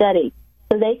compliance study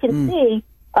so they can see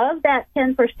of that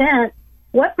 10%,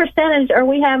 what percentage are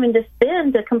we having to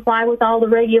spend to comply with all the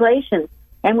regulations?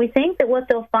 And we think that what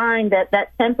they'll find that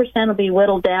 10% will be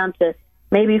whittled down to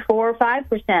maybe 4 or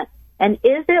 5%. And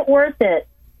is it worth it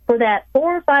for that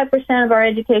 4 or 5% of our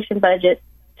education budget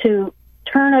to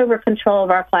turn over control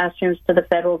of our classrooms to the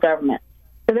federal government?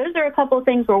 So those are a couple of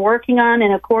things we're working on.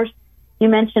 And, of course, you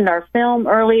mentioned our film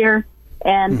earlier,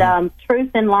 and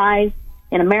Truth and Lies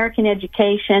in American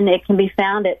Education. It can be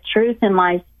found at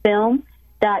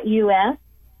truthandliesfilm.us.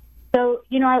 So,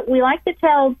 we like to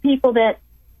tell people that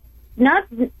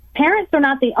parents are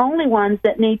not the only ones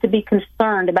that need to be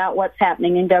concerned about what's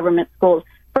happening in government schools.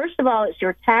 First of all, it's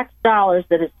your tax dollars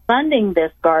that is funding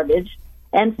this garbage.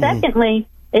 And secondly,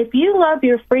 if you love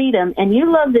your freedom and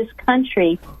you love this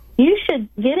country, you should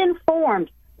get informed.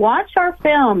 Watch our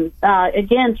film.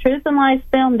 Again,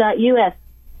 truthandliesfilm.us.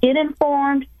 Get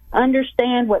informed,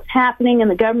 understand what's happening in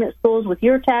the government schools with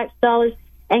your tax dollars,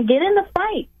 and get in the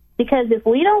fight. Because if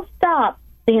we don't stop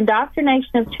the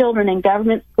indoctrination of children in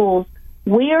government schools,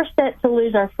 we are set to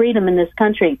lose our freedom in this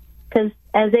country. Because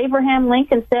as Abraham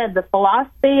Lincoln said, the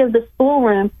philosophy of the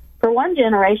schoolroom for one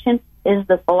generation is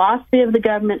the philosophy of the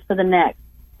government for the next.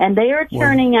 And they are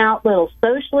churning out little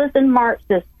socialists and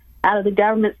Marxists out of the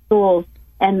government schools,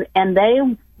 and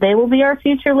they will be our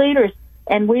future leaders,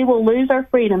 and we will lose our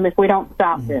freedom if we don't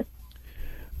stop this.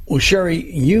 Well, Sherry,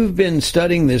 you've been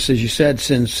studying this, as you said,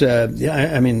 since, this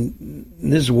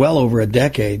is well over a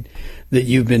decade that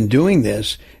you've been doing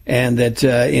this, and that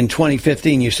in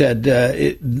 2015 you said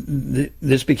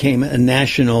this became a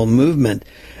national movement.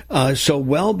 So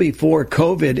well before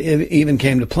COVID even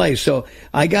came to play. So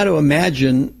I got to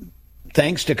imagine,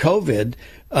 thanks to COVID,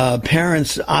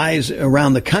 parents' eyes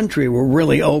around the country were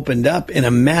really opened up in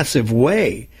a massive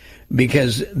way,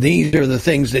 because these are the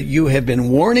things that you have been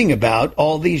warning about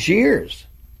all these years.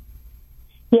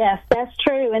 Yes, that's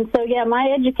true. And so,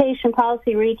 my education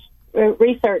policy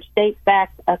research dates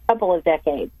back a couple of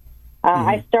decades.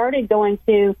 I started going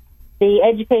to the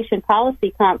education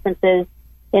policy conferences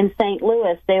in St.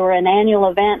 Louis. They were an annual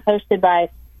event hosted by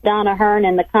Donna Hearn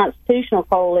and the Constitutional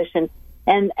Coalition.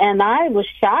 And I was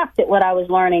shocked at what I was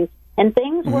learning. And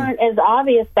things weren't as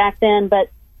obvious back then, but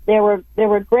there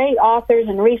were great authors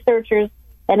and researchers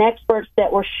and experts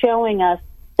that were showing us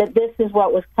that this is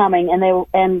what was coming, and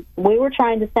we were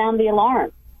trying to sound the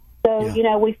alarm. So,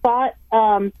 we fought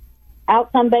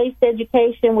outcome-based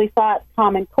education, we fought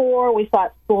Common Core, we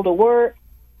fought school to work,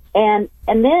 and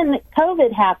then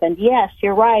COVID happened. Yes,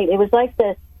 you're right. It was like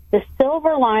the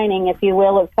silver lining, if you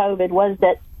will, of COVID was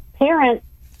that parents,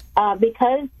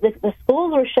 because the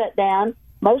schools were shut down,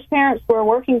 most parents were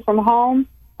working from home,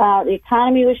 the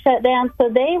economy was shut down, so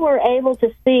they were able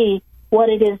to see what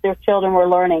it is their children were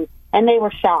learning, and they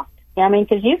were shocked.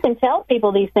 Because you can tell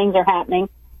people these things are happening,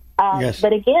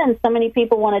 but again, so many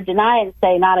people want to deny it and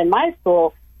say, not in my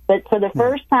school, but for the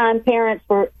first time, parents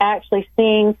were actually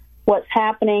seeing what's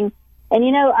happening. And,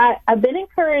 I've been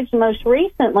encouraged most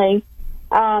recently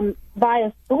by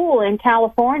a school in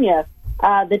California,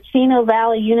 the Chino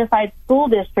Valley Unified School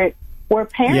District, where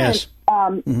parents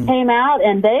came out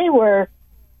and they were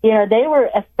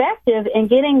effective in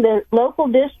getting the local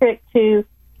district to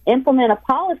implement a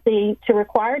policy to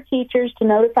require teachers to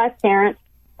notify parents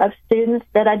of students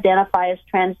that identify as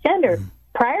transgender.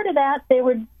 Prior to that, they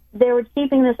were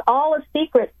keeping this all a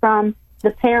secret from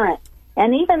the parents.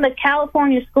 And even the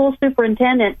California school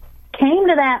superintendent came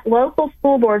to that local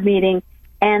school board meeting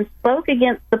and spoke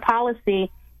against the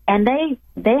policy, and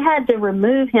they had to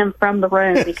remove him from the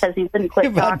room because he wouldn't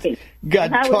quit talking.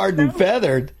 Got tarred and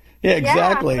feathered. Yeah,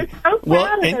 exactly. Yeah, I was so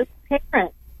proud of those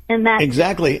parents in that.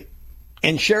 Exactly.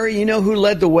 And Sherry, you know who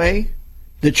led the way?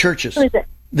 The churches. Who is it?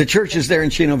 The churches there in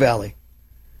Chino Valley.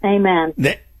 Amen.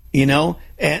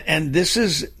 And this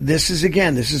is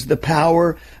the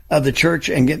power of the church,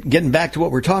 and getting back to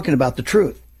what we're talking about, the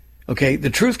truth. Okay, the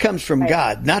truth comes from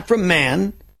God, not from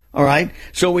man All right.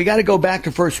 So we got to go back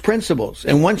to first principles.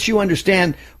 And once you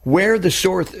understand where the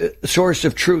source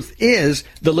of truth is,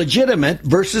 the legitimate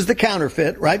versus the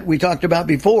counterfeit, right? We talked about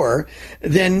before,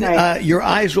 then your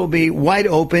eyes will be wide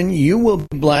open. You will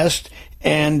be blessed,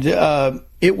 and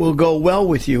it will go well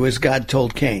with you, as God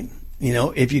told Cain. You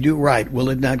know, if you do right, will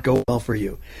it not go well for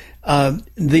you?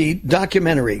 The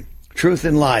documentary, Truth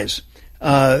and Lies,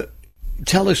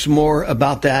 tell us more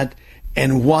about that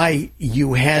and why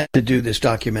you had to do this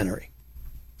documentary.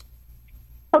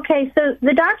 Okay, so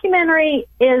the documentary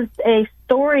is a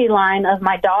storyline of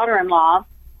my daughter-in-law,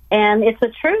 and it's a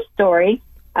true story.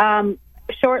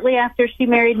 Shortly after she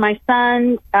married my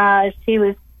son, she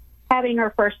was having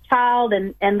her first child,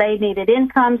 and they needed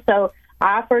income, so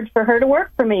I offered for her to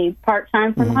work for me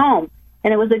part-time from home,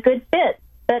 and it was a good fit.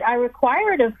 But I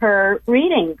required of her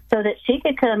reading so that she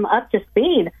could come up to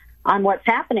speed on what's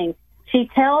happening. She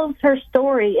tells her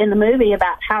story in the movie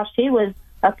about how she was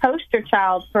a poster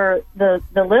child for the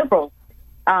liberals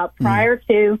prior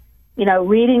to, you know,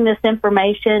 reading this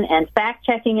information and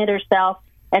fact-checking it herself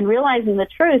and realizing the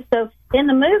truth. So in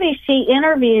the movie, she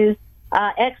interviews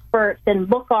experts and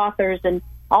book authors and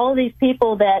all of these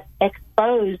people that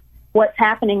expose what's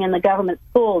happening in the government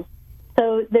schools.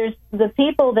 So there's the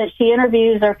people that she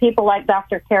interviews are people like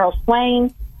Dr. Carol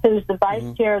Swain, who's the vice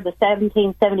chair of the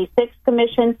 1776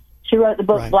 Commission. She wrote the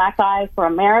book Black Eye for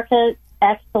America.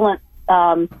 Excellent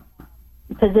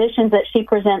positions that she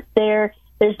presents there.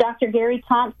 There's Dr. Gary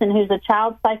Thompson, who's a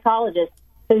child psychologist,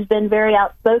 who's been very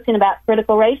outspoken about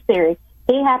critical race theory.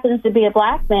 He happens to be a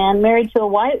black man married to a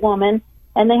white woman,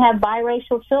 and they have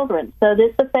biracial children. So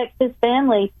this affects his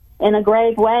family in a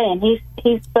grave way, and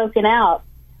he's spoken out.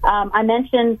 I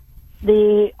mentioned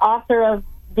the author of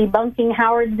Debunking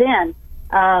Howard Zinn,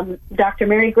 Dr.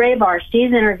 Mary Graybar.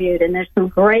 She's interviewed, and there's some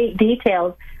great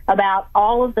details about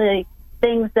all of the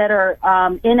things that are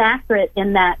inaccurate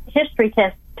in that history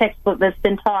textbook that's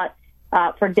been taught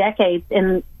for decades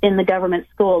in the government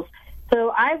schools.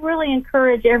 So I really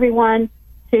encourage everyone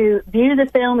to view the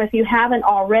film if you haven't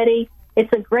already.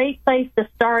 It's a great place to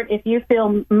start if you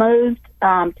feel moved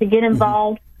to get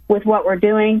involved with what we're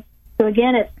doing. So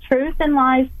again, it's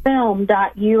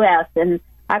truthandliesfilm.us, and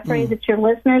I pray that your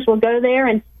listeners will go there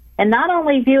and not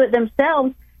only view it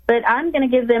themselves, but I'm going to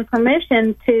give them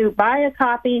permission to buy a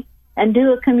copy and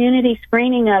do a community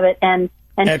screening of it and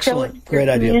show it to your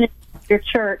community, your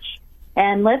church.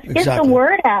 And let's get the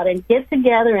word out and get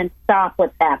together and stop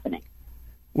what's happening.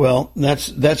 Well,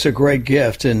 that's a great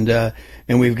gift, and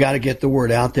we've got to get the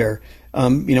word out there.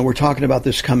 We're talking about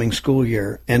this coming school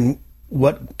year, and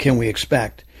what can we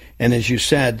expect? And as you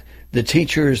said, the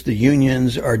teachers, the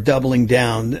unions are doubling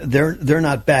down. They're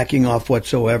not backing off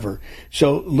whatsoever.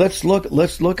 So let's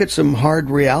look at some hard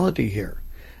reality here.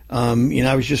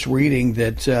 I was just reading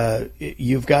that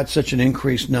you've got such an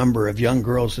increased number of young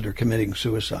girls that are committing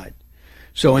suicide.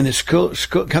 So in this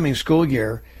coming school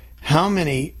year, how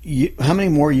many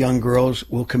more young girls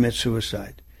will commit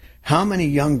suicide? How many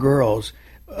young girls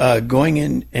going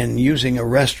in and using a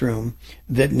restroom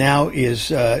that now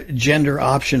is gender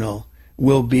optional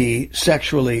will be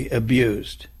sexually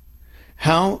abused?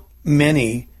 How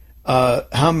many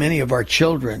of our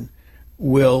children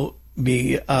will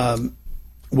be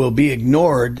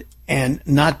ignored and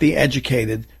not be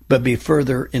educated, but be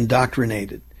further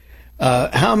indoctrinated?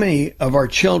 How many of our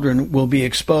children will be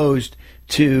exposed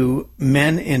to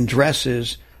men in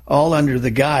dresses, all under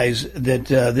the guise that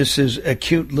this is a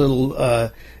cute little,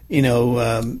 what do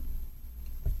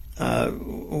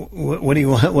you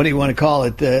want to call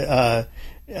it? The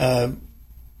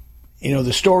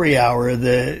story hour, and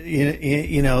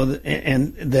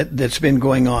that's been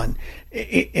going on.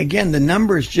 Again, the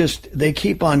numbers they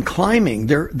keep on climbing.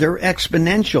 They're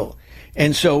exponential.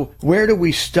 And so where do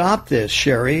we stop this,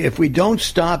 Sherry? If we don't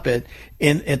stop it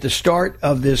at the start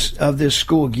of this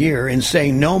school year and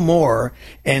say no more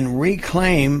and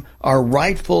reclaim our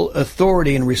rightful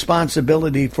authority and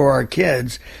responsibility for our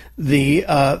kids, the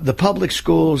public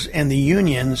schools and the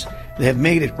unions have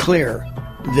made it clear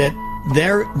that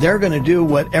they're going to do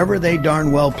whatever they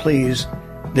darn well please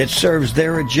that serves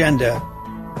their agenda,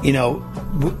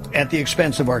 at the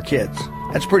expense of our kids.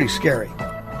 That's pretty scary.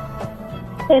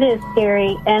 It is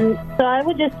scary. And so I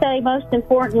would just say, most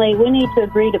importantly, we need to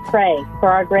agree to pray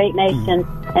for our great nation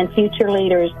and future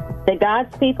leaders, that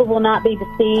God's people will not be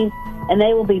deceived, and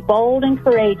they will be bold and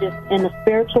courageous in the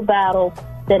spiritual battle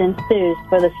that ensues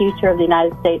for the future of the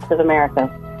United States of America.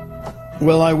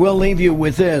 Well, I will leave you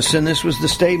with this, and this was the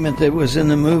statement that was in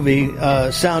the movie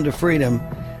Sound of Freedom.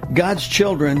 God's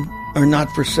children are not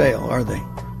for sale, are they?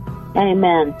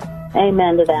 Amen.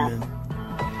 Amen to that. Amen.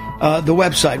 the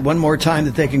website one more time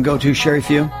that they can go to, Sherry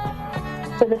Few?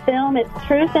 For the film, it's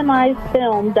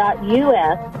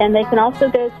truthandliesfilm.us, and they can also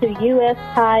go to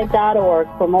ustide.org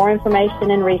for more information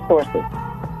and resources.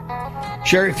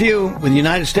 Sherry Few with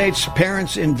United States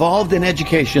Parents Involved in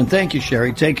Education. Thank you,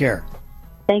 Sherry. Take care.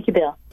 Thank you, Bill.